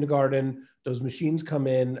into kindergarten, those machines come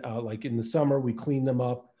in, like in the summer, we clean them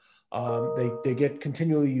up. They get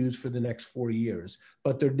continually used for the next 4 years,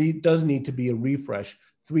 but there does need to be a refresh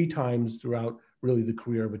 3 times throughout really the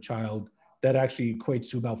career of a child. That actually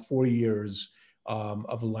equates to about 4 years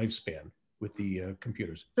of a lifespan with the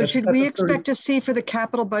computers. So should we expect to see for the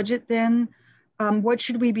capital budget then, what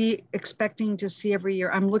should we be expecting to see every year?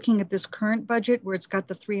 I'm looking at this current budget where it's got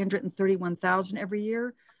the 331,000 every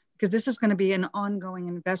year, because this is going to be an ongoing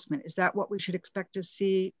investment. Is that what we should expect to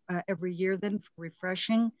see every year then for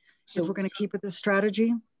refreshing? So if we're going to keep with this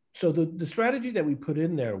strategy? So the strategy that we put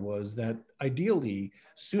in there was that ideally,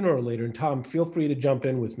 sooner or later, and Tom, feel free to jump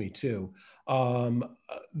in with me too,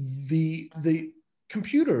 the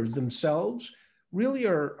computers themselves really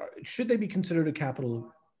should they be considered a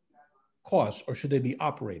capital cost or should they be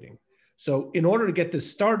operating? So in order to get this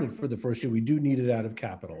started for the first year, we do need it out of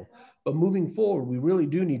capital. But moving forward, we really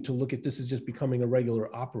do need to look at this as just becoming a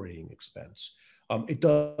regular operating expense. It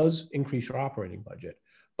does increase your operating budget.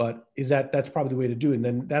 But that's probably the way to do it. And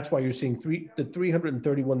then that's why you're seeing the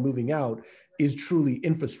 331 moving out is truly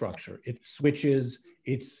infrastructure. It's switches,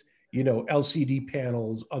 it's LCD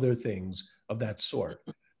panels, other things of that sort.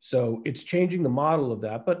 So it's changing the model of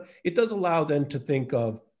that, but it does allow them to think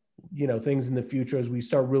of things in the future as we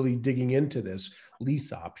start really digging into this,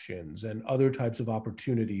 lease options and other types of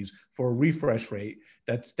opportunities for a refresh rate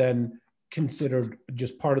that's then considered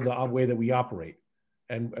just part of the way that we operate.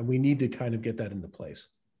 And we need to kind of get that into place.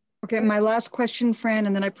 Okay, my last question, Fran,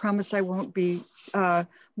 and then I promise I won't be. My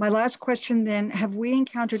last question then, have we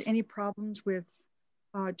encountered any problems with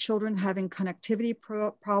children having connectivity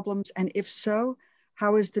problems? And if so,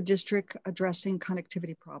 how is the district addressing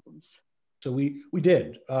connectivity problems? So we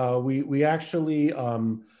did. We actually,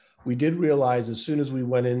 we did realize as soon as we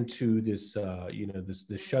went into this,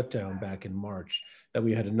 this shutdown back in March, that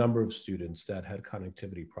we had a number of students that had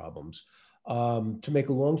connectivity problems. To make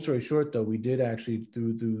a long story short, though, we did actually,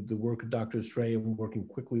 through the work of Dr. Estrella and working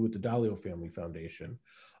quickly with the Dalio Family Foundation,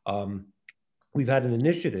 we've had an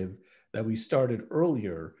initiative that we started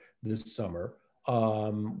earlier this summer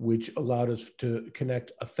which allowed us to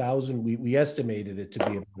connect 1,000. We estimated it to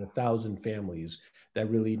be about 1,000 families that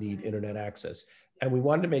really need internet access. And we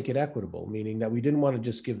wanted to make it equitable, meaning that we didn't want to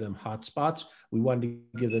just give them hotspots. We wanted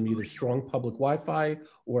to give them either strong public Wi-Fi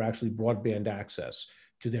or actually broadband access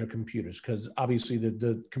to their computers, because obviously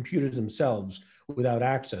the computers themselves without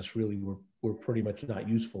access really were pretty much not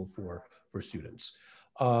useful for students.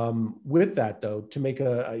 With that though, to make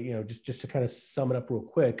just to kind of sum it up real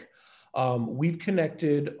quick, we've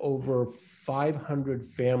connected over 500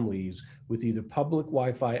 families with either public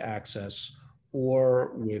Wi-Fi access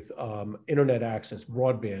or with internet access,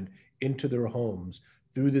 broadband, into their homes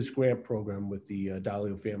through this grant program with the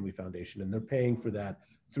Dalio Family Foundation. And they're paying for that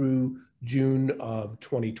through June of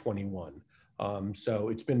 2021. So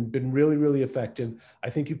it's been really, really effective. I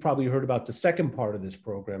think you've probably heard about the second part of this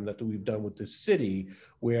program that we've done with the city,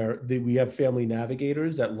 where we have family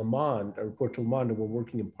navigators at Lamond, or Porto Lamond, and we're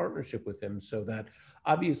working in partnership with him, so that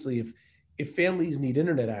obviously if families need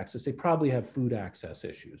internet access, they probably have food access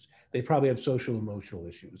issues. They probably have social emotional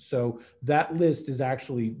issues. So that list is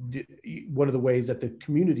actually one of the ways that the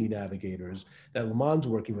community navigators that Lamond's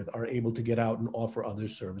working with are able to get out and offer other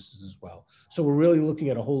services as well. So we're really looking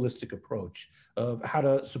at a holistic approach of how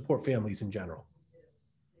to support families in general.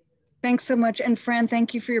 Thanks so much. And Fran,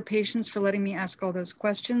 thank you for your patience for letting me ask all those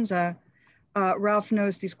questions. Ralph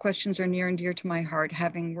knows these questions are near and dear to my heart,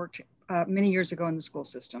 having worked many years ago in the school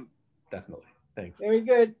system. Definitely. Thanks. Very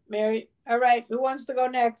good, Mary. All right, who wants to go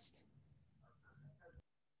next?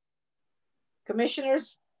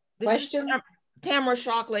 Commissioners, questions? Tamara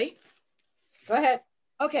Shockley. Go ahead.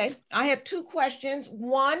 Okay, I have two questions.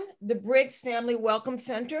 One, the Briggs Family Welcome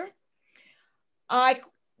Center. I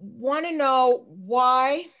want to know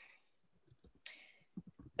why,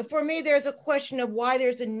 for me, there's a question of why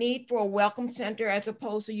there's a need for a welcome center as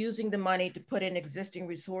opposed to using the money to put in existing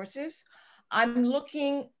resources. I'm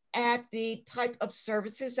looking at the type of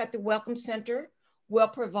services that the Welcome Center will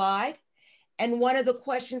provide. And one of the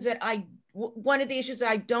questions that one of the issues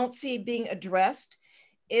that I don't see being addressed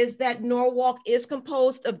is that Norwalk is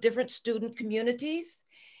composed of different student communities.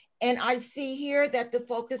 And I see here that the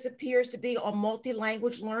focus appears to be on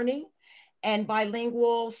multi-language learning and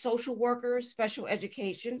bilingual social workers, special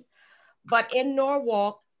education. But in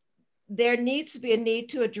Norwalk, there needs to be a need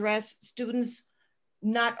to address students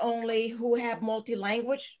not only who have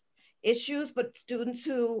multi-language issues, but students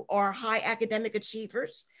who are high academic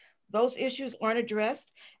achievers. Those issues aren't addressed,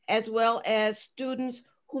 as well as students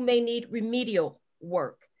who may need remedial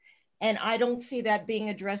work. And I don't see that being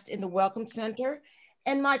addressed in the Welcome Center.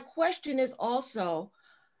 And my question is also,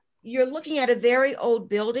 you're looking at a very old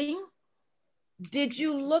building. Did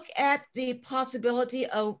you look at the possibility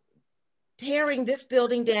of tearing this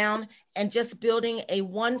building down and just building a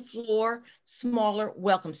one-floor, smaller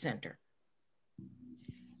Welcome Center?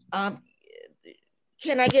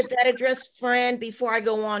 Can I get that addressed, Fran, before I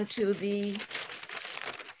go on to the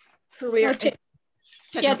career?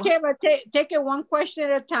 Yeah, Tamara, take it one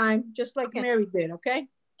question at a time, just like Mary did, okay?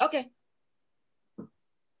 Okay.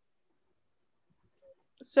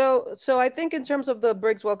 So I think in terms of the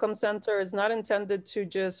Briggs Welcome Center, it's not intended to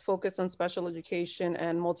just focus on special education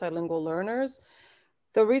and multilingual learners.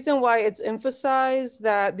 The reason why it's emphasized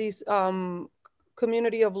that these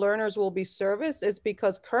community of learners will be serviced is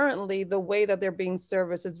because currently the way that they're being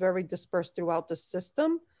serviced is very dispersed throughout the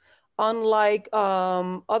system, unlike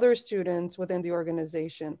other students within the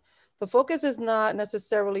organization. The focus is not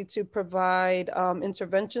necessarily to provide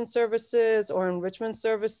intervention services or enrichment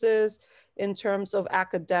services in terms of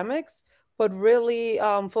academics, but really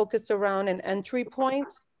focus around an entry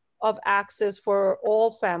point of access for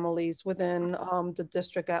all families within the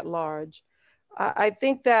district at large. I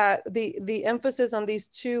think that the emphasis on these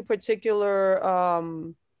two particular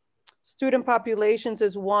student populations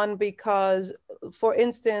is one, because, for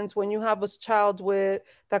instance, when you have a child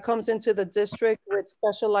that comes into the district with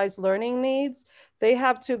specialized learning needs, they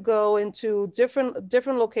have to go into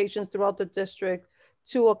different locations throughout the district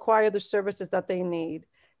to acquire the services that they need.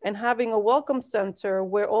 And having a welcome center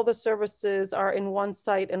where all the services are in one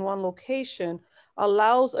site and one location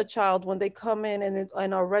allows a child, when they come in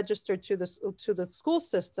and are registered to the school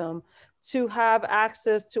system, to have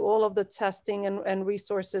access to all of the testing and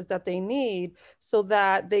resources that they need so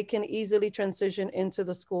that they can easily transition into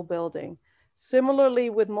the school building. Similarly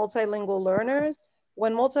with multilingual learners,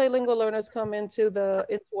 when multilingual learners come into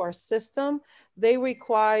our system, they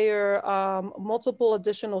require multiple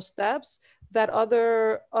additional steps that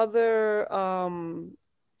other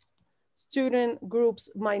student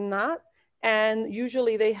groups might not. And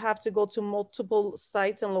usually they have to go to multiple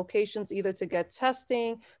sites and locations, either to get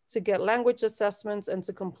testing, to get language assessments, and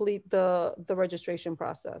to complete the registration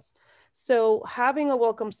process. So having a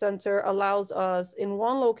welcome center allows us in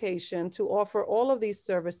one location to offer all of these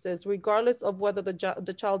services, regardless of whether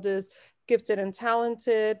the child is gifted and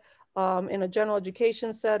talented, in a general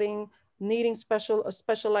education setting, needing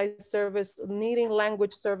specialized service, needing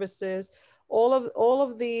language services. All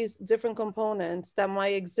of these different components that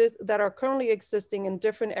might exist, that are currently existing in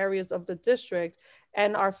different areas of the district,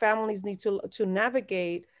 and our families need to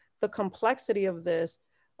navigate the complexity of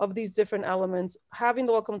these different elements. Having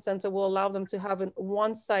the Welcome Center will allow them to have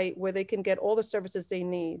one site where they can get all the services they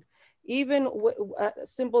need. Even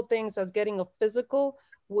simple things as getting a physical,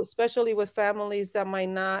 especially with families that might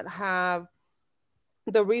not have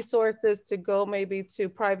the resources to go maybe to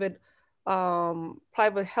private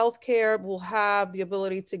healthcare, will have the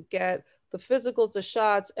ability to get the physicals, the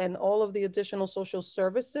shots, and all of the additional social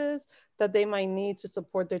services that they might need to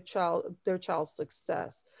support their child's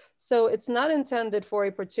success. So it's not intended for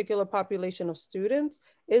a particular population of students.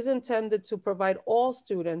 It's intended to provide all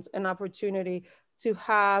students an opportunity to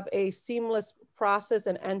have a seamless process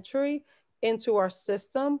and entry into our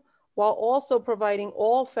system, while also providing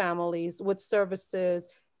all families with services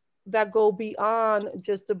that go beyond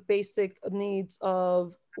just the basic needs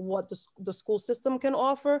of what the school system can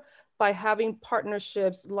offer, by having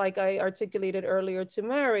partnerships, like I articulated earlier to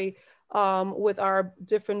Mary, with our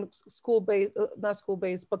different not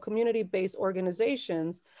school-based, but community-based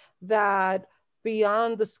organizations that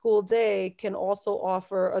beyond the school day can also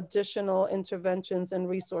offer additional interventions and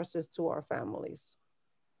resources to our families.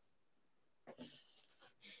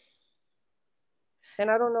 And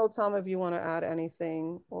I don't know, Tom, if you want to add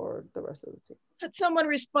anything, or the rest of the team. Could someone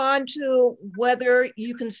respond to whether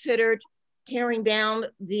you considered tearing down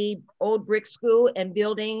the old brick school and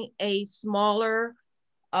building a smaller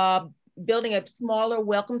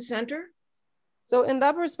welcome center? So in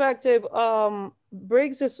that perspective,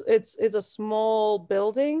 Briggs is a small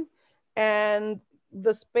building, and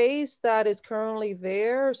the space that is currently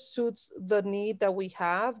there suits the need that we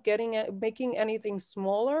have. Making anything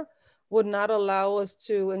smaller would not allow us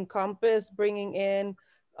to encompass bringing in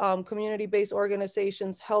community-based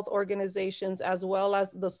organizations, health organizations, as well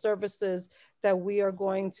as the services that we are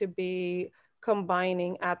going to be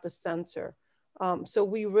combining at the center. So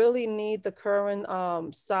we really need the current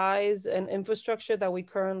size and infrastructure that we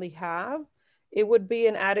currently have. It would be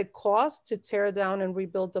an added cost to tear down and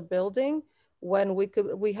rebuild the building when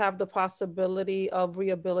we have the possibility of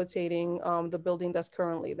rehabilitating the building that's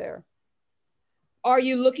currently there. Are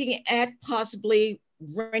you looking at possibly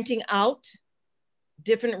renting out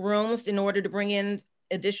different rooms in order to bring in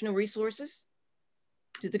additional resources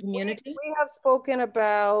to the community? We have spoken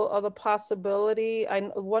about the possibility.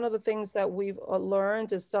 One of the things that we've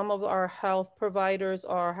learned is some of our health providers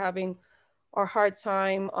are having a hard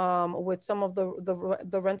time with some of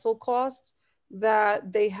the rental costs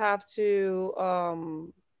that they have to,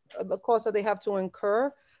 the costs that they have to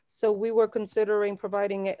incur. So we were considering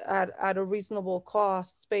providing it at a reasonable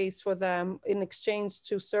cost space for them in exchange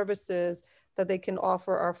to services that they can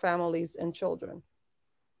offer our families and children.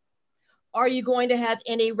 Are you going to have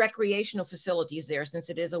any recreational facilities there, since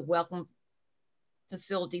it is a welcome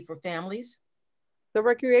facility for families? The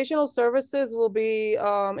recreational services will be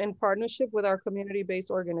in partnership with our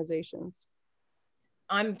community-based organizations.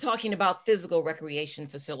 I'm talking about physical recreation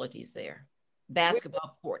facilities there.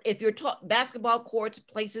 Basketball court. If you're talking basketball courts,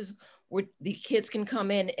 places where the kids can come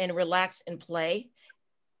in and relax and play,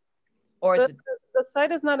 or the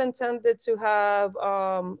site is not intended to have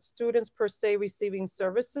students per se receiving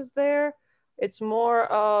services there. It's more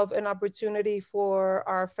of an opportunity for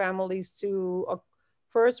our families to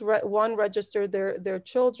first register their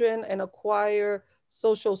children and acquire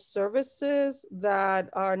social services that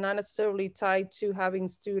are not necessarily tied to having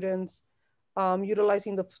students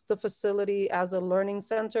utilizing the facility as a learning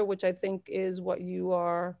center, which I think is what you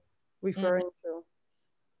are referring to.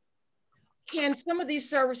 Can some of these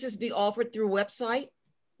services be offered through a website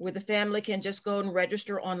where the family can just go and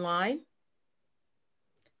register online?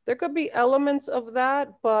 There could be elements of that,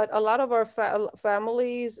 but a lot of our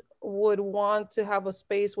families would want to have a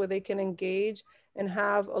space where they can engage and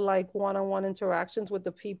have like one-on-one interactions with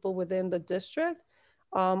the people within the district.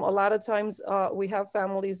 A lot of times we have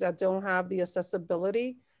families that don't have the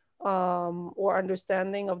accessibility or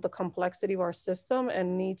understanding of the complexity of our system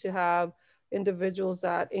and need to have individuals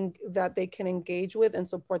that they can engage with and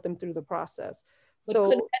support them through the process. But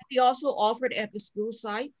could that be also offered at the school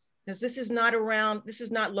sites? Because this is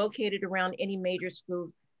not located around any major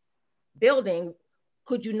school building.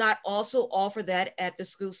 could you not also offer that at the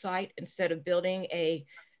school site instead of building a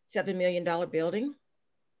 $7 million building?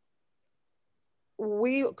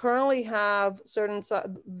 We currently have certain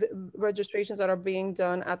registrations that are being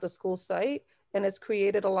done at the school site, and it's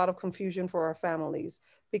created a lot of confusion for our families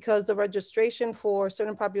because the registration for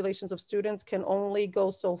certain populations of students can only go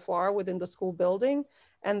so far within the school building,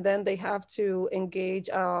 and then they have to engage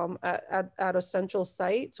at a central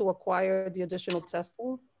site to acquire the additional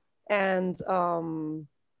testing and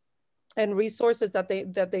resources that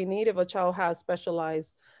they need if a child has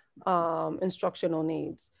specialized instructional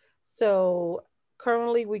needs. So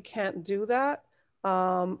currently we can't do that.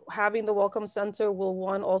 Having the Welcome Center will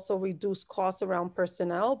also reduce costs around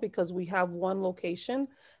personnel because we have one location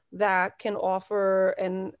that can offer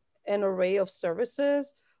an array of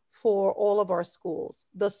services for all of our schools.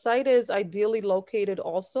 The site is ideally located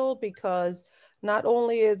also because not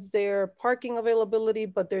only is there parking availability,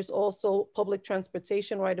 but there's also public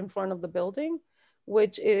transportation right in front of the building,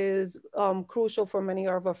 which is crucial for many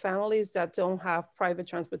of our families that don't have private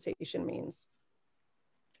transportation means.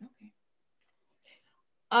 Okay.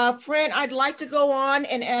 Fran, I'd like to go on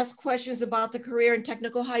and ask questions about the Career and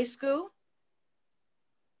Technical High School.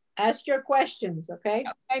 Ask your questions, okay?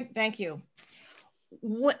 Okay, thank you.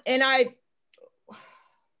 And I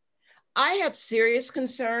have serious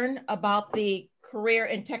concern about the Career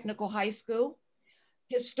and Technical High School.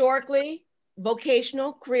 Historically,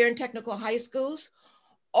 vocational, career and technical high schools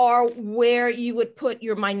are where you would put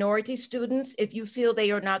your minority students if you feel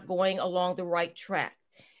they are not going along the right track.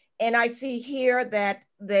 And I see here that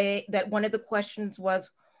one of the questions was,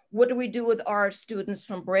 what do we do with our students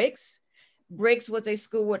from Briggs? Briggs was a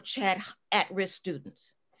school which had at-risk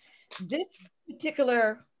students. This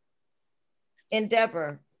particular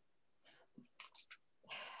endeavor,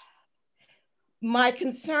 my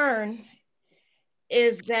concern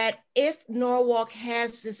is that if Norwalk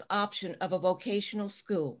has this option of a vocational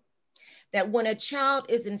school, that when a child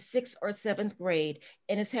is in 6th or 7th grade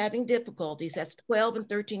and is having difficulties, that's 12 and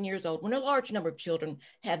 13 years old, when a large number of children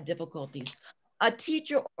have difficulties, a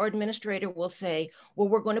teacher or administrator will say, well,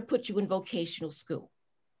 we're going to put you in vocational school.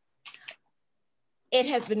 It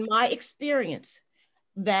has been my experience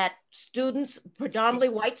that students, predominantly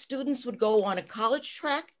white students, would go on a college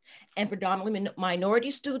track and predominantly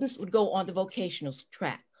minority students would go on the vocational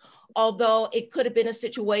track. Although it could have been a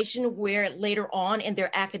situation where later on in their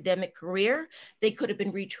academic career, they could have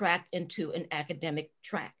been retracked into an academic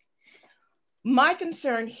track. My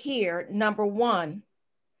concern here, number one,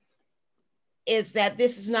 is that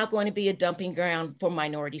this is not going to be a dumping ground for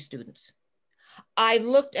minority students. I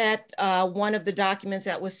looked at one of the documents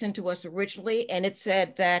that was sent to us originally, and it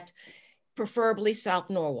said that preferably South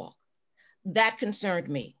Norwalk. That concerned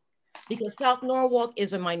me because South Norwalk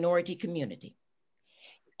is a minority community.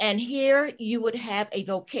 And here you would have a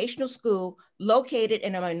vocational school located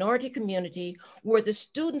in a minority community where the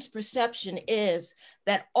student's perception is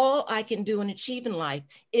that all I can do and achieve in life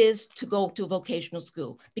is to go to a vocational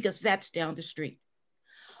school because that's down the street.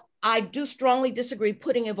 I do strongly disagree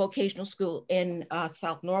putting a vocational school in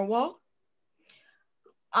South Norwalk.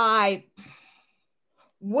 I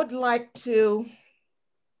would like to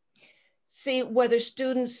see whether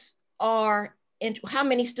students are, how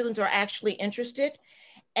many students are actually interested.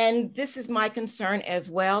 And this is my concern as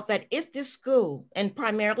well, that if this school, and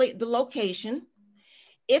primarily the location,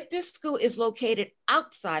 if this school is located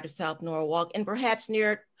outside of South Norwalk and perhaps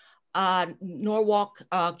near Norwalk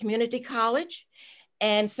Community College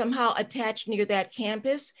and somehow attached near that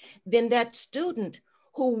campus, then that student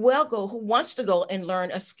who wants to go and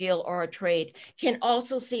learn a skill or a trade can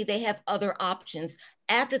also see they have other options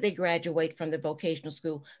after they graduate from the vocational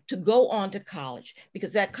school to go on to college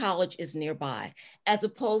because that college is nearby, as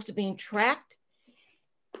opposed to being tracked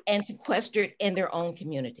and sequestered in their own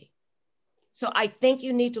community. So I think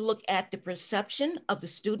you need to look at the perception of the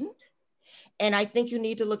student, and I think you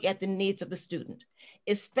need to look at the needs of the student,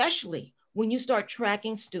 especially when you start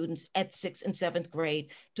tracking students at 6th and 7th grade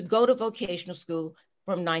to go to vocational school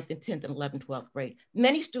from 9th and 10th and 11th, 12th grade.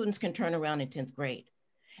 Many students can turn around in 10th grade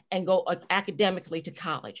and go academically to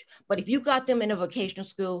college. But if you got them in a vocational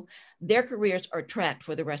school, their careers are tracked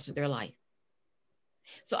for the rest of their life.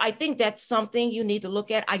 So I think that's something you need to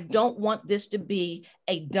look at. I don't want this to be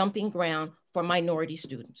a dumping ground for minority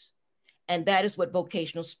students. And that is what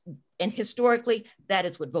vocational, and historically, that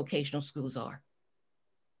is what vocational schools are.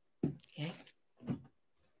 Okay.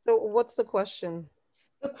 So what's the question?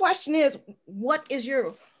 The question is, what is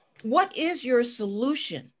your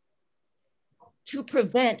solution to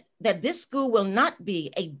prevent that this school will not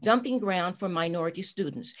be a dumping ground for minority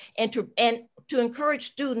students and to encourage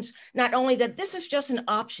students, not only that this is just an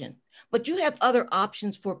option, but you have other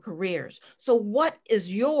options for careers. So what is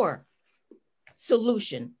your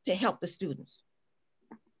solution to help the students?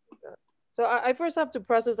 So I first have to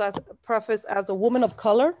preface as a woman of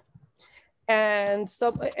color and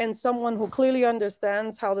someone who clearly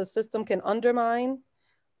understands how the system can undermine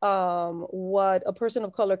what a person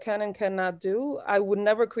of color can and cannot do. I would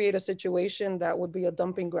never create a situation that would be a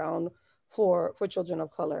dumping ground for children of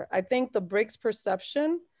color. I think the Briggs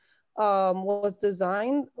perception was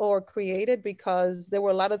designed or created because there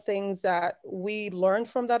were a lot of things that we learned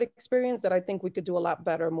from that experience that I think we could do a lot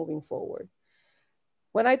better moving forward.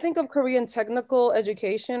 When I think of Korean technical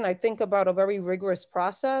education, I think about a very rigorous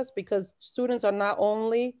process because students are not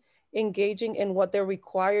only engaging in what they're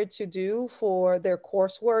required to do for their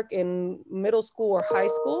coursework in middle school or high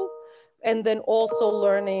school, and then also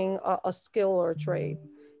learning a skill or a trade.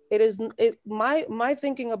 My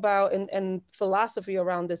thinking about and philosophy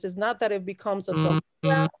around this is not that it becomes a dumping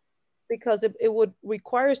ground, because it would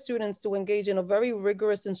require students to engage in a very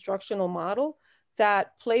rigorous instructional model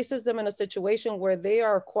that places them in a situation where they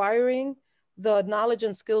are acquiring the knowledge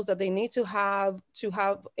and skills that they need to have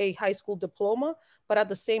a high school diploma, but at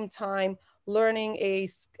the same time, learning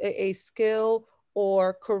a skill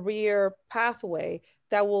or career pathway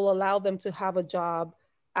that will allow them to have a job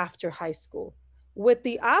after high school, with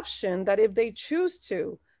the option that if they choose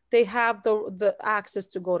to, they have the access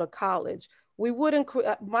to go to college.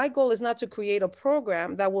 My goal is not to create a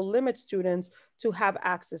program that will limit students to have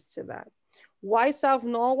access to that. Why South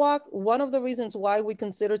Norwalk? One of the reasons why we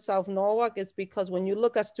considered South Norwalk is because when you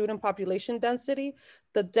look at student population density,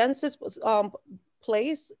 the densest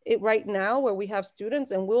place right now where we have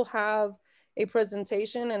students, and we'll have a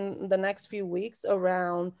presentation in the next few weeks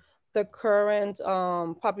around the current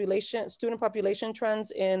student population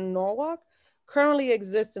trends in Norwalk, currently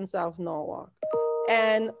exists in South Norwalk.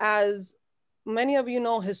 And as many of you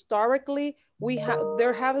know, historically,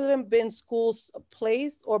 there haven't been schools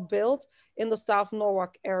placed or built in the South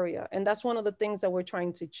Norwalk area. And that's one of the things that we're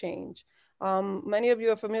trying to change. Many of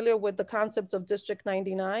you are familiar with the concept of District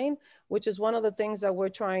 99, which is one of the things that we're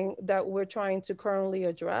trying to currently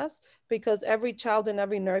address, because every child in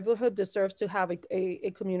every neighborhood deserves to have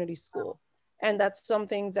a community school. And that's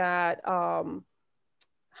something that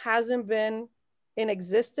hasn't been in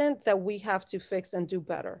existence that we have to fix and do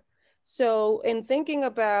better. So in thinking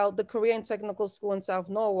about the Korean Technical School in South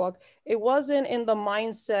Norwalk, it wasn't in the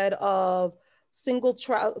mindset of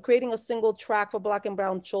creating a single track for Black and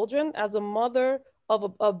Brown children. As a mother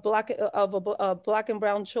of Black and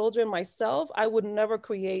Brown children myself, I would never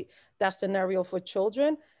create that scenario for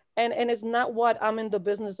children. And it's not what I'm in the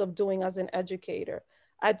business of doing as an educator.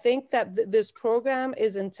 I think that this program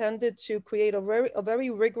is intended to create a very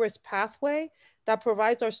rigorous pathway that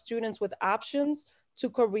provides our students with options to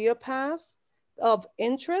career paths of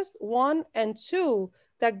interest, one, and two,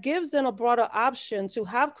 that gives them a broader option to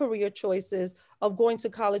have career choices of going to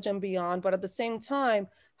college and beyond, but at the same time,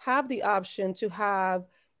 have the option to have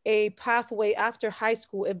a pathway after high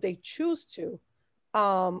school if they choose to.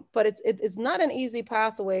 But it's not an easy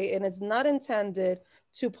pathway, and it's not intended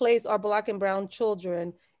to place our Black and Brown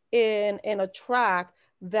children in a track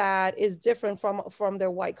that is different from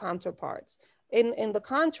their white counterparts. In the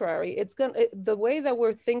contrary, the way that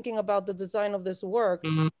we're thinking about the design of this work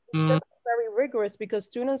is very rigorous, because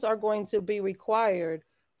students are going to be required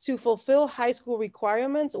to fulfill high school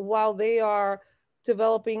requirements while they are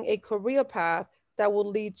developing a career path that will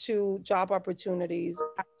lead to job opportunities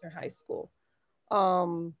after high school.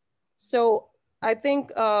 So I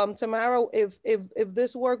think, Tamara, if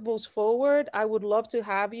this work moves forward, I would love to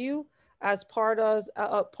have you as part of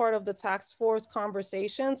the task force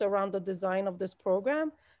conversations around the design of this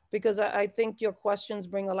program, because I think your questions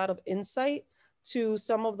bring a lot of insight to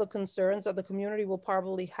some of the concerns that the community will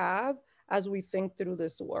probably have as we think through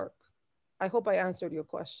this work. I hope I answered your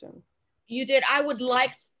question. You did. I would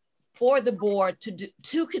like for the board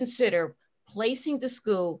to consider placing the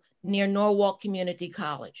school near Norwalk Community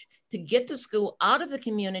College, to get the school out of the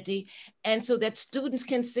community, and so that students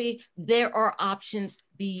can see there are options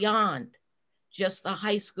beyond just the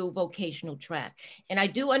high school vocational track. And I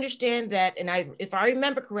do understand that, and if I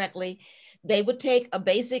remember correctly, they would take a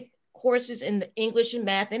basic courses in the English and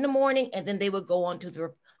math in the morning, and then they would go on to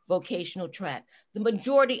the vocational track. The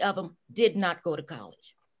majority of them did not go to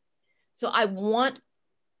college. So I want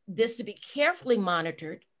this to be carefully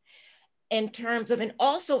monitored in terms of, and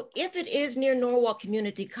also if it is near Norwalk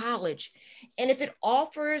Community College, and if it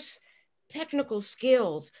offers technical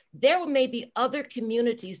skills, there may be other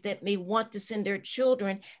communities that may want to send their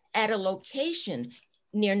children at a location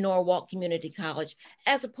near Norwalk Community College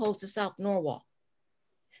as opposed to South Norwalk.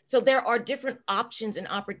 So there are different options and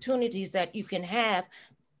opportunities that you can have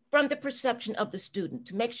from the perception of the student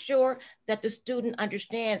to make sure that the student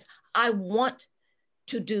understands, I want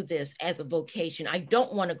to do this as a vocation. I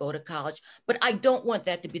don't want to go to college, but I don't want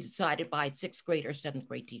that to be decided by a 6th grade or 7th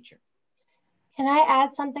grade teacher. Can I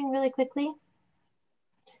add something really quickly?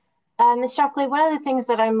 Ms. Shockley, one of the things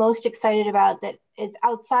that I'm most excited about that is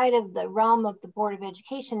outside of the realm of the Board of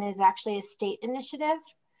Education is actually a state initiative.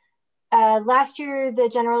 Last year, the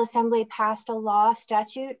General Assembly passed a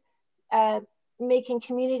statute making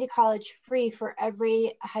community college free for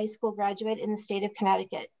every high school graduate in the state of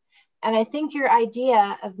Connecticut. And I think your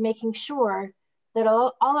idea of making sure that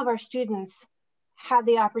all of our students have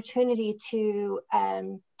the opportunity to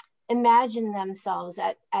imagine themselves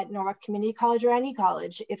at Norwalk Community College or any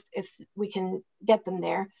college, if we can get them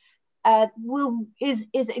there,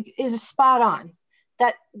 is spot on.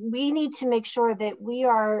 That we need to make sure that we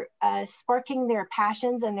are sparking their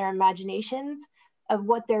passions and their imaginations of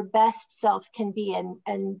what their best self can be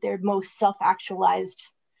and their most self-actualized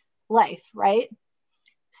life, right?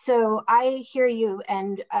 So I hear you,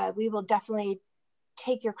 and we will definitely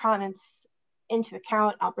take your comments into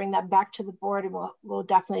account. I'll bring that back to the board, and we'll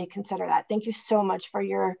definitely consider that. Thank you so much for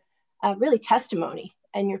your really testimony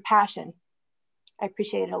and your passion. I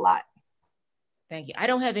appreciate it a lot. Thank you. I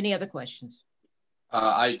don't have any other questions.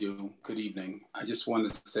 I do. Good evening. I just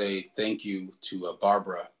wanted to say thank you to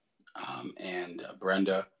Barbara and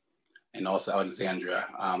Brenda and also Alexandra.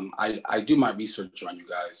 I do my research on you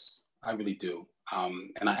guys. I really do.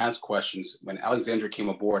 And I ask questions. When Alexandra came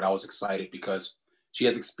aboard, I was excited because she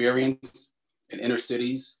has experience in inner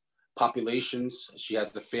cities, populations. She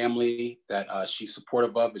has a family that she's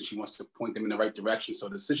supportive of, and she wants to point them in the right direction. So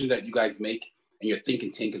the decision that you guys make and your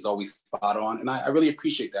thinking tank is always spot on. And I really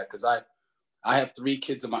appreciate that, because I have 3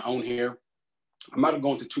 kids of my own here. I'm not going to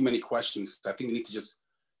go into too many questions. I think we need to just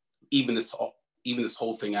even this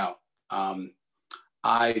whole thing out.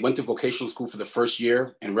 I went to vocational school for the first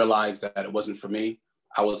year and realized that it wasn't for me.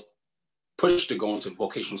 I was pushed to go into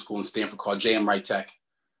vocational school in Stanford called J.M. Wright Tech.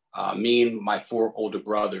 Me and my 4 older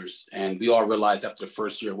brothers, and we all realized after the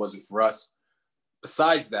first year it wasn't for us.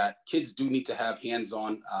 Besides that, kids do need to have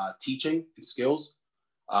hands-on teaching and skills.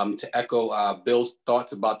 To echo Bill's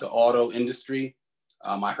thoughts about the auto industry,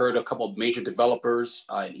 I heard a couple of major developers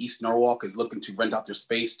in East Norwalk is looking to rent out their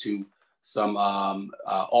space to some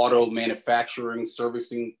auto manufacturing,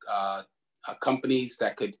 servicing companies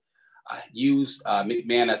that could use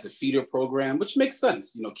McMahon as a feeder program, which makes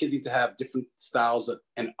sense. You know, kids need to have different styles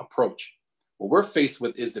and approach. What we're faced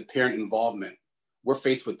with is the parent involvement. We're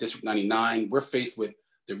faced with District 99. We're faced with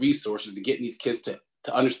the resources to getting these kids to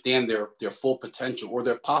understand their full potential or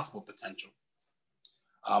their possible potential.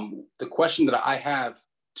 The question that I have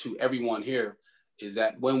to everyone here is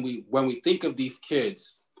that when we think of these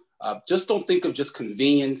kids, just don't think of just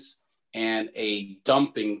convenience and a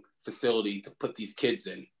dumping facility to put these kids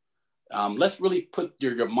in. Let's really put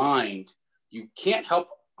your mind. You can't help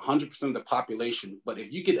 100% of the population, but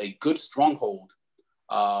if you get a good stronghold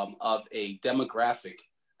of a demographic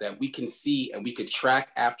that we can see and we could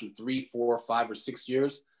track after 3, 4, 5, or 6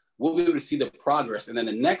 years, we'll be able to see the progress. And then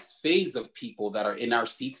the next phase of people that are in our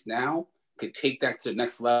seats now could take that to the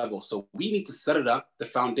next level. So we need to set it up, the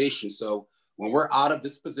foundation. So when we're out of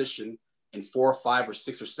this position in 4 or 5 or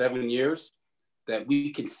 6 or 7 years, that we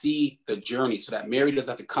can see the journey, so that Mary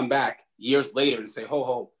doesn't have to come back years later and say,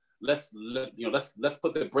 let's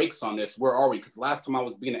put the brakes on this. Where are we? Because last time I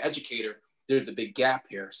was being an educator, there's a big gap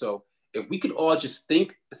here. So if we could all just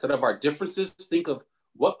think, instead of our differences, think of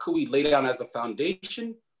what could we lay down as a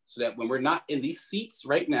foundation, so that when we're not in these seats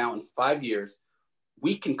right now in 5 years,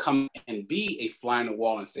 we can come and be a fly on the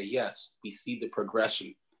wall and say, yes, we see the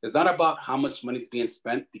progression. It's not about how much money is being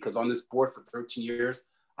spent, because on this board for 13 years,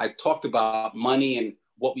 I talked about money and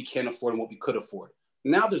what we can afford and what we could afford.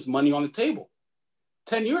 Now there's money on the table.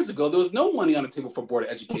 10 years ago, there was no money on the table for Board of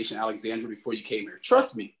Education, Alexandra, before you came here.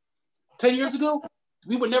 Trust me, 10 years ago,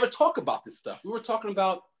 we would never talk about this stuff. We were talking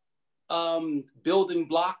about building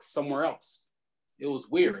blocks somewhere else. It was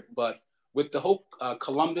weird, but with the whole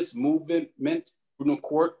Columbus movement, Bruno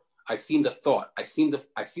Court, I seen the thought. I seen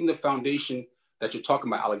the foundation that you're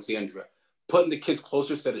talking about, Alexandra. Putting the kids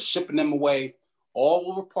closer instead of shipping them away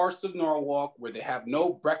all over parts of Norwalk where they have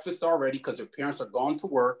no breakfast already because their parents are gone to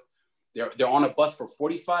work. They're on a bus for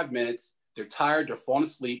 45 minutes. They're tired. They're falling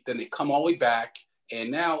asleep. Then they come all the way back.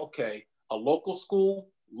 And now, okay, a local school,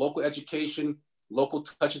 local education, local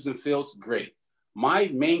touches and feels, great. My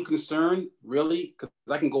main concern, really, because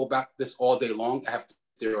I can go back this all day long.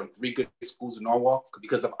 There are 3 good schools in Norwalk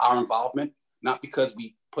because of our involvement. not because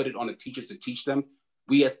we put it on the teachers to teach them.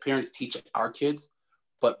 We as parents teach our kids,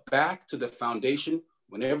 but back to the foundation.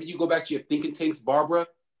 Whenever you go back to your thinking tanks, Barbara,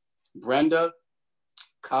 Brenda,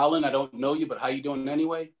 Colin, I don't know you, but how you doing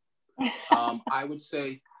anyway? I would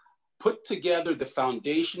say put together the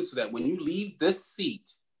foundation so that when you leave this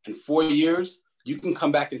seat in 4 years, you can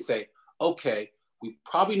come back and say, okay, we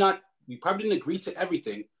probably didn't agree to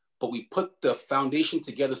everything, but we put the foundation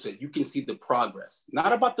together so that you can see the progress.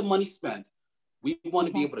 Not about the money spent. We want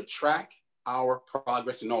to be able to track our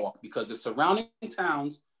progress in Norwalk because the surrounding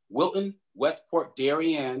towns, Wilton, Westport,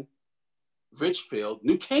 Darien, Richfield,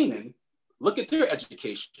 New Canaan, look at their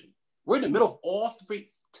education. We're in the middle of all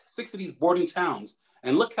 6 of these boarding towns.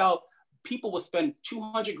 And look how people will spend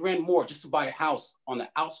 200 grand more just to buy a house on the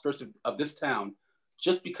outskirts of this town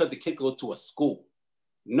just because the kid goes to a school,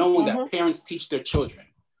 knowing that parents teach their children.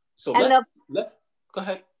 So let's go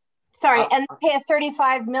ahead. Sorry, and pay a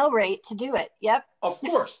 35 mil rate to do it. Yep. Of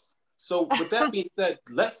course. So with that being said,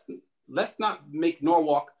 let's not make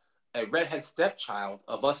Norwalk a redhead stepchild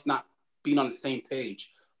of us not being on the same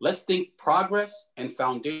page. Let's think progress and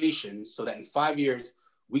foundation so that in 5 years,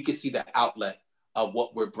 we can see the outlet of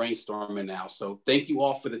what we're brainstorming now. So thank you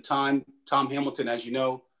all for the time. Tom Hamilton, as you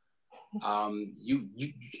know, you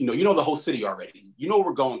know the whole city already. You know what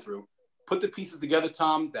we're going through. Put the pieces together,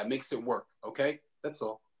 Tom, that makes it work, okay? That's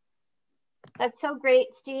all. That's so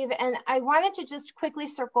great, Steve. And I wanted to just quickly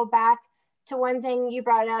circle back to one thing you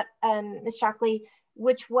brought up, Ms. Shockley,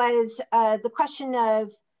 which was the question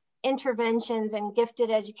of interventions and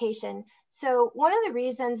gifted education. So one of the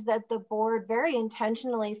reasons that the board very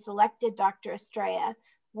intentionally selected Dr. Estrella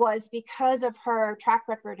was because of her track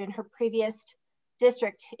record in her previous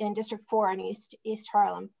district, in District 4 in East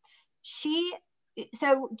Harlem.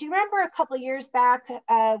 So do you remember a couple of years back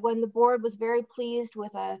when the board was very pleased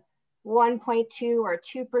with a 1.2 or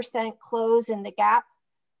 2% close in the gap,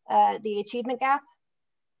 the achievement gap?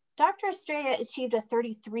 Dr. Estrella achieved a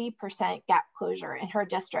 33% gap closure in her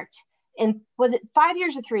district. In, was it 5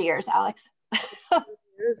 years or 3 years, Alex? Yeah,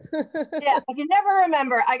 I can never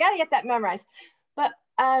remember. I gotta get that memorized. But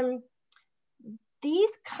these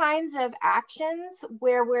kinds of actions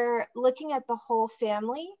where we're looking at the whole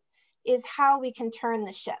family is how we can turn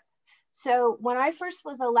the ship. So when I first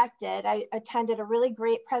was elected, I attended a really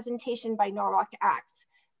great presentation by Norwalk Acts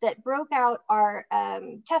that broke out our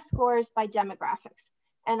test scores by demographics.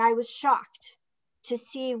 And I was shocked to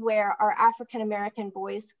see where our African-American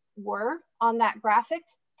boys were on that graphic.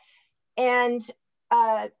 And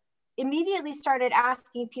immediately started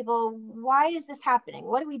asking people, why is this happening?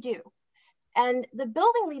 What do we do? And the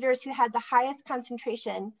building leaders who had the highest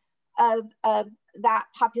concentration of that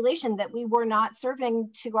population that we were not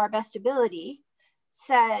serving to our best ability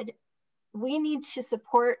said, we need to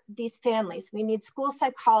support these families. We need school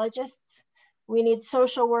psychologists. We need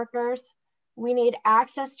social workers. We need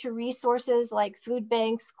access to resources like food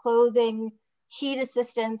banks, clothing, heat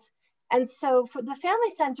assistance. And so for the Family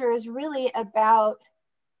Center is really about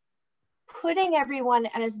putting everyone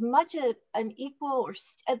at as much an equal or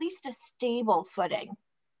at least a stable footing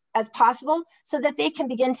as possible so that they can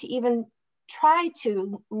begin to even try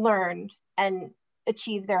to learn and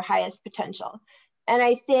achieve their highest potential. And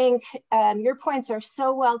I think your points are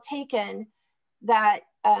so well taken that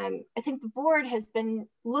I think the board has been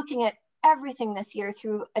looking at everything this year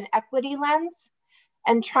through an equity lens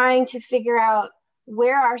and trying to figure out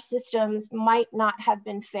where our systems might not have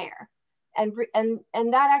been fair. And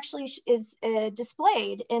that actually is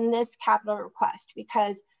displayed in this capital request,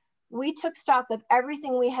 because we took stock of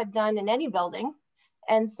everything we had done in any building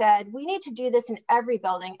and said, we need to do this in every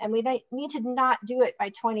building, and we need to not do it by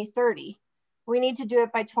 2030. We need to do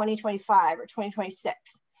it by 2025 or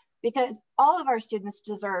 2026, because all of our students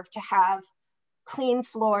deserve to have clean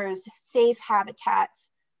floors, safe habitats,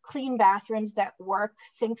 clean bathrooms that work,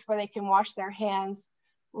 sinks where they can wash their hands,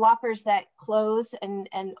 lockers that close and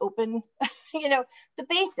open, you know, the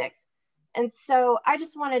basics. And so I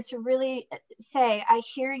just wanted to really say, I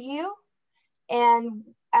hear you. And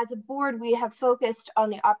as a board, we have focused on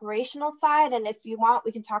the operational side. And if you want,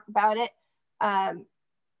 we can talk about it.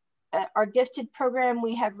 Our gifted program,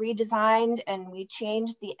 we have redesigned and we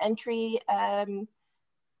changed the entry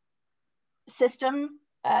system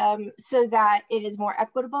so that it is more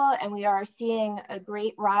equitable, and we are seeing a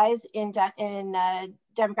great rise in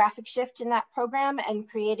demographic shift in that program and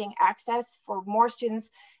creating access for more students.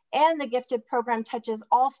 And the gifted program touches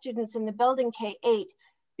all students in the building K-8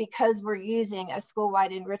 because we're using a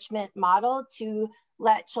school-wide enrichment model to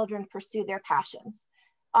let children pursue their passions.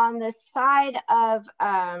 On the side of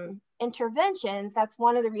interventions, that's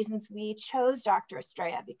one of the reasons we chose Dr.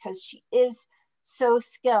 Estrella, because she is so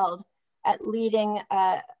skilled at leading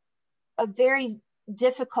a very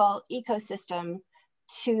difficult ecosystem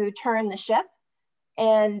to turn the ship.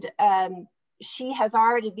 And she has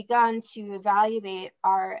already begun to evaluate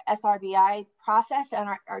our SRBI process and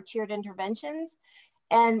our tiered interventions.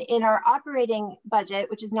 And in our operating budget,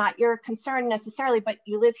 which is not your concern necessarily, but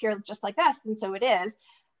you live here just like us, and so it is,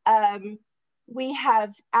 we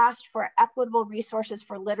have asked for equitable resources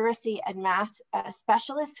for literacy and math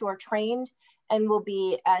specialists who are trained and will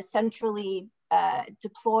be centrally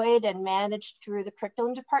deployed and managed through the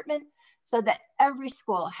curriculum department, so that every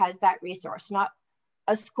school has that resource, not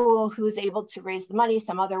a school who's able to raise the money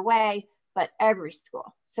some other way, but every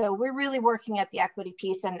school. So we're really working at the equity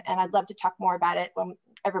piece, and I'd love to talk more about it when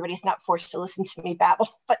everybody's not forced to listen to me babble,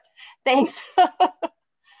 but thanks.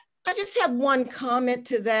 I just have one comment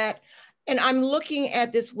to that. And I'm looking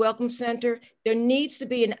at this Welcome Center. There needs to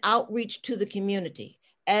be an outreach to the community,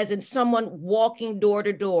 as in someone walking door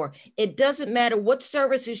to door. It doesn't matter what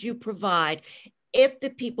services you provide if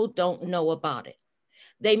the people don't know about it.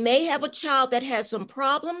 They may have a child that has some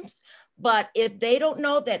problems, but if they don't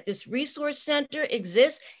know that this resource center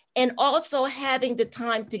exists, and also having the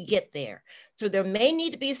time to get there. So there may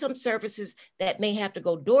need to be some services that may have to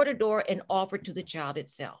go door to door and offer to the child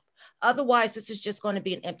itself. Otherwise, this is just going to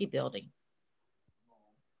be an empty building.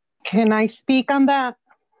 Can I speak on that?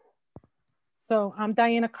 So I'm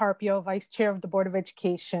Diana Carpio, Vice Chair of the Board of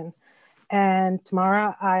Education. And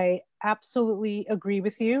Tamara, I absolutely agree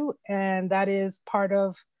with you. And that is part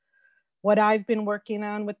of what I've been working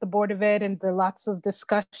on with the Board of Ed and the lots of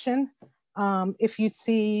discussion. If you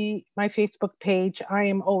see my Facebook page, I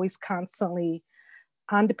am always constantly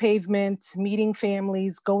on the pavement, meeting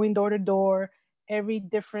families, going door to door, every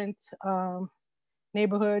different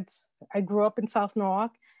neighborhoods. I grew up in South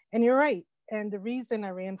Norwalk, and you're right. And the reason I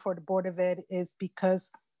ran for the Board of Ed is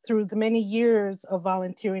because through the many years of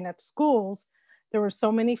volunteering at schools, there were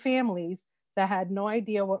so many families that had no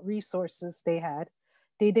idea what resources they had.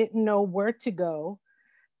 They didn't know where to go.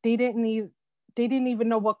 They didn't even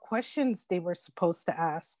know what questions they were supposed to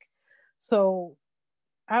ask. So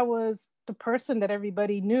I was the person that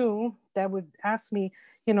everybody knew that would ask me,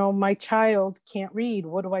 you know, my child can't read.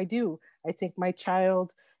 What do I do? I think my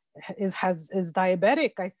child is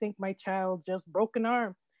diabetic. I think my child just broke an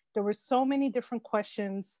arm. There were so many different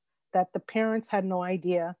questions that the parents had no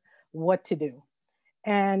idea what to do.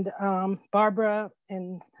 And Barbara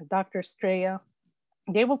and Dr. Estrella,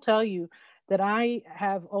 they will tell you that I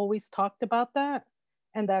have always talked about that.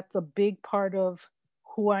 And that's a big part of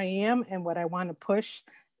who I am and what I want to push,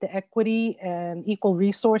 the equity and equal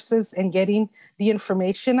resources and getting the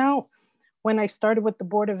information out. When I started with the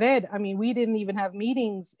Board of Ed, I mean, we didn't even have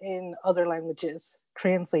meetings in other languages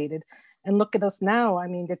translated. And look at us now. I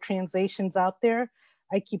mean, the translation's out there.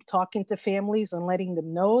 I keep talking to families and letting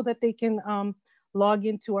them know that they can log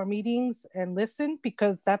into our meetings and listen,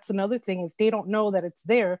 because that's another thing. If they don't know that it's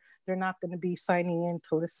there, they're not going to be signing in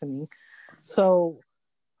to listening. So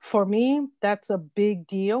for me, that's a big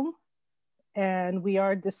deal. And we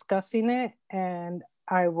are discussing it. And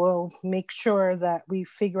I will make sure that we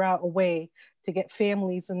figure out a way to get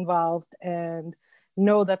families involved and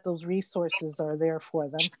know that those resources are there for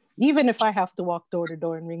them, even if I have to walk door to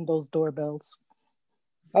door and ring those doorbells.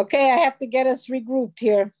 Okay, I have to get us regrouped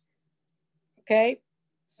here. Okay,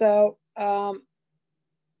 so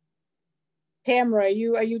Tamara, are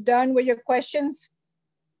you done with your questions?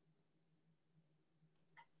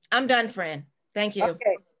 I'm done, Fran. Thank you.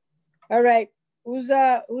 Okay, all right. Who's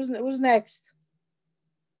next?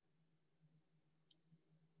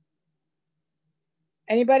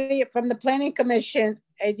 Anybody from the Planning Commission?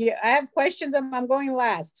 I have questions. I'm going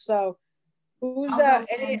last. So who's go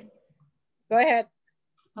ahead.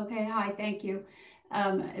 Okay, hi, thank you.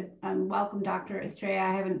 Welcome, Dr. Estrella.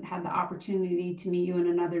 I haven't had the opportunity to meet you in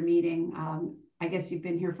another meeting. I guess you've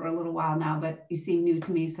been here for a little while now, but you seem new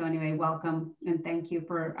to me. So anyway, welcome and thank you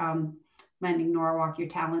for lending Norwalk your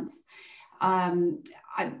talents. A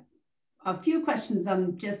few questions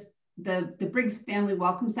on just the Briggs Family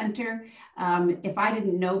Welcome Center. If I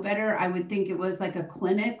didn't know better, I would think it was like a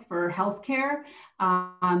clinic for healthcare.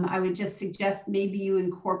 I would just suggest maybe you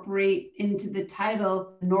incorporate into the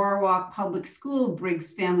title Norwalk Public School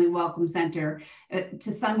Briggs Family Welcome Center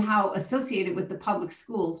to somehow associate it with the public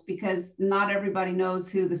schools, because not everybody knows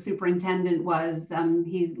who the superintendent was.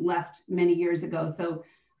 He left many years ago. So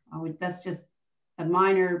that's just a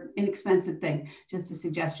minor, inexpensive thing, just a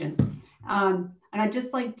suggestion. And I'd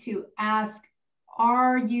just like to ask,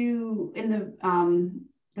 are you in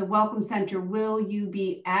the Welcome Center, will you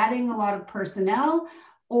be adding a lot of personnel,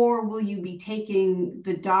 or will you be taking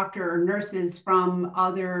the doctor or nurses from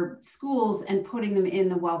other schools and putting them in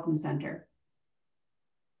the Welcome Center?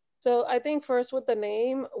 So I think first with the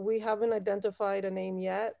name, we haven't identified a name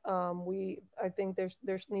yet. I think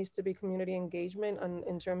there needs to be community engagement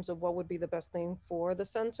in terms of what would be the best name for the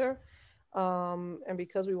center. And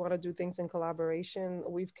because we want to do things in collaboration,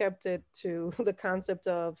 we've kept it to the concept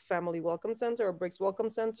of Family Welcome Center or Briggs Welcome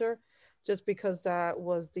Center, just because that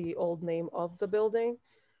was the old name of the building.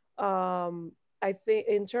 I think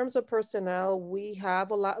in terms of personnel, we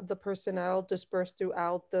have a lot of the personnel dispersed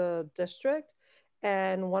throughout the district.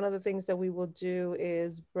 And one of the things that we will do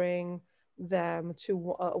is bring them to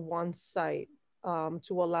one site to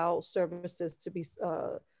allow services to be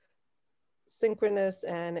synchronous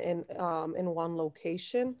and in one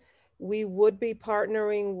location. We would be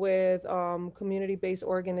partnering with community-based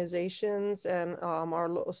organizations and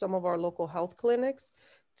some of our local health clinics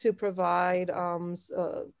to provide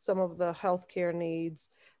some of the healthcare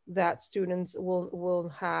needs that students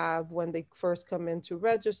will have when they first come in to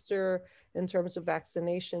register in terms of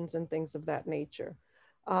vaccinations and things of that nature.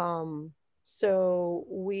 So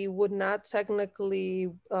we would not technically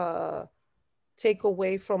take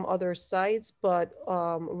away from other sites, but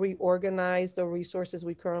reorganize the resources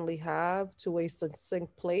we currently have to a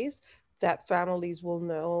succinct place that families will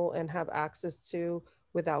know and have access to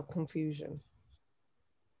without confusion.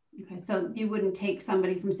 Okay, so you wouldn't take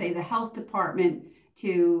somebody from, say, the health department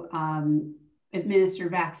to administer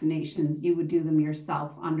vaccinations. You would do them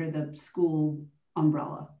yourself under the school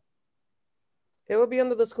umbrella. It would be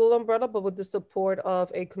under the school umbrella, but with the support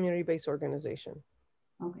of a community-based organization.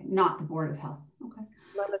 Okay, not the Board of Health. Okay.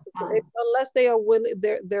 Not necessarily, unless they are willing,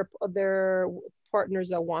 they're partners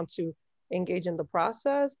that want to engage in the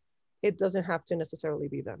process. It doesn't have to necessarily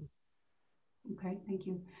be them. Okay, thank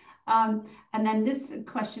you. And then this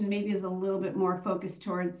question maybe is a little bit more focused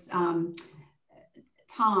towards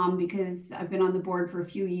Tom, because I've been on the board for a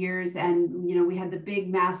few years, and we had the big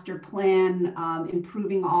master plan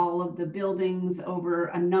improving all of the buildings over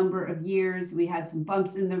a number of years. We had some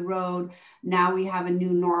bumps in the road. Now we have a new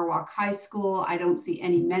Norwalk High School. I don't see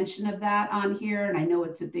any mention of that on here, and I know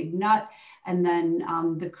it's a big nut. And then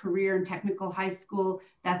the career and technical high school,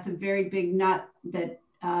 that's a very big nut that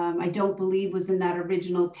I don't believe was in that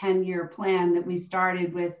original 10-year plan that we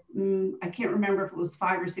started with. I can't remember if it was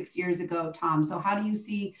 5 or 6 years ago, Tom. So how do you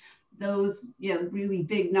see those really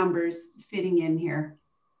big numbers fitting in here?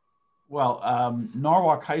 Well,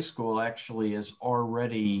 Norwalk High School actually has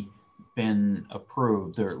already been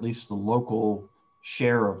approved, or at least the local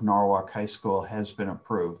share of Norwalk High School has been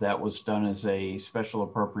approved. That was done as a special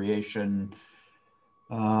appropriation.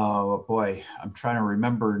 Oh boy, I'm trying to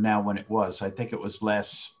remember now when it was. I think it was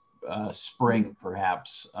last spring,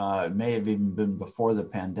 perhaps. It may have even been before the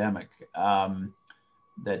pandemic.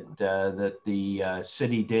 That the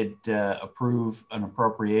city did approve an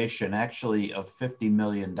appropriation, actually, of $50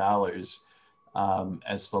 million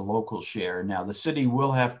as the local share. Now, the city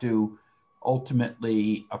will have to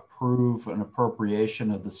ultimately approve an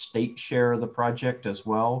appropriation of the state share of the project as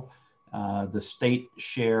well. The state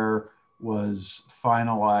share was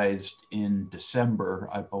finalized in December,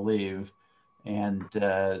 I believe, and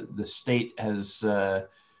the state has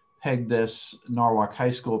pegged this Norwalk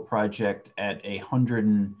High School project at a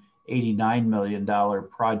 $189 million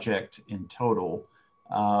project in total.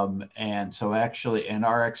 And so actually, and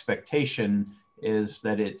our expectation is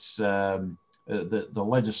that it's, the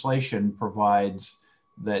legislation provides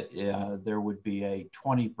that there would be a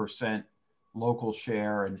 20% local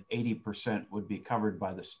share and 80% would be covered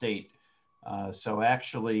by the state. So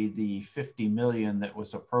actually the 50 million that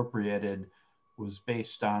was appropriated was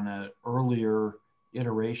based on an earlier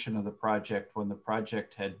iteration of the project when the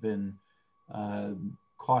project had been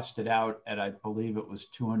costed out at, I believe it was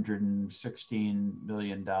 $216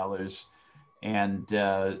 million. And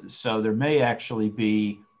so there may actually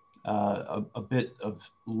be a bit of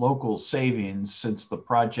local savings since the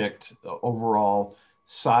project overall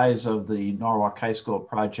size of the Norwalk High School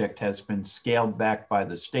project has been scaled back by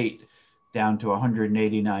the state down to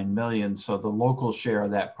 189 million. So the local share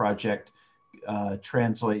of that project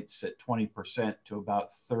translates at 20% to about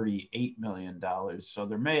 $38 million. So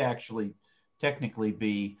there may actually technically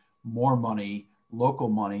be more money, local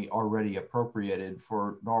money already appropriated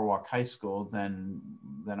for Norwalk High School than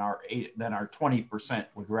our 20%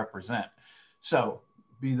 would represent. So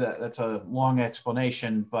that's a long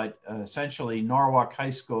explanation, but essentially Norwalk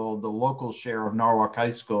High School, the local share of Norwalk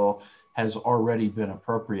High School has already been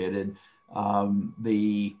appropriated.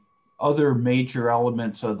 The other major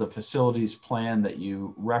elements of the facilities plan that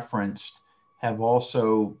you referenced have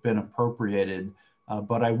also been appropriated.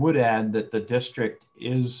 But I would add that the district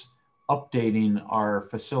is updating our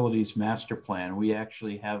facilities master plan. We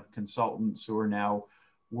actually have consultants who are now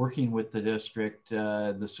working with the district.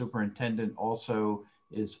 The superintendent also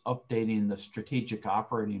is updating the strategic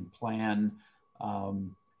operating plan.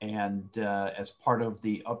 As part of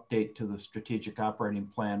the update to the strategic operating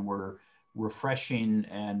plan, we're refreshing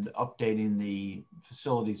and updating the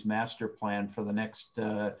facilities master plan for the next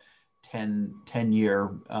 10-year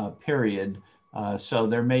period. So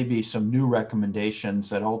there may be some new recommendations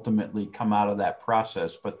that ultimately come out of that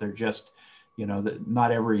process, but they're just, you know,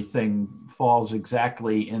 not everything falls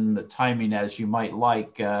exactly in the timing as you might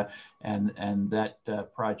like. And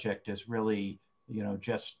that project is really, you know,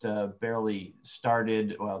 just barely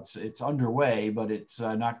started. Well, it's underway, but it's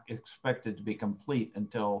not expected to be complete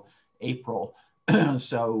until April.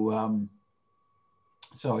 So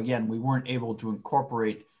again, we weren't able to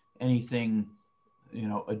incorporate anything, you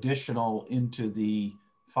know, additional into the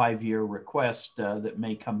 5-year request that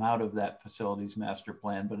may come out of that facilities master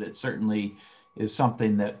plan, but it certainly is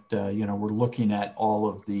something that, you know, we're looking at all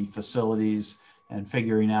of the facilities and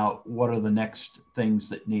figuring out what are the next things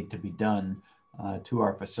that need to be done to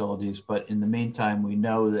our facilities. But in the meantime, we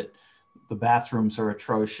know that the bathrooms are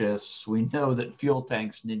atrocious. We know that fuel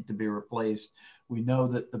tanks need to be replaced. We know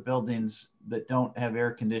that the buildings that don't have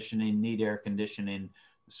air conditioning need air conditioning.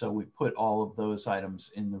 So we put all of those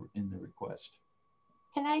items in the request.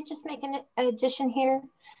 Can I just make an addition here?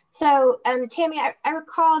 So Tammy, I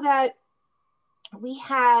recall that we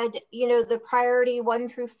had, you know, the priority 1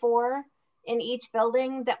 through 4 in each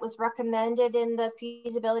building that was recommended in the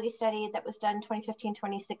feasibility study that was done 2015,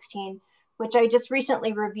 2016, which I just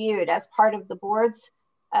recently reviewed as part of the board's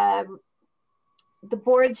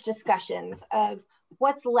discussions of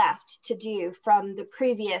what's left to do from the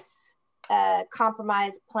previous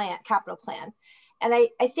compromise plan, capital plan. And I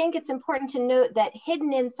think it's important to note that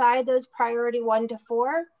hidden inside those priority 1 to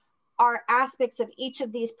 4 are aspects of each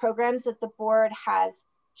of these programs that the board has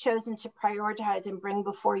chosen to prioritize and bring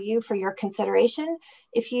before you for your consideration.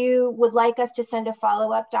 If you would like us to send a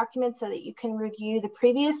follow-up document so that you can review the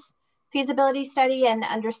previous feasibility study and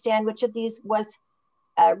understand which of these was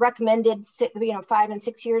recommended, you know, 5 and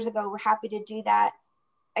 6 years ago, we're happy to do that.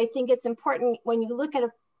 I think it's important when you look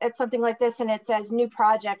at something like this and it says new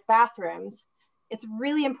project bathrooms, it's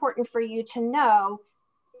really important for you to know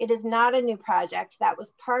it is not a new project. That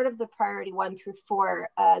was part of the priority 1 through 4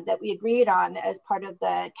 that we agreed on as part of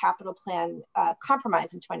the capital plan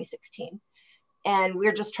compromise in 2016. And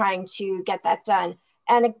we're just trying to get that done.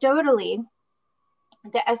 Anecdotally,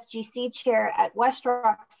 the SGC chair at West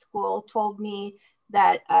Rock School told me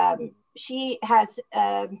that she has,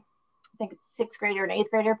 I think it's a 6th grader and 8th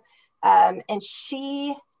grader, and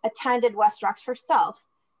she attended West Rocks herself,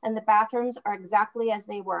 and the bathrooms are exactly as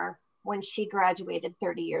they were when she graduated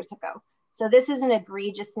 30 years ago. So this is an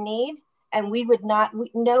egregious need, and we would not,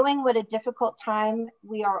 knowing what a difficult time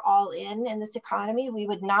we are all in this economy, we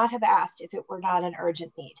would not have asked if it were not an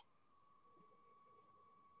urgent need.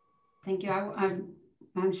 Thank you.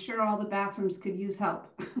 I'm sure all the bathrooms could use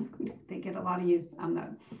help. They get a lot of use on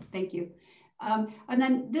that. Thank you. And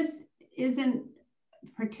then this isn't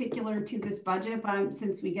particular to this budget, but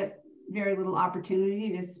since we get very little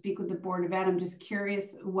opportunity to speak with the Board of Ed, I'm just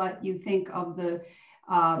curious what you think of the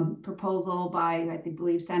proposal by, I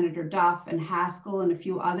believe, Senator Duff and Haskell and a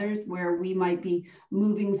few others, where we might be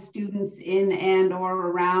moving students in and or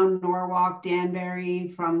around Norwalk, Danbury,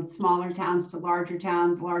 from smaller towns to larger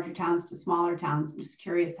towns to smaller towns. I'm just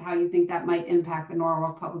curious how you think that might impact the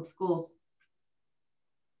Norwalk Public Schools.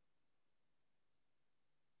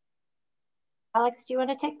 Alex, do you want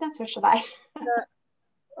to take this or should I?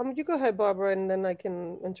 You go ahead, Barbara, and then I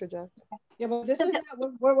can interject. Yeah, but this is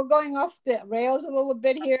where we're going off the rails a little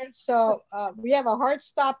bit here. So we have a hard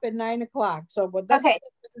stop at 9 o'clock. So what doesn't okay,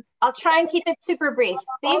 I'll try and keep it super brief.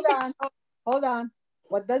 Hold on.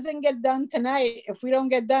 What doesn't get done tonight, if we don't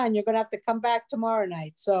get done, you're gonna have to come back tomorrow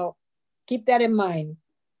night. So keep that in mind.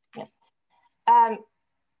 Yeah.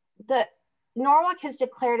 The Norwalk has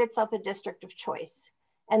declared itself a district of choice,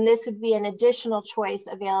 and this would be an additional choice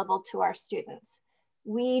available to our students.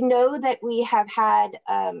 We know that we have had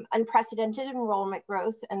unprecedented enrollment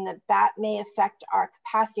growth, and that may affect our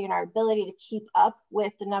capacity and our ability to keep up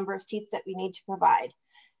with the number of seats that we need to provide.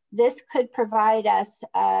 This could provide us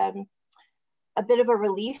a bit of a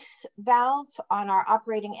relief valve on our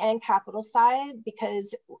operating and capital side,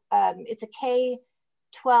 because it's a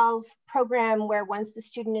K-12 program where once the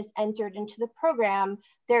student is entered into the program,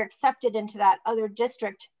 they're accepted into that other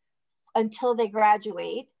district until they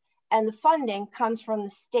graduate. And the funding comes from the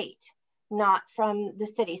state. not from the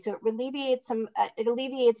city. So it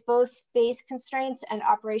alleviates both space constraints and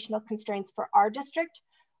operational constraints for our district,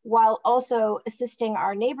 while also assisting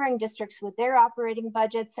our neighboring districts with their operating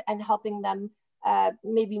budgets and helping them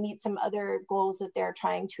maybe meet some other goals that they're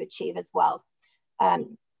trying to achieve as well.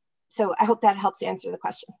 So I hope that helps answer the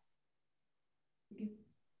question.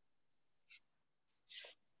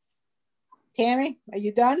 Tammy, are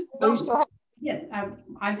you done? Yes,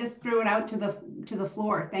 I just threw it out to the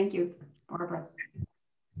floor. Thank you, Barbara.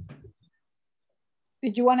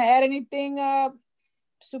 Did you want to add anything,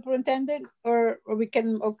 Superintendent, or we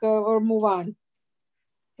can or move on?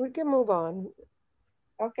 We can move on.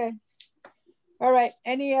 Okay. All right.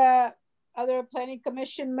 Any other Planning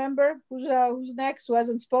Commission member who's next? Who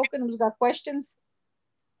hasn't spoken? Who's got questions?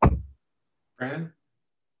 Fran?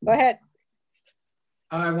 Go ahead.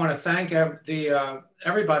 I want to thank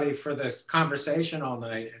everybody for this conversation all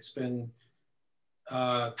night. It's been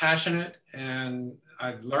passionate and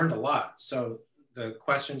I've learned a lot. So the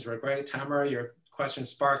questions were great. Tamara, your question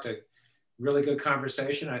sparked a really good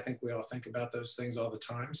conversation. I think we all think about those things all the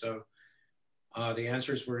time. So the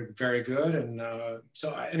answers were very good. And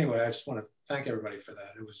so anyway, I just want to thank everybody for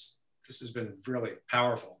that. This has been really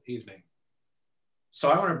powerful evening. So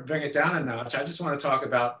I want to bring it down a notch. I just want to talk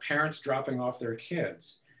about parents dropping off their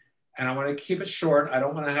kids. And I want to keep it short. I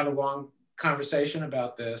don't want to have a long conversation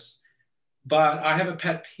about this, but I have a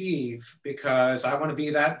pet peeve because I want to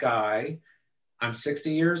be that guy. I'm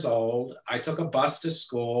 60 years old. I took a bus to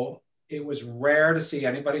school. It was rare to see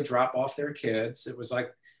anybody drop off their kids. It was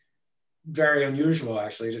like very unusual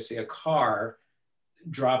actually to see a car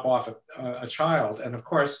drop off a child. And of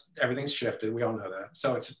course, everything's shifted. We all know that.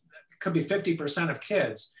 So it could be 50% of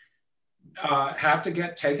kids have to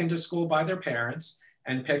get taken to school by their parents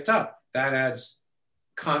and picked up. That adds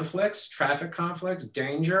conflicts, traffic conflicts,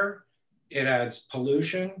 danger. It adds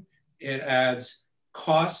pollution. It adds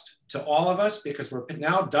cost to all of us because we're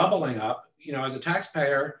now doubling up. You know, as a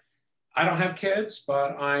taxpayer, I don't have kids,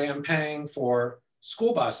 but I am paying for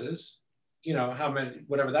school buses, you know,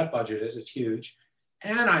 whatever that budget is, it's huge.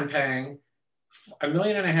 And I'm paying $1.5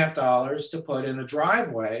 million to put in a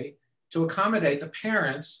driveway to accommodate the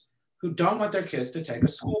parents who don't want their kids to take a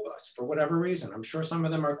school bus for whatever reason. I'm sure some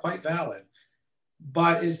of them are quite valid.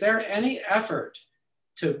 But is there any effort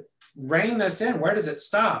to rein this in? Where does it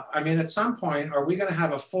stop? I mean, at some point, are we going to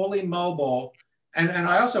have a fully mobile? And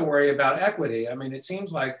I also worry about equity. I mean, it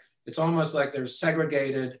seems like it's almost like there's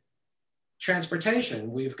segregated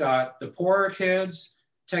transportation. We've got the poorer kids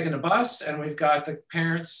taking a bus, and we've got the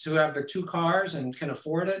parents who have the 2 cars and can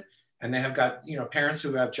afford it. And they have got, you know, parents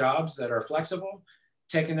who have jobs that are flexible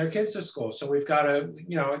taking their kids to school. So we've got to,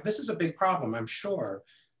 you know, this is a big problem, I'm sure.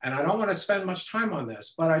 And I don't want to spend much time on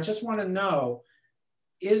this, but I just want to know,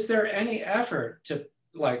 is there any effort to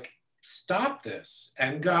like stop this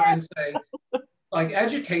and go and say, like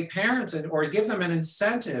educate parents or give them an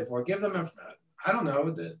incentive or give them I don't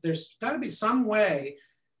know, there's got to be some way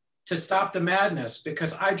to stop the madness,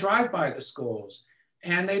 because I drive by the schools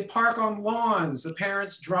and they park on lawns. The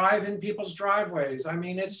parents drive in people's driveways. I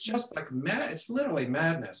mean, it's just like it's literally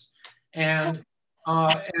madness. And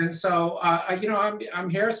so, you know, I'm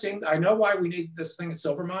here seeing, I know why we need this thing at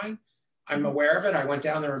Silvermine. I'm aware of it. I went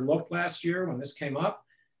down there and looked last year when this came up,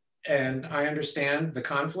 and I understand the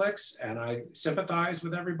conflicts and I sympathize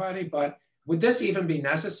with everybody, but would this even be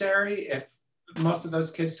necessary if most of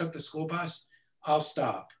those kids took the school bus? I'll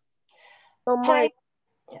stop. Oh, Mike.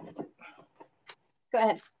 Go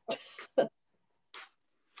ahead.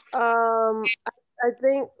 I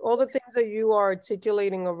think all the things that you are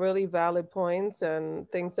articulating are really valid points and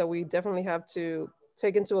things that we definitely have to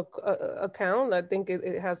take into account. I think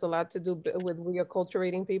it has a lot to do with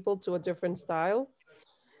reacculturating people to a different style.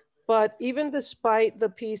 But even despite the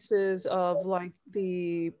pieces of like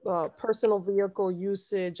the personal vehicle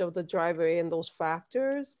usage of the driveway and those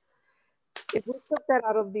factors, if we took that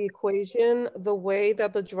out of the equation, the way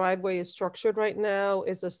that the driveway is structured right now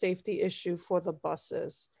is a safety issue for the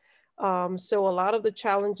buses. So a lot of the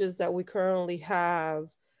challenges that we currently have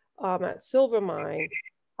at Silvermine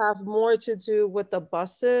have more to do with the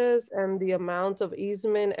buses and the amount of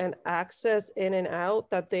easement and access in and out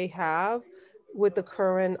that they have with the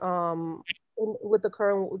current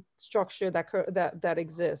structure that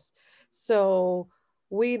exists. So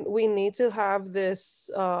we need to have this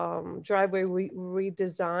driveway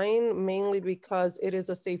redesign, mainly because it is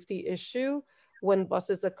a safety issue when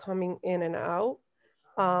buses are coming in and out.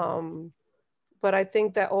 But I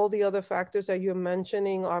think that all the other factors that you're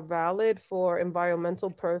mentioning are valid for environmental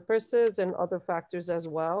purposes and other factors as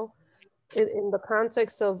well. In the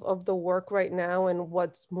context of the work right now, and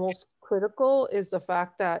what's most critical is the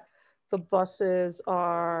fact that the buses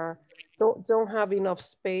don't have enough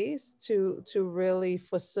space to really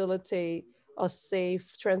facilitate a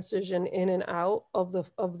safe transition in and out of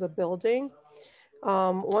the building.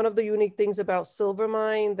 One of the unique things about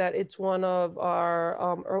Silvermine that it's one of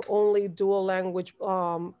our only dual language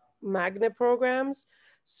magnet programs.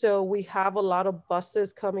 So we have a lot of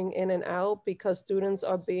buses coming in and out because students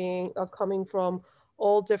are coming from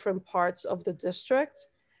all different parts of the district.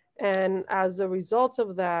 And as a result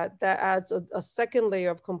of that, that adds a second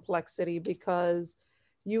layer of complexity because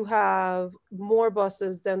you have more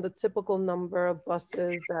buses than the typical number of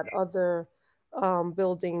buses that other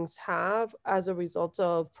buildings have as a result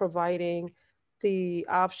of providing the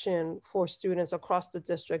option for students across the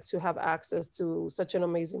district to have access to such an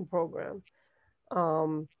amazing program.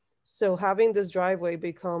 So having this driveway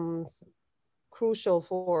becomes crucial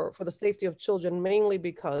for the safety of children, mainly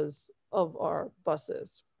because of our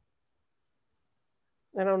buses.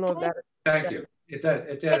 I don't know if that. Thank you. It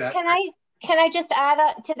did. Can I just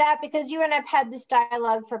add to that? Because you and I've had this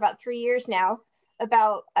dialogue for about 3 years now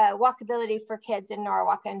about walkability for kids in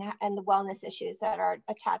Norwalk and the wellness issues that are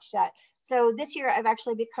attached to that. So this year I've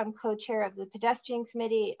actually become co-chair of the pedestrian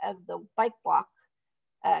committee of the Bike Walk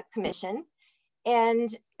Commission.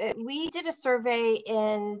 And we did a survey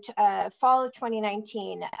in fall of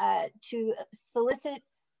 2019 to solicit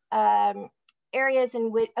areas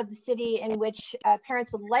of the city in which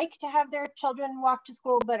parents would like to have their children walk to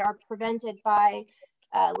school, but are prevented by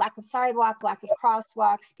lack of sidewalk, lack of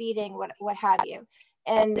crosswalk, speeding, what have you.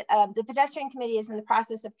 And the pedestrian committee is in the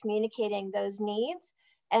process of communicating those needs.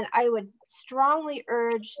 And I would strongly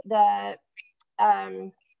urge the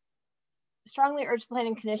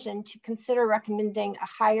Planning Commission to consider recommending a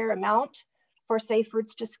higher amount for safe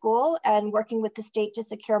routes to school and working with the state to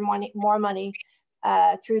secure more money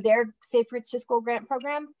through their Safe Routes to School grant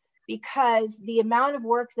program, because the amount of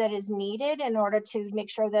work that is needed in order to make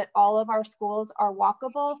sure that all of our schools are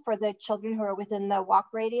walkable for the children who are within the walk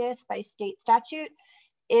radius by state statute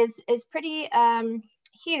is pretty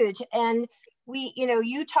huge. And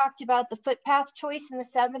you talked about the footpath choice in the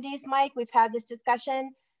 70s, Mike. We've had this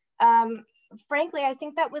discussion. Frankly, I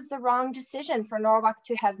think that was the wrong decision for Norwalk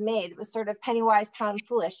to have made. It was sort of penny wise, pound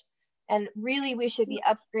foolish. And really, we should be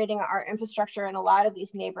upgrading our infrastructure in a lot of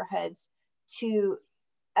these neighborhoods to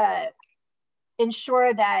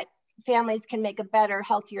ensure that families can make a better,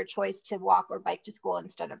 healthier choice to walk or bike to school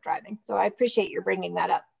instead of driving. So I appreciate your bringing that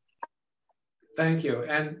up. Thank you.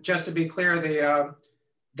 And just to be clear,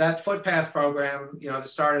 that footpath program, that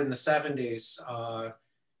started in the 70s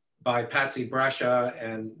by Patsy Brescia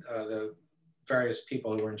and the various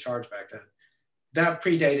people who were in charge back then. That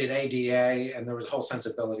predated ADA, and there was a whole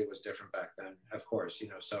sensibility was different back then, of course,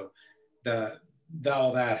 so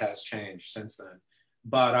all that has changed since then.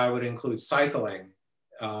 But I would include cycling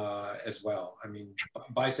as well. I mean,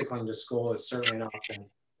 bicycling to school is certainly an option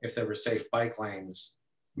if there were safe bike lanes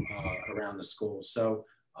around the schools. So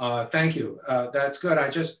thank you. That's good. I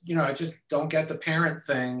just don't get the parent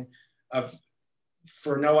thing of,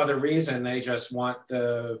 for no other reason, they just want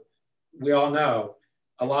we all know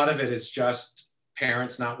a lot of it is just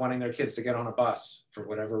parents not wanting their kids to get on a bus for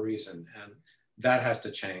whatever reason. And that has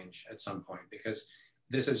to change at some point, because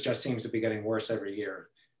this just seems to be getting worse every year.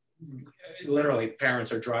 Literally,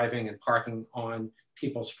 parents are driving and parking on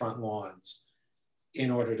people's front lawns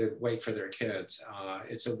in order to wait for their kids.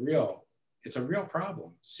 It's a real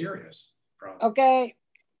problem, serious problem. Okay,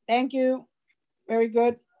 thank you. Very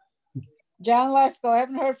good. John Lesko, I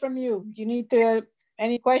haven't heard from you. Do you need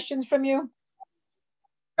any questions from you?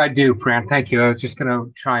 I do, Fran. Thank you. I was just going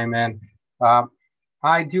to chime in.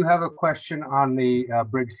 I do have a question on the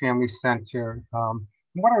Briggs Family Center. From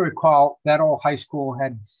what I recall, that old high school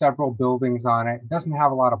had several buildings on it. It doesn't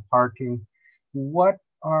have a lot of parking. What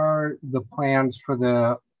are the plans for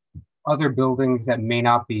the other buildings that may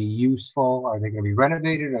not be useful? Are they going to be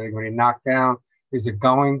renovated? Are they going to be knocked down? Is it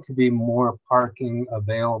going to be more parking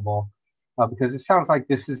available? Because it sounds like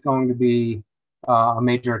this is going to be a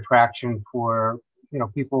major attraction for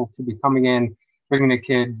people to be coming in, bringing the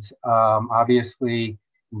kids, obviously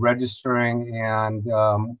registering and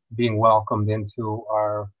being welcomed into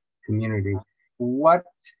our community. What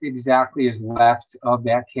exactly is left of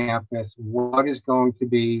that campus? What is going to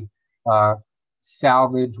be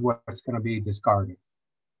salvaged? What's going to be discarded?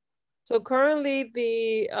 So currently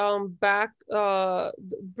the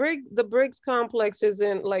Briggs complex is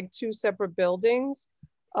in like 2 separate buildings.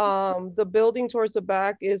 The building towards the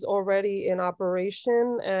back is already in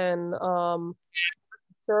operation and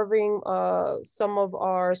serving some of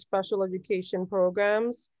our special education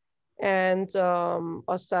programs and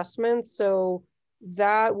assessments. So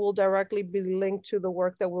that will directly be linked to the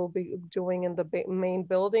work that we'll be doing in the main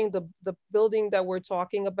building. The building that we're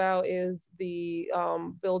talking about is the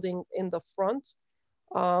building in the front,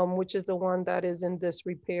 which is the one that is in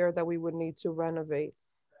disrepair that we would need to renovate.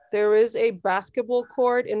 There is a basketball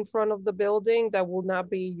court in front of the building that will not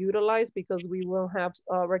be utilized because we will have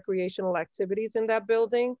recreational activities in that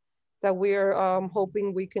building that we're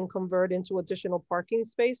hoping we can convert into additional parking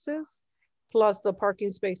spaces, plus the parking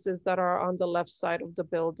spaces that are on the left side of the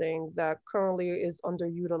building that currently is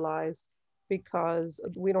underutilized because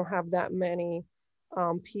we don't have that many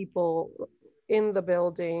people in the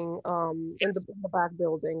building, in the back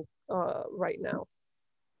building right now.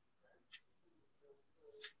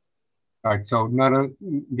 All right, so none of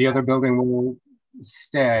the other building will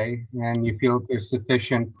stay, and you feel there's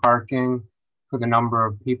sufficient parking for the number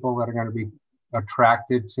of people that are going to be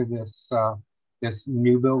attracted to this this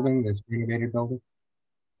new building, this renovated building?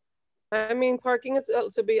 I mean, parking is,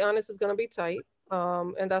 to be honest, is going to be tight,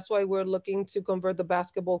 and that's why we're looking to convert the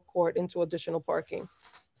basketball court into additional parking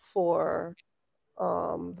for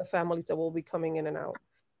the families that will be coming in and out.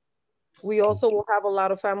 We also will have a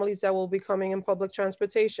lot of families that will be coming in public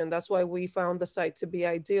transportation. That's why we found the site to be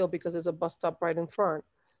ideal, because there's a bus stop right in front.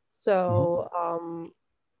 So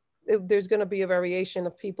there's going to be a variation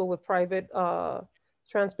of people with private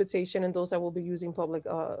transportation and those that will be using public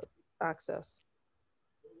access.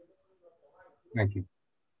 Thank you.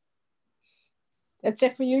 That's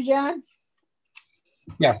it for you, John?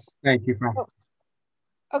 Yes, thank you, Frank. Oh.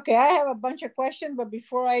 Okay, I have a bunch of questions, but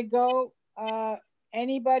before I go,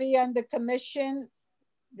 anybody on the commission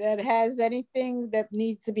that has anything that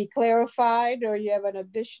needs to be clarified, or you have an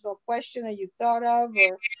additional question that you thought of,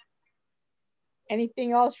 or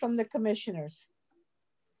anything else from the commissioners?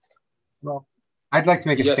 Well, I'd like to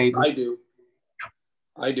make a statement. Yes,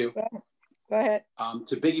 I do. Go ahead.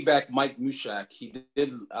 To piggyback Mike Mushak, he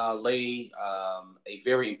did lay a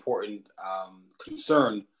very important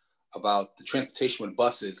concern about the transportation with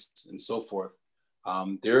buses and so forth.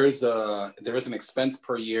 There is an expense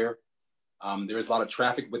per year. There is a lot of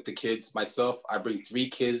traffic with the kids. Myself, I bring 3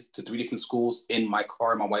 kids to 3 different schools in my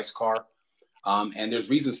car, my wife's car. And there's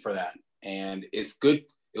reasons for that. And it's good.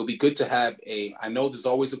 It'll be good to have I know there's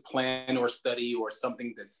always a plan or study or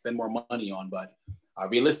something to spend more money on, but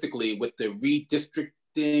realistically, with the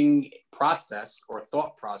redistricting process or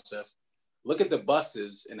thought process, look at the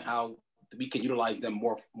buses and how we can utilize them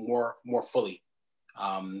more fully.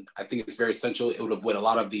 I think it's very essential. It would avoid a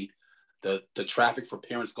lot of the traffic for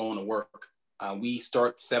parents going to work. We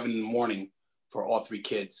start 7 in the morning for all 3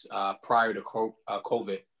 kids prior to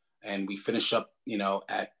COVID, and we finish up,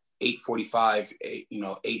 at 8:45,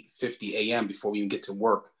 8:50 a.m. before we even get to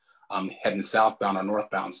work, heading southbound or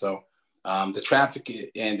northbound. So the traffic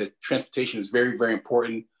and the transportation is very, very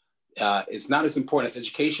important. It's not as important as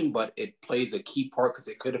education, but it plays a key part because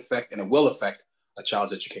it could affect and it will affect a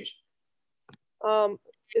child's education.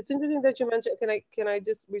 It's interesting that you mentioned, can I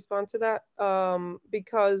just respond to that?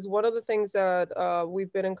 Because one of the things that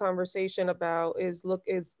we've been in conversation about is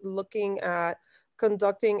looking at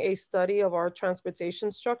conducting a study of our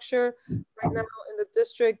transportation structure right now in the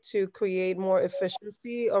district to create more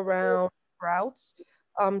efficiency around routes,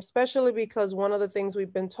 especially because one of the things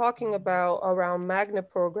we've been talking about around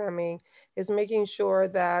magnet programming is making sure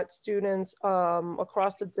that students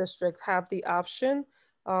across the district have the option.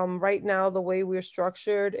 Right now, the way we're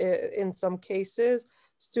structured, in some cases,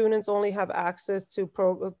 students only have access to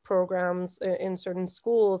programs in certain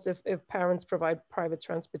schools if parents provide private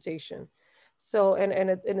transportation. So, and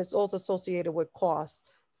it's also associated with costs.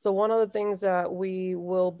 So one of the things that we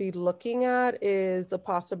will be looking at is the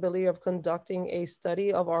possibility of conducting a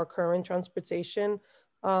study of our current transportation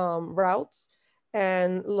routes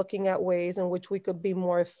and looking at ways in which we could be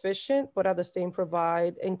more efficient, but at the same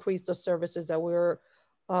increase the services that we're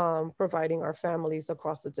providing our families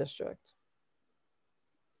across the district.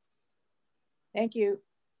 Thank you.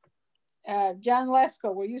 John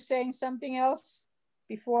Lesko, were you saying something else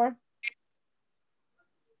before?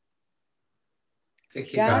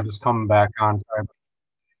 I'm just coming back on. Sorry.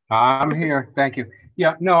 I'm here. Thank you.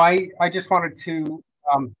 Yeah, no, I just wanted to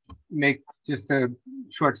make just a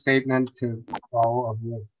short statement to all of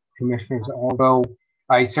the commissioners, although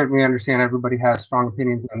I certainly understand everybody has strong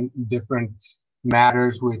opinions on different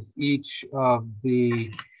matters with each of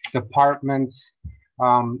the departments.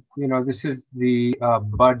 This is the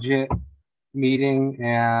budget meeting,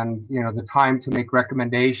 and the time to make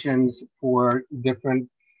recommendations for different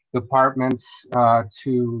departments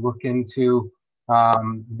to look into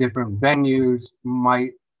different venues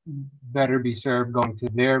might better be served going to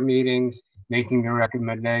their meetings, making the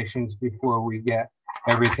recommendations before we get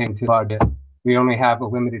everything to budget. we only have a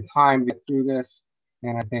limited time to get through this.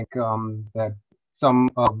 And I think that some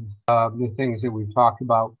of the things that we've talked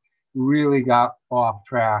about really got off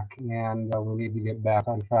track, and we need to get back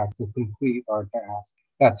on track to complete our task.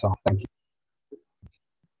 That's all. Thank you.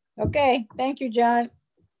 Okay, thank you, John.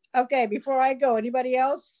 Okay, before I go, anybody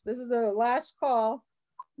else? This is the last call.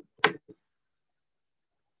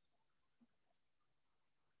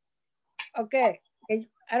 Okay,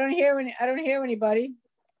 I don't hear anybody.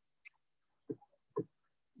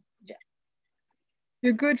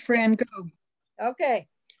 You're good, Fran, go. Okay,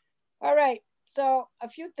 all right, so a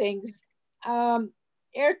few things.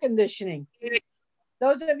 Air conditioning.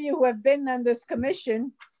 Those of you who have been on this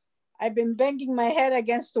commission, I've been banging my head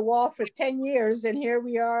against the wall for 10 years, and here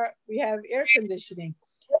we are, we have air conditioning.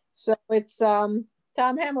 So it's, Tom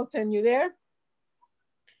Hamilton, you there?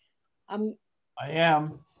 I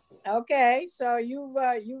am. Okay, so you've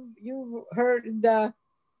heard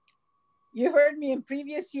me in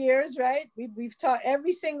previous years, right? We've taught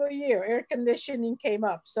every single year, air conditioning came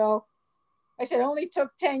up. So I said, it only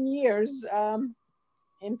took 10 years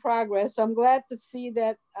in progress. So I'm glad to see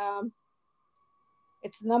that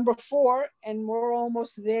it's number 4 and we're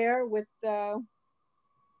almost there with,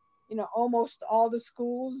 almost all the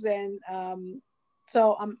schools. And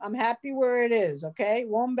so I'm happy where it is, okay?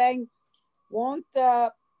 Won't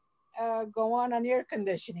go on air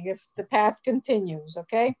conditioning if the path continues,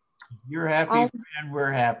 okay? You're happy and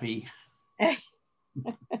we're happy.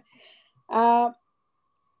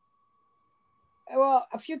 Well,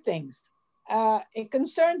 a few things. It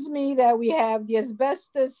concerns me that we have the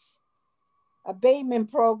asbestos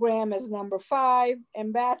abatement program as number 5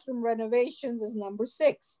 and bathroom renovations as number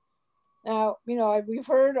 6. Now, we've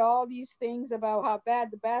heard all these things about how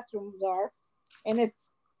bad the bathrooms are, and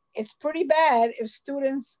it's pretty bad if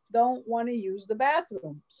students don't want to use the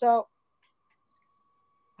bathroom. So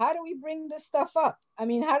how do we bring this stuff up? I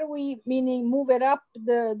mean, how do we, meaning move it up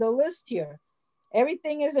the list here?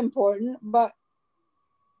 Everything is important, but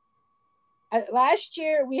last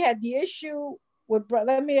year we had the issue with,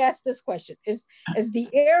 let me ask this question. Is the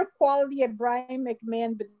air quality at Brian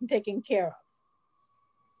McMahon been taken care of?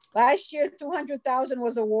 Last year, 200,000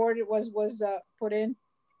 was awarded, was put in.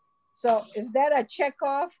 So is that a check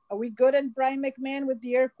off? Are we good at Brian McMahon with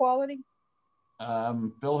the air quality?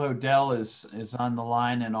 Bill Hodel is on the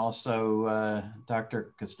line, and also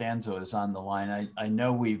Dr. Costanzo is on the line. I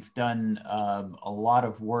know we've done a lot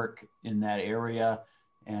of work in that area,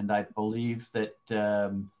 and I believe that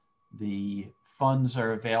the funds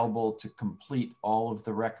are available to complete all of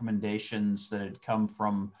the recommendations that had come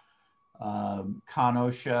from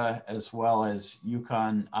ConOSHA as well as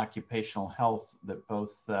UConn Occupational Health, that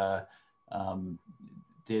both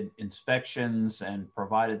did inspections and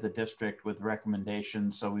provided the district with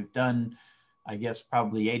recommendations. So we've done, I guess,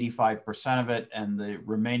 probably 85% of it, and the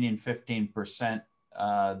remaining 15%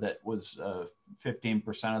 that was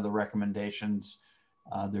 15% of the recommendations,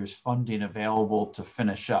 there's funding available to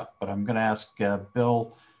finish up. But I'm going to ask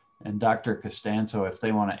Bill and Dr. Costanzo if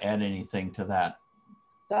they want to add anything to that.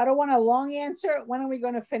 So I don't want a long answer. When are we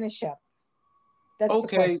going to finish up? That's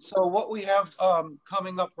okay, so what we have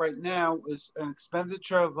coming up right now is an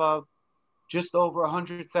expenditure of just over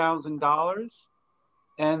 $100,000,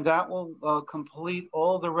 and that will complete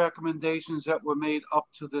all the recommendations that were made up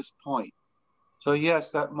to this point. So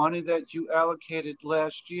yes, that money that you allocated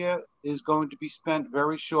last year is going to be spent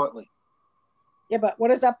very shortly. Yeah, but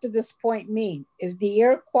what does up to this point mean? Is the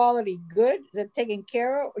air quality good? Is it taken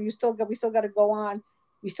care of, or we still got to go on?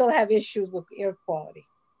 We still have issues with air quality.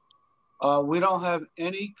 We don't have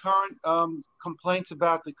any current complaints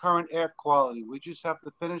about the current air quality. We just have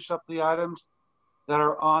to finish up the items that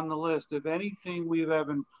are on the list. If anything, we have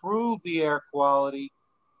improved the air quality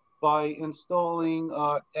by installing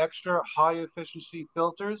extra high efficiency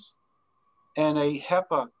filters and a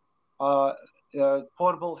HEPA,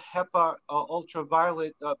 portable HEPA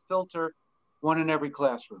ultraviolet filter, one in every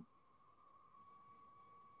classroom.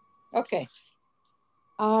 Okay.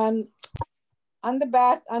 On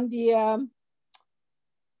the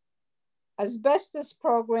asbestos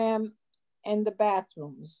program and the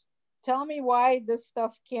bathrooms, tell me why this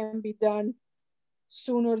stuff can be done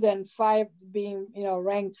sooner than 5 being,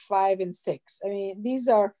 ranked 5 and 6. I mean, these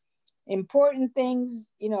are important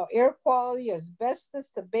things, air quality,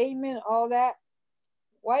 asbestos abatement, all that.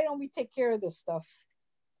 Why don't we take care of this stuff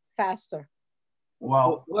faster?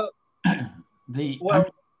 Well,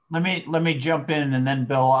 let me jump in, and then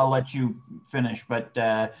Bill, I'll let you finish. But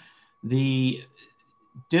the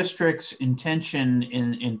district's intention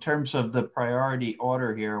in terms of the priority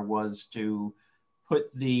order here was to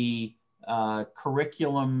put the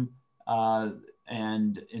curriculum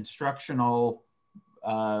and instructional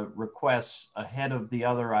requests ahead of the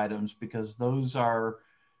other items, because those are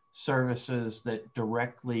services that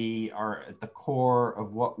directly are at the core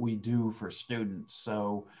of what we do for students.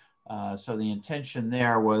 So, so the intention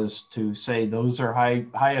there was to say those are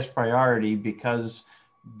highest priority because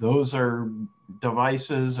those are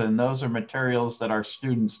devices and those are materials that our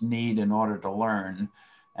students need in order to learn.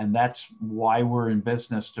 And that's why we're in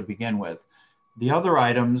business to begin with. The other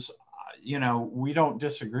items, you know, we don't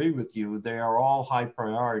disagree with you. They are all high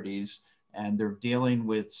priorities, and they're dealing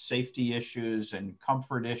with safety issues and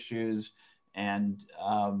comfort issues and,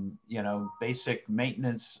 you know, basic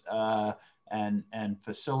maintenance and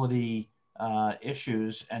facility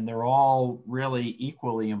issues. And they're all really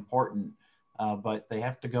equally important, but they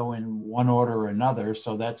have to go in one order or another.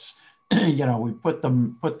 So that's, you know, we put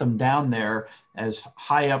them down there as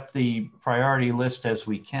high up the priority list as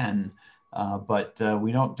we can. But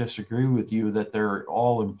we don't disagree with you that they're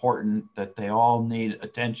all important, that they all need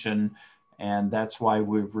attention. And that's why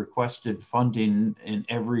we've requested funding in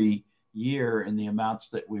every year in the amounts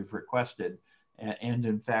that we've requested. And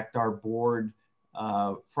in fact, our board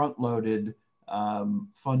front-loaded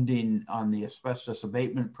funding on the asbestos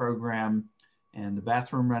abatement program and the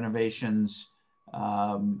bathroom renovations.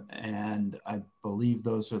 And I believe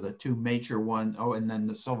those are the two major ones. Oh, and then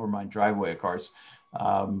the Silvermine driveway, of course.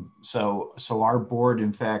 So our board,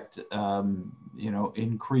 in fact, you know,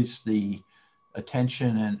 increased the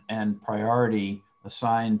attention and priority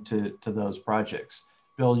assigned to those projects.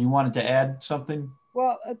 Bill, you wanted to add something?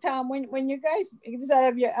 Well, Tom, when you guys, I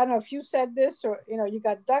don't know if you said this or, you know, you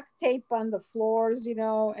got duct tape on the floors, you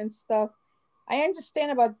know, and stuff. I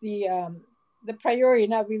understand about the priority,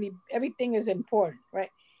 not really, everything is important,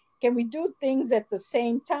 right? Can we do things at the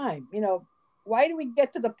same time? You know, why do we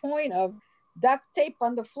get to the point of duct tape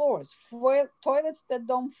on the floors, toilets that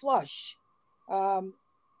don't flush, you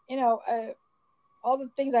know, all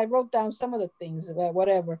the things I wrote down, some of the things,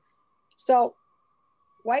 whatever. So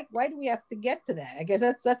why do we have to get to that? I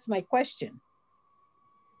guess that's my question.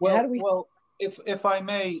 Well, how do we... well, if I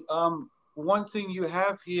may, one thing you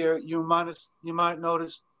have here, you might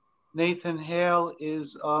notice Nathan Hale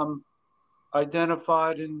is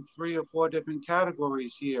identified in 3 or 4 different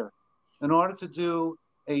categories here. In order to do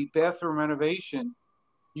a bathroom renovation,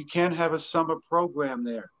 you can't have a summer program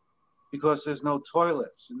there because there's no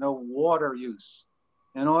toilets, no water use.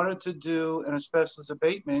 In order to do an asbestos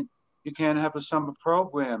abatement, you can't have a summer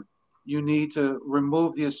program. You need to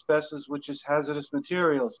remove the asbestos, which is hazardous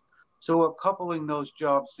materials. So we're coupling those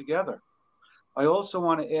jobs together. I also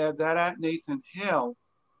want to add that at Nathan Hale,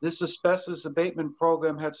 this asbestos abatement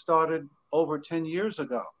program had started over 10 years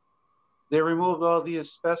ago. They removed all the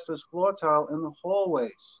asbestos floor tile in the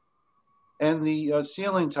hallways and the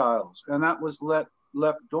ceiling tiles, and that was left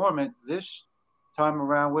dormant. This time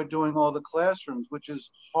around, we're doing all the classrooms, which is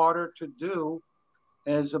harder to do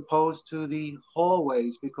as opposed to the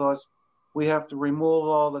hallways, because we have to remove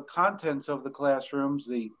all the contents of the classrooms,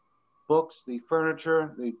 the books, the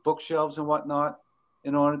furniture, the bookshelves and whatnot,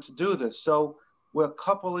 in order to do this. So we're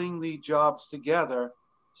coupling the jobs together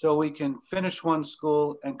so we can finish one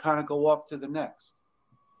school and kind of go off to the next.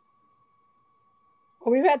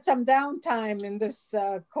 Well, we've had some downtime in this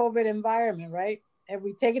COVID environment, right? Have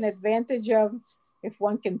we taken advantage of, if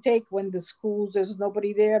one can take, when the schools, there's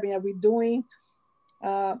nobody there? I mean, are we doing,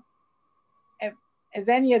 has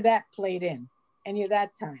any of that played in, any of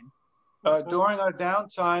that time? During our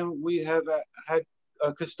downtime, we have had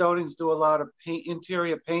custodians do a lot of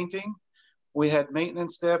interior painting. We had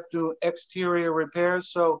maintenance staff do exterior repairs.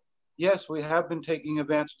 So yes, we have been taking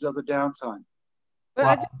advantage of the downtime. But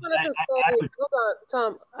I just wanted to say, hold on,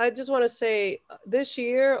 Tom, I just want to say this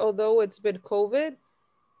year, although it's been COVID,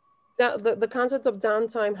 the concept of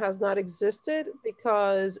downtime has not existed,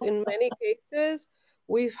 because in many cases,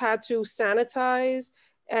 we've had to sanitize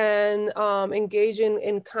and engage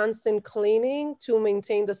in constant cleaning to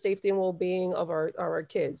maintain the safety and well-being of our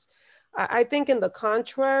kids. I think in the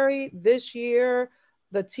contrary, this year,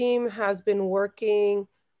 the team has been working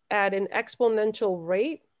at an exponential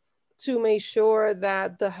rate to make sure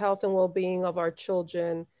that the health and well-being of our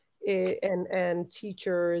children and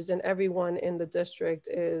teachers and everyone in the district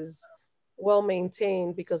is well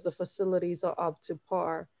maintained, because the facilities are up to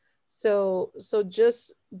par. So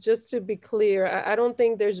just to be clear, I don't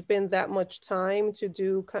think there's been that much time to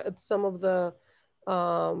do some of the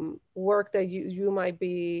work that you might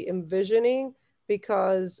be envisioning,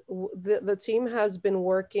 because the team has been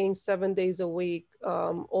working 7 days a week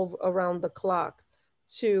around the clock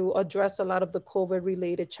to address a lot of the COVID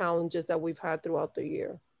related challenges that we've had throughout the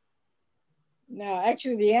year. No,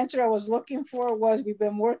 actually, the answer I was looking for was we've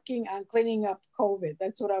been working on cleaning up COVID.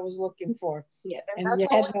 That's what I was looking for. Yeah, and that's you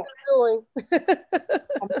what had we're doing.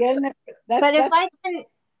 I'm getting it. But if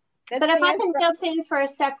I can jump in for a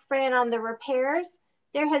sec, Fran, on the repairs,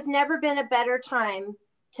 there has never been a better time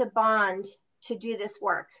to bond to do this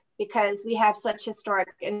work because we have such historic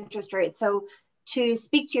interest rates. So to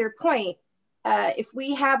speak to your point, if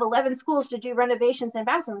we have 11 schools to do renovations and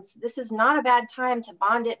bathrooms, this is not a bad time to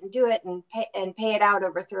bond it and do it and pay it out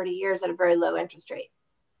over 30 years at a very low interest rate.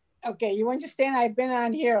 Okay, you understand I've been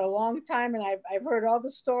on here a long time and I've heard all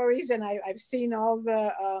the stories and I've seen all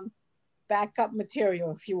the backup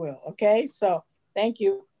material, if you will. Okay, so thank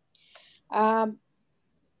you. I'm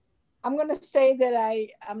going to say that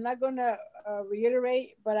I'm not going to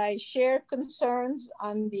reiterate, but I share concerns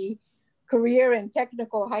on the career and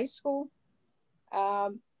technical high school.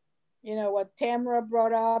 You know, what Tamara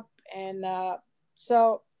brought up. And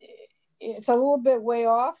so it's a little bit way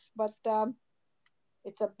off, but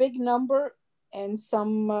it's a big number and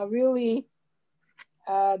some really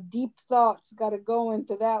deep thoughts got to go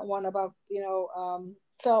into that one about, you know,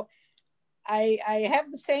 so I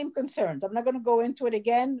have the same concerns. I'm not going to go into it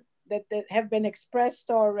again that have been expressed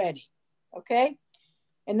already. Okay.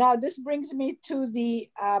 And now this brings me to the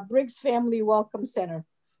Briggs Family Welcome Center.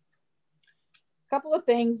 Couple of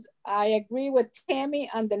things. I agree with Tammy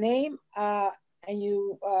on the name and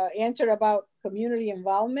you answered about community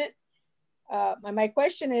involvement. My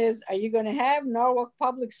question is, are you going to have Norwalk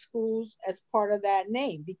Public Schools as part of that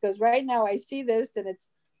name? Because right now I see this and it's,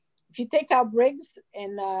 if you take out Briggs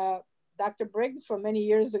and Dr. Briggs from many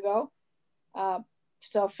years ago,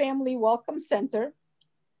 so Family Welcome Center.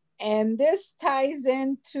 And this ties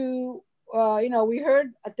into, you know, we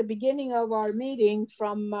heard at the beginning of our meeting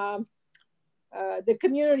from the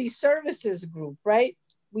community services group, right?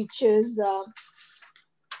 Which is,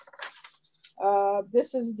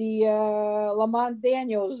 this is the Lamont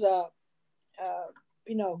Daniels,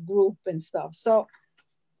 you know, group and stuff. So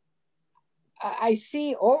I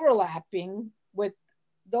see overlapping with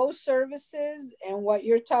those services and what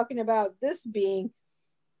you're talking about this being.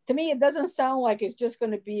 To me, it doesn't sound like it's just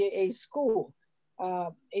going to be a school.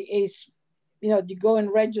 You know, you go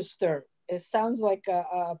and register. It sounds like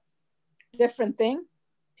a different thing,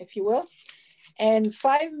 if you will. And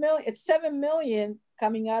 5 million, it's 7 million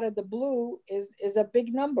coming out of the blue is a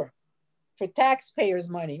big number for taxpayers'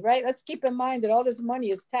 money, right? Let's keep in mind that all this money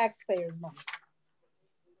is taxpayers' money.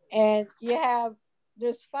 And you have,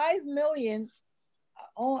 there's 5 million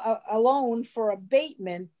alone for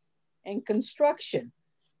abatement and construction.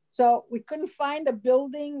 So we couldn't find a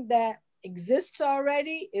building that exists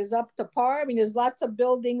already, is up to par. I mean, there's lots of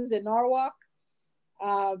buildings in Norwalk,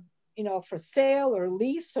 you know, for sale or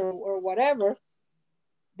lease or whatever,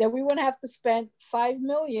 that we wouldn't have to spend 5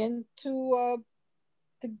 million to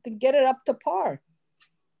get it up to par.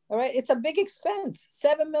 All right, it's a big expense,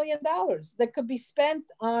 $7 million that could be spent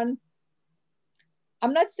on.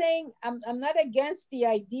 I'm not saying, I'm not against the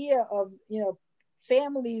idea of, you know,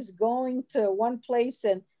 families going to one place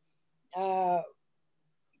and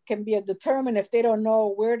can be determined if they don't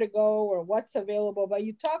know where to go or what's available. But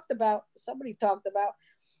you talked about, somebody talked about,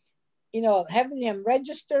 you know, having them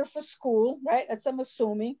register for school, right? That's I'm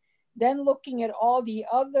assuming. Then looking at all the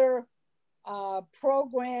other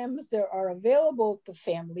programs that are available to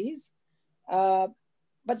families. But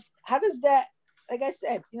how does that, like I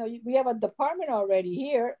said, you know, we have a department already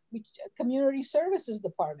here, which community services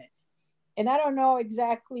department. And I don't know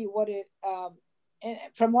exactly what it, and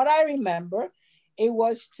from what I remember, it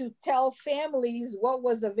was to tell families what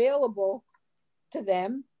was available to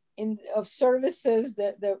them of services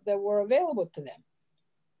that were available to them.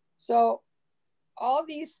 So all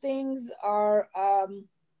these things are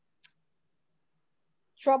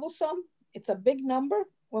troublesome. It's a big number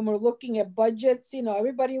when we're looking at budgets. You know,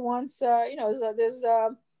 everybody wants, you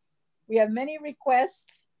know, we have many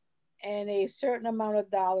requests and a certain amount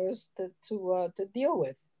of dollars to deal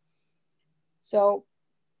with. So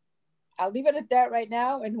I'll leave it at that right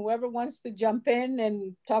now. And whoever wants to jump in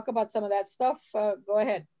and talk about some of that stuff, go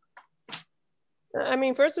ahead. I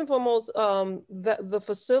mean, first and foremost, the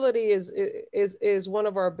facility is one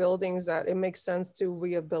of our buildings that it makes sense to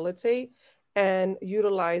rehabilitate and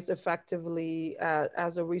utilize effectively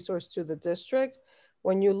as a resource to the district.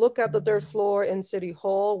 When you look at the third floor in City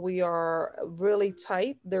Hall, we are really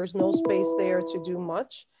tight. There's no space there to do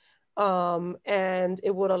much. And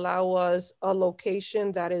it would allow us a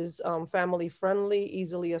location that is family friendly,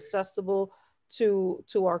 easily accessible to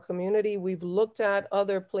our community. We've looked at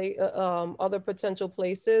other potential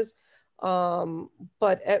places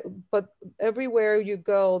But everywhere you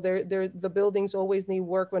go, the buildings always need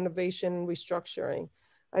work, renovation, and restructuring.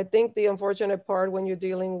 I think the unfortunate part when you're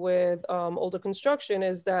dealing with older construction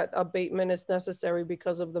is that abatement is necessary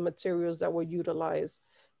because of the materials that were utilized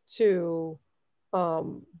to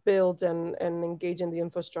build and engage in the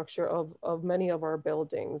infrastructure of many of our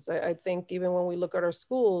buildings. I think even when we look at our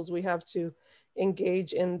schools, we have to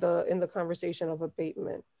engage in the conversation of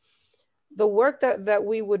abatement. The work that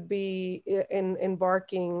we would be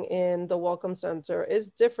embarking in the Welcome Center is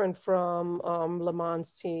different from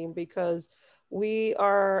Lamont's team, because we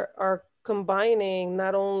are combining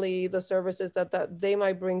not only the services that they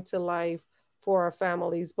might bring to life for our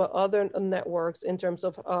families, but other networks in terms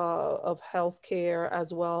of healthcare,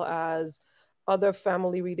 as well as other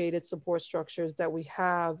family-related support structures that we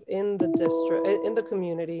have in the district, in the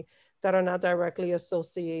community, that are not directly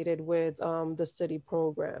associated with the city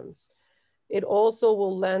programs. It also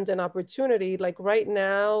will lend an opportunity, like right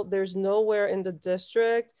now, there's nowhere in the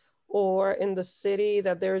district or in the city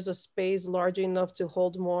that there's a space large enough to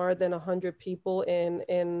hold more than 100 people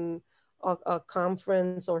in a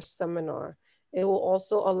conference or seminar. It will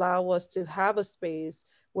also allow us to have a space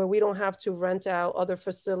where we don't have to rent out other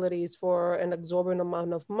facilities for an exorbitant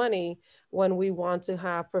amount of money when we want to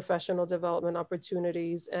have professional development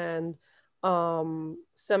opportunities and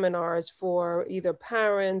seminars for either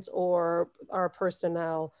parents or our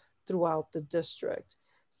personnel throughout the district.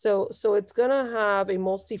 So it's gonna have a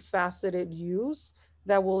multifaceted use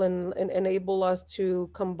that will enable us to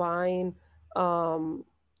combine an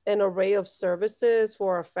array of services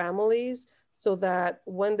for our families, so that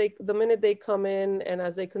when the minute they come in and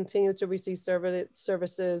as they continue to receive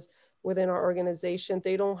services within our organization,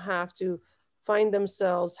 they don't have to find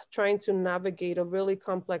themselves trying to navigate a really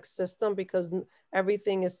complex system, because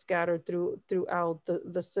everything is scattered throughout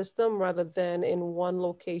the system rather than in one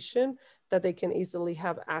location that they can easily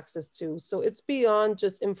have access to. So it's beyond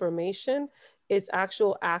just information, it's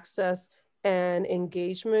actual access and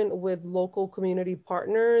engagement with local community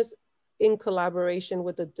partners in collaboration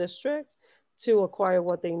with the district to acquire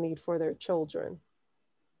what they need for their children.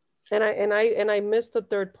 And I missed the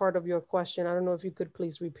third part of your question. I don't know if you could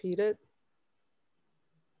please repeat it.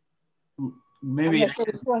 Maybe I'm not sure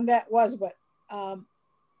which one that was, but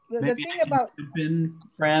the thing about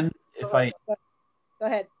Fran, if I go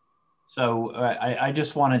ahead. So I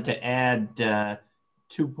just wanted to add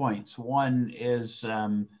 2 points. One is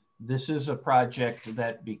this is a project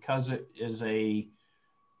that, because it is a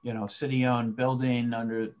city-owned building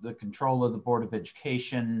under the control of the Board of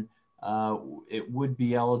Education, it would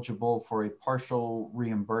be eligible for a partial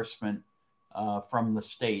reimbursement from the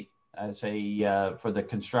state as for the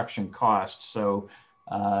construction cost. So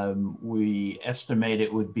we estimate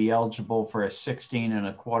it would be eligible for a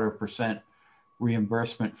 16.25%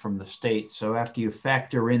 reimbursement from the state. So after you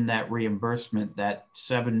factor in that reimbursement, that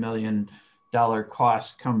 $7 million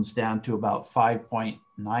cost comes down to about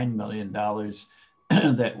 $5.9 million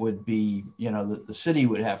that would be, that the city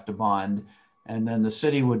would have to bond. And then the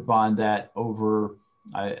city would bond that over,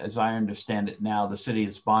 as I understand it now, the city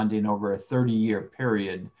is bonding over a 30-year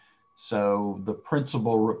period. So the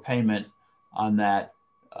principal repayment on that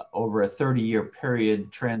over a 30-year period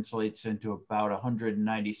translates into about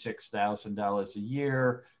 $196,000 a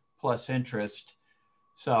year plus interest.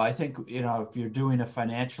 So I think, if you're doing a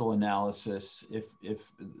financial analysis,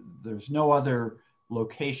 if there's no other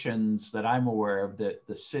locations that I'm aware of that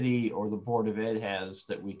the city or the Board of Ed has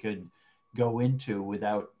that we could go into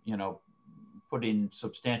without, putting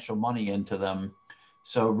substantial money into them.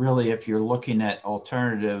 So really, if you're looking at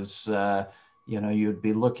alternatives, you'd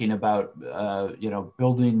be looking about,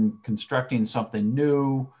 constructing something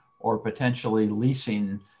new or potentially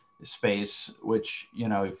leasing space, which,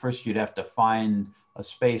 first you'd have to find a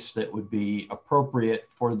space that would be appropriate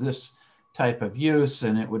for this type of use,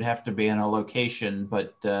 and it would have to be in a location.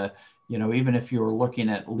 But, even if you were looking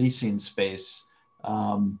at leasing space,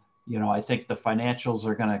 I think the financials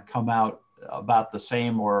are going to come out about the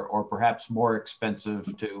same or perhaps more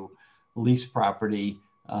expensive to lease property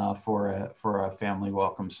for a family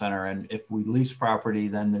welcome center. And if we lease property,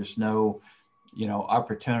 then there's no,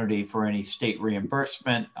 opportunity for any state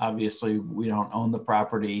reimbursement. Obviously, we don't own the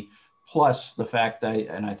property. Plus the fact that,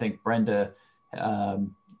 and I think Brenda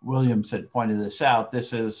Williams had pointed this out,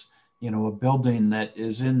 this is, a building that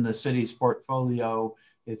is in the city's portfolio.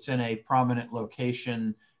 It's in a prominent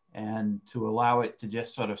location, and to allow it to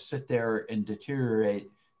just sort of sit there and deteriorate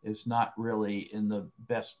is not really in the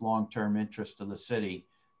best long-term interest of the city.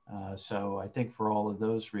 So I think for all of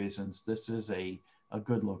those reasons, this is a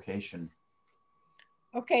good location.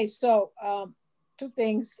 Okay, so 2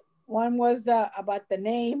 things. One was about the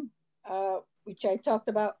name. which I talked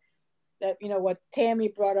about, that, you know, what Tammy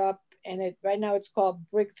brought up, and right now it's called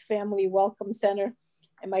Briggs Family Welcome Center.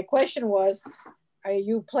 And my question was, are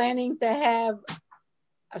you planning to have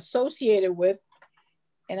associated with,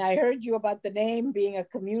 and I heard you about the name being a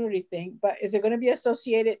community thing, but is it going to be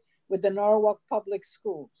associated with the Norwalk Public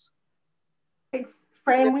Schools?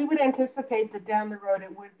 Fran, we would anticipate that down the road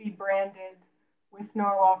it would be branded with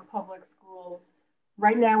Norwalk Public Schools.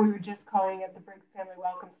 Right now, we were just calling it the Briggs Family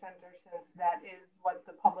Welcome Center, since that is what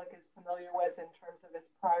the public is familiar with in terms of its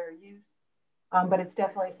prior use. But it's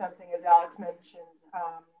definitely something, as Alex mentioned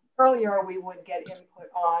earlier, we would get input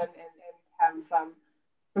on and have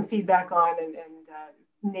some feedback on and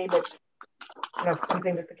name it, you know,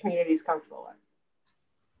 something that the community is comfortable with.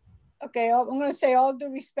 Okay, I'm going to say all due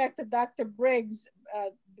respect to Dr. Briggs.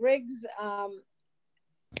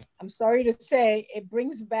 I'm sorry to say, it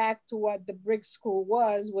brings back to what the Briggs School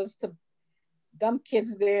was to dump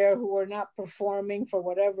kids there who were not performing for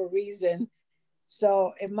whatever reason.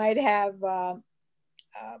 So it might have, I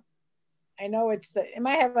know it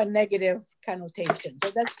might have a negative connotation.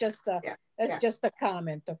 So that's just just a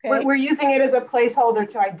comment, okay? We're using it as a placeholder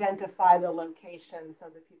to identify the location so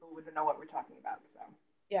that people would know what we're talking about, so.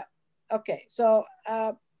 Yeah, okay, so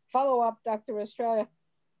follow up, Dr. Estrella.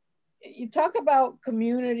 You talk about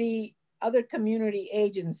other community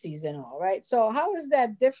agencies and all, right? So how is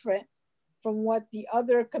that different from what the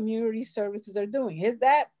other community services are doing? Is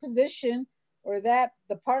that position or that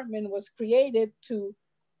department was created to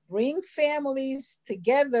bring families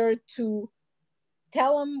together to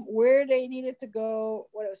tell them where they needed to go?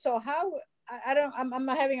 So how, I'm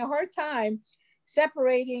having a hard time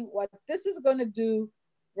separating what this is going to do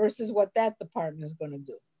versus what that department is going to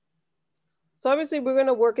do. So obviously we're going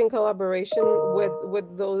to work in collaboration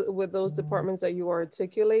with those departments that you are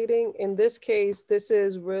articulating. In this case, this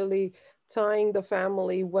is really tying the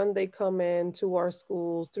family when they come in to our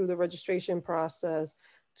schools through the registration process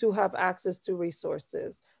to have access to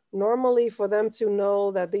resources. Normally, for them to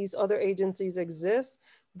know that these other agencies exist,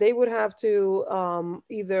 they would have to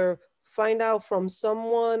either find out from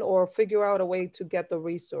someone or figure out a way to get the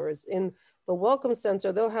resource. In the Welcome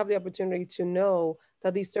Center, they'll have the opportunity to know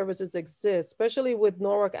that these services exist, especially with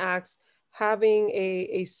Norwalk Acts having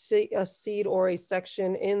a seat or a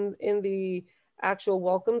section in the actual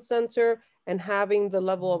Welcome Center, and having the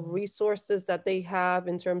level of resources that they have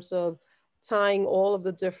in terms of tying all of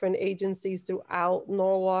the different agencies throughout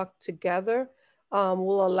Norwalk together,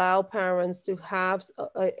 will allow parents to have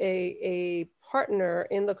a partner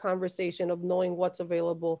in the conversation of knowing what's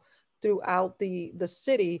available throughout the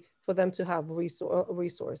city for them to have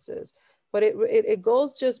resources. But it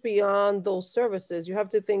goes just beyond those services. You have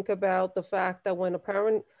to think about the fact that when a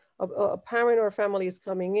parent or a family is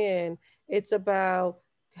coming in, it's about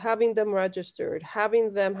having them registered,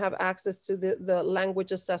 having them have access to the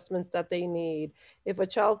language assessments that they need. If a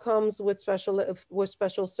child comes with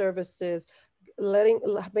special services,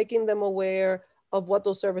 making them aware of what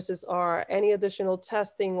those services are, any additional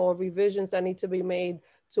testing or revisions that need to be made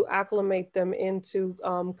to acclimate them into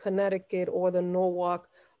Connecticut or the Norwalk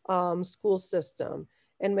school system,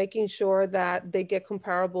 and making sure that they get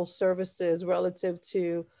comparable services relative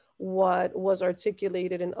to what was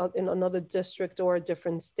articulated in another district or a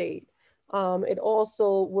different state. It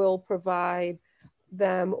also will provide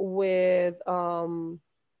them with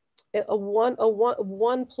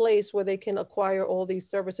one place where they can acquire all these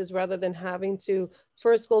services, rather than having to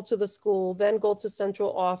first go to the school, then go to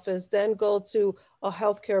central office, then go to a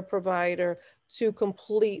healthcare provider to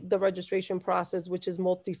complete the registration process, which is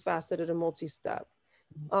multifaceted and multi-step.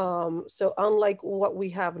 So unlike what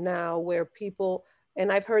we have now, where people, and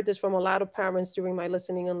I've heard this from a lot of parents during my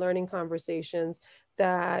listening and learning conversations,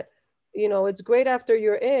 that, you know, it's great after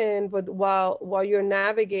you're in, but while you're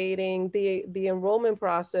navigating the enrollment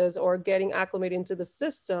process or getting acclimated into the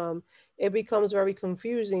system, it becomes very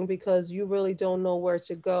confusing because you really don't know where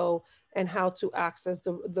to go and how to access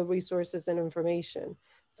the resources and information.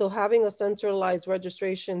 So having a centralized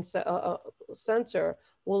registration center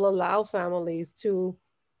will allow families to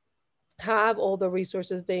have all the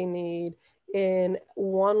resources they need in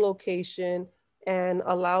one location, and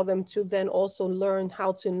allow them to then also learn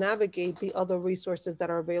how to navigate the other resources that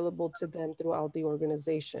are available to them throughout the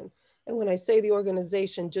organization. And when I say the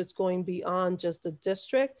organization, just going beyond just the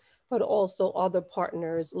district, but also other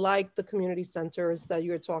partners like the community centers that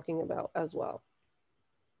you're talking about as well.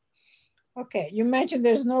 Okay, you mentioned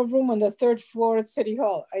there's no room on the 3rd floor at City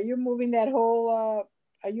Hall. Are you moving that whole,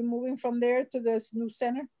 are you moving from there to this new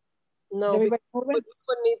center? No, we would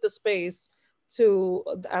need the space to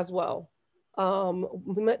as well.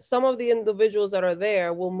 Some of the individuals that are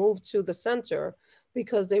there will move to the center,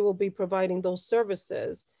 because they will be providing those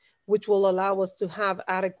services, which will allow us to have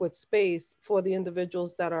adequate space for the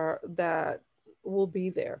individuals that will be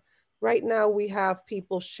there. Right now, we have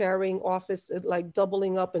people sharing office, like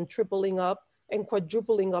doubling up and tripling up and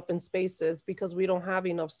quadrupling up in spaces because we don't have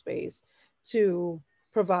enough space to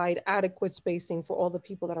provide adequate spacing for all the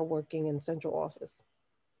people that are working in central office.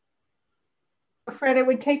 Fred, it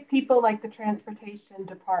would take people like the transportation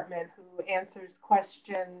department who answers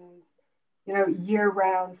questions, you know, year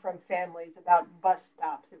round from families about bus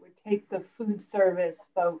stops. It would take the food service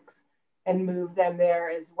folks and move them there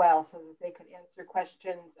as well so that they could answer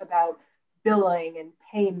questions about billing and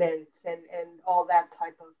payments and all that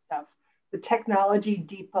type of stuff. The technology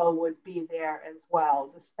depot would be there as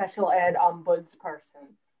well, the special ed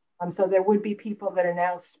ombudsperson. So there would be people that are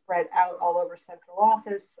now spread out all over central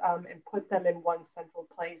office and put them in one central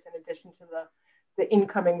place in addition to the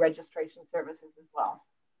incoming registration services as well.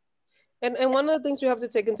 And one of the things you have to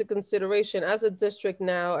take into consideration as a district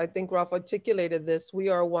now, I think Ralph articulated this, we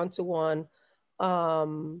are a one-to-one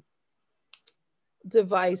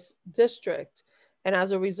device district. And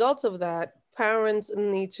as a result of that, parents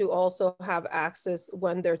need to also have access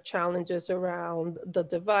when there are challenges around the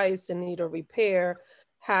device and need a repair,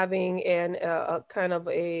 having a kind of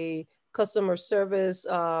a customer service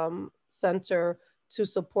center to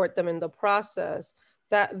support them in the process.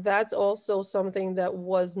 That's also something that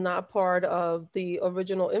was not part of the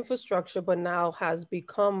original infrastructure, but now has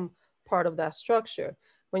become part of that structure.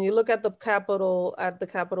 When you look at the capital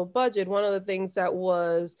budget, one of the things that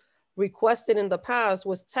was requested in the past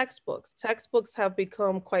was textbooks. Textbooks have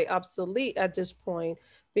become quite obsolete at this point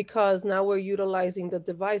because now we're utilizing the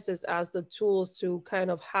devices as the tools to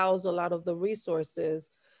kind of house a lot of the resources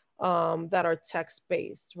that are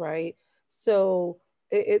text-based, right? So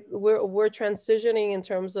we're transitioning in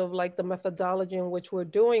terms of like the methodology in which we're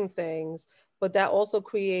doing things, but that also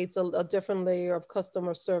creates a different layer of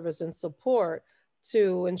customer service and support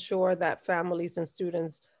to ensure that families and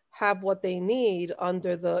students have what they need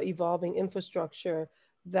under the evolving infrastructure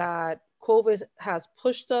that COVID has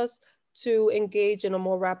pushed us to engage in a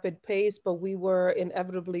more rapid pace, but we were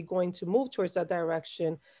inevitably going to move towards that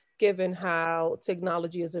direction given how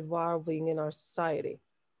technology is evolving in our society.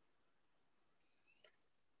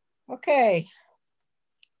 Okay,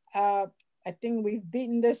 I think we've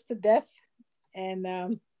beaten this to death,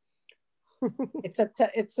 and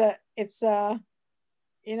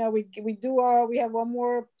you know, we have one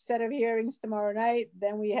more set of hearings tomorrow night,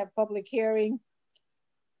 then we have public hearing,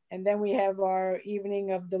 and then we have our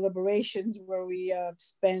evening of deliberations where we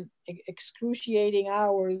spent excruciating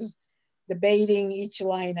hours debating each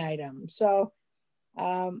line item. So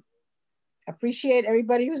appreciate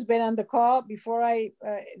everybody who's been on the call. Before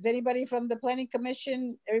is anybody from the Planning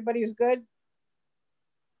Commission? Everybody is good?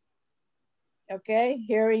 Okay,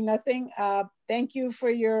 hearing nothing. Thank you for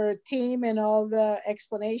your team and all the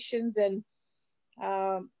explanations and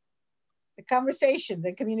the conversation,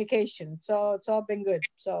 the communication. So it's all been good.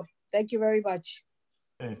 So thank you very much.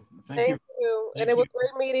 Okay, thank you. And it was a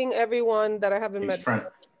great meeting everyone that I haven't met.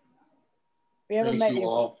 We haven't met you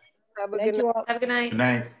all. Have a good night. Have a good night. Good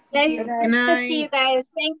night. Good night. Nice to see you guys.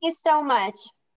 Thank you so much.